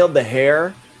they nailed the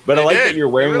hair, but I They like did. that you're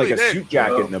wearing They really like a did. suit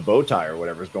jacket and a bow tie or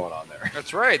whatever's going on there.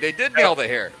 That's right. They did nail the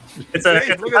hair. It's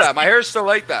Look at that. My hair's still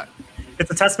like that. It's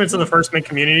a testament to the First Mint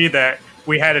community that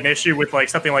we had an issue with like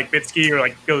something like Bitsky or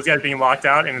like those guys being locked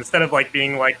out, and instead of like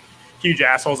being like huge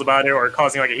assholes about it or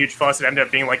causing like a huge fuss, it ended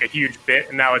up being like a huge bit,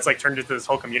 and now it's like turned into this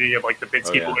whole community of like the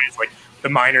Bitsky boys, like the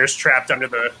miners trapped under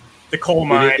the coal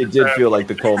mine. It did feel like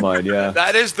the coal mine, yeah.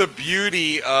 That is the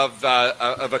beauty of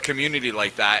a community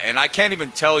like that, and I can't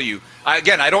even tell you.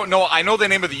 Again, I don't know. I know the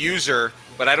name of the user,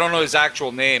 but I don't know his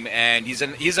actual name. And he's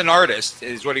an artist,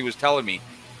 is what he was telling me.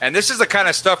 And this is the kind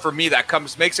of stuff for me that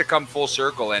makes it come full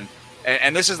circle.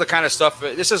 And this is the kind of stuff.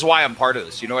 This is why I'm part of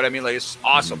this. You know what I mean? Like, it's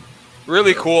awesome,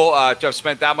 really cool to have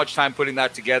spent that much time putting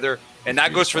that together. And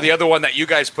that goes for the other one that you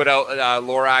guys put out,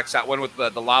 Lorax. That one with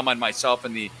the llama and myself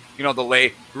and the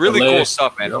lay. Really cool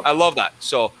stuff, man. Yep. I love that.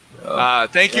 So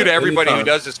thank you to everybody anytime.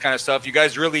 who does this kind of stuff. You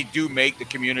guys really do make the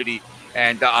community.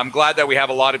 And I'm glad that we have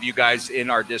a lot of you guys in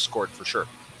our Discord for sure.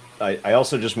 I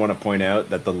also just want to point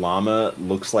out that the llama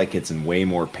looks like it's in way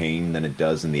more pain than it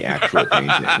does in the actual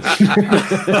painting.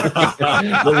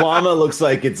 The llama looks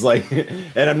like it's like,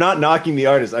 and I'm not knocking the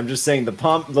artist. I'm just saying the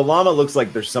llama looks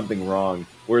like there's something wrong,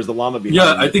 whereas the llama behind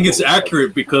Yeah, I it think it's looks like-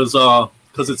 accurate because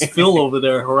it's Phil over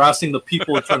there harassing the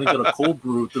people trying to get a cold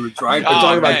brew through the drive. We're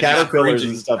talking about man, caterpillars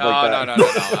and stuff like that.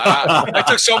 No. I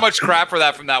took so much crap for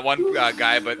that from that one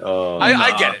guy, but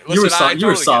I get it. Listen, you were, I you totally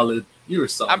were get it. solid. You were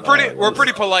solid. We're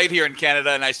pretty polite here in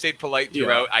Canada, and I stayed polite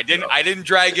throughout. I didn't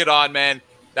drag it on, man.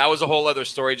 That was a whole other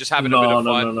story. Just having a bit of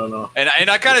fun. No. And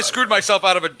I kind of screwed myself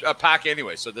out of a pack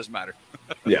anyway, so it doesn't matter.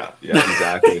 Yeah,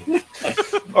 exactly.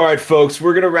 All right, folks,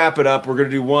 we're going to wrap it up. We're going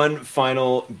to do one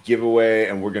final giveaway,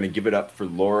 and we're going to give it up for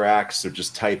Lorax. So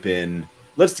just type in,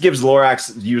 let's give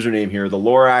Lorax username here, the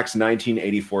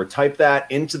Lorax1984. Type that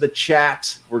into the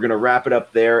chat. We're going to wrap it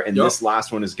up there, and this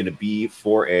last one is going to be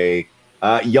for a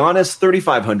Giannis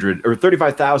 3500 or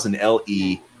 35,000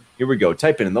 LE. Here we go.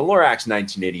 Type in the Lorax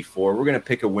 1984. We're going to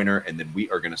pick a winner, and then we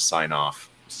are going to sign off.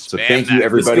 So thank you,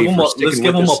 everybody, for sticking Let's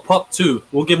give with him us. a pup too.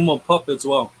 We'll give him a pup as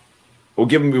well. We'll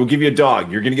give you a dog.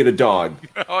 You're going to get a dog.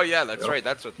 Oh yeah, that's right.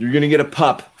 That's what You're going to get a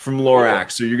pup from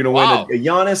Lorax. So you're going to win a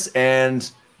Giannis, and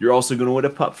you're also going to win a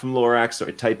pup from Lorax. So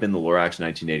type in the Lorax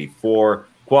 1984.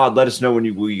 Quad, let us know when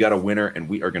you got a winner, and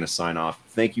we are going to sign off.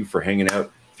 Thank you for hanging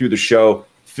out through the show.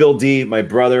 Phil D, my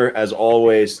brother, as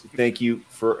always, thank you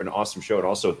for an awesome show and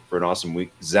also for an awesome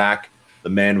week. Zach, the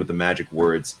man with the magic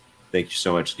words, thank you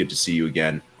so much. It's good to see you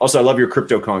again. Also, I love your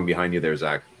Crypto Kong behind you there,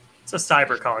 Zach. It's a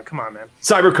CyberCon. Come on, man.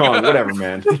 CyberCon, whatever,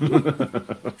 man.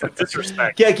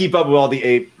 Disrespect. Can't keep up with all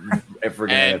the friggin'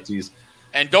 NFTs.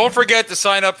 And don't forget to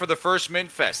sign up for the First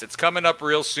Mint Fest. It's coming up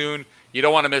real soon. You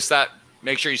don't want to miss that.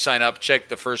 Make sure you sign up. Check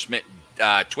the First Mint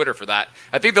Twitter for that.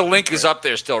 I think the link is up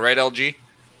there still, right, LG?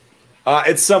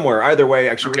 It's somewhere. Either way,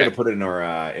 actually, we're going to put it in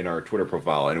our Twitter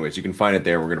profile. Anyways, you can find it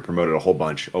there. We're going to promote it a whole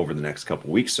bunch over the next couple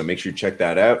weeks, so make sure you check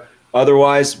that out.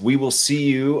 Otherwise, we will see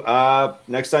you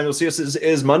next time. You'll see us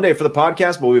is Monday for the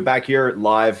podcast, but we'll be back here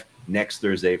live next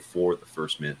Thursday for the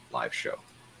First Mint live show.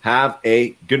 Have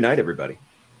a good night, everybody.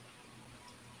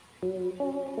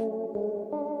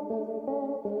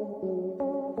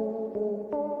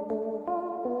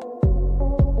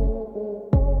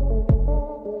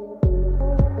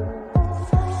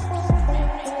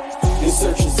 Your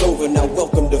search is is over, now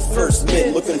welcome to First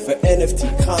Mint. Looking for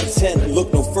NFT content,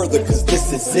 look no further cause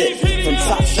this is it. From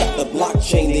Top Shot to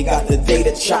blockchain, they got the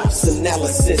data chops,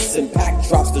 analysis, impact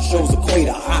drops, the show's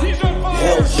equator hot.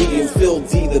 LG and Phil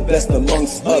D, the best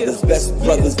amongst others. Best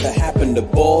brothers to happen to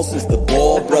ball since the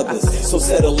Ball brothers. So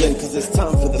settle in cause it's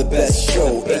time for the best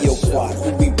show. Ayo Quad,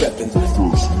 who we reppin'?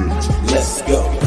 First Mint.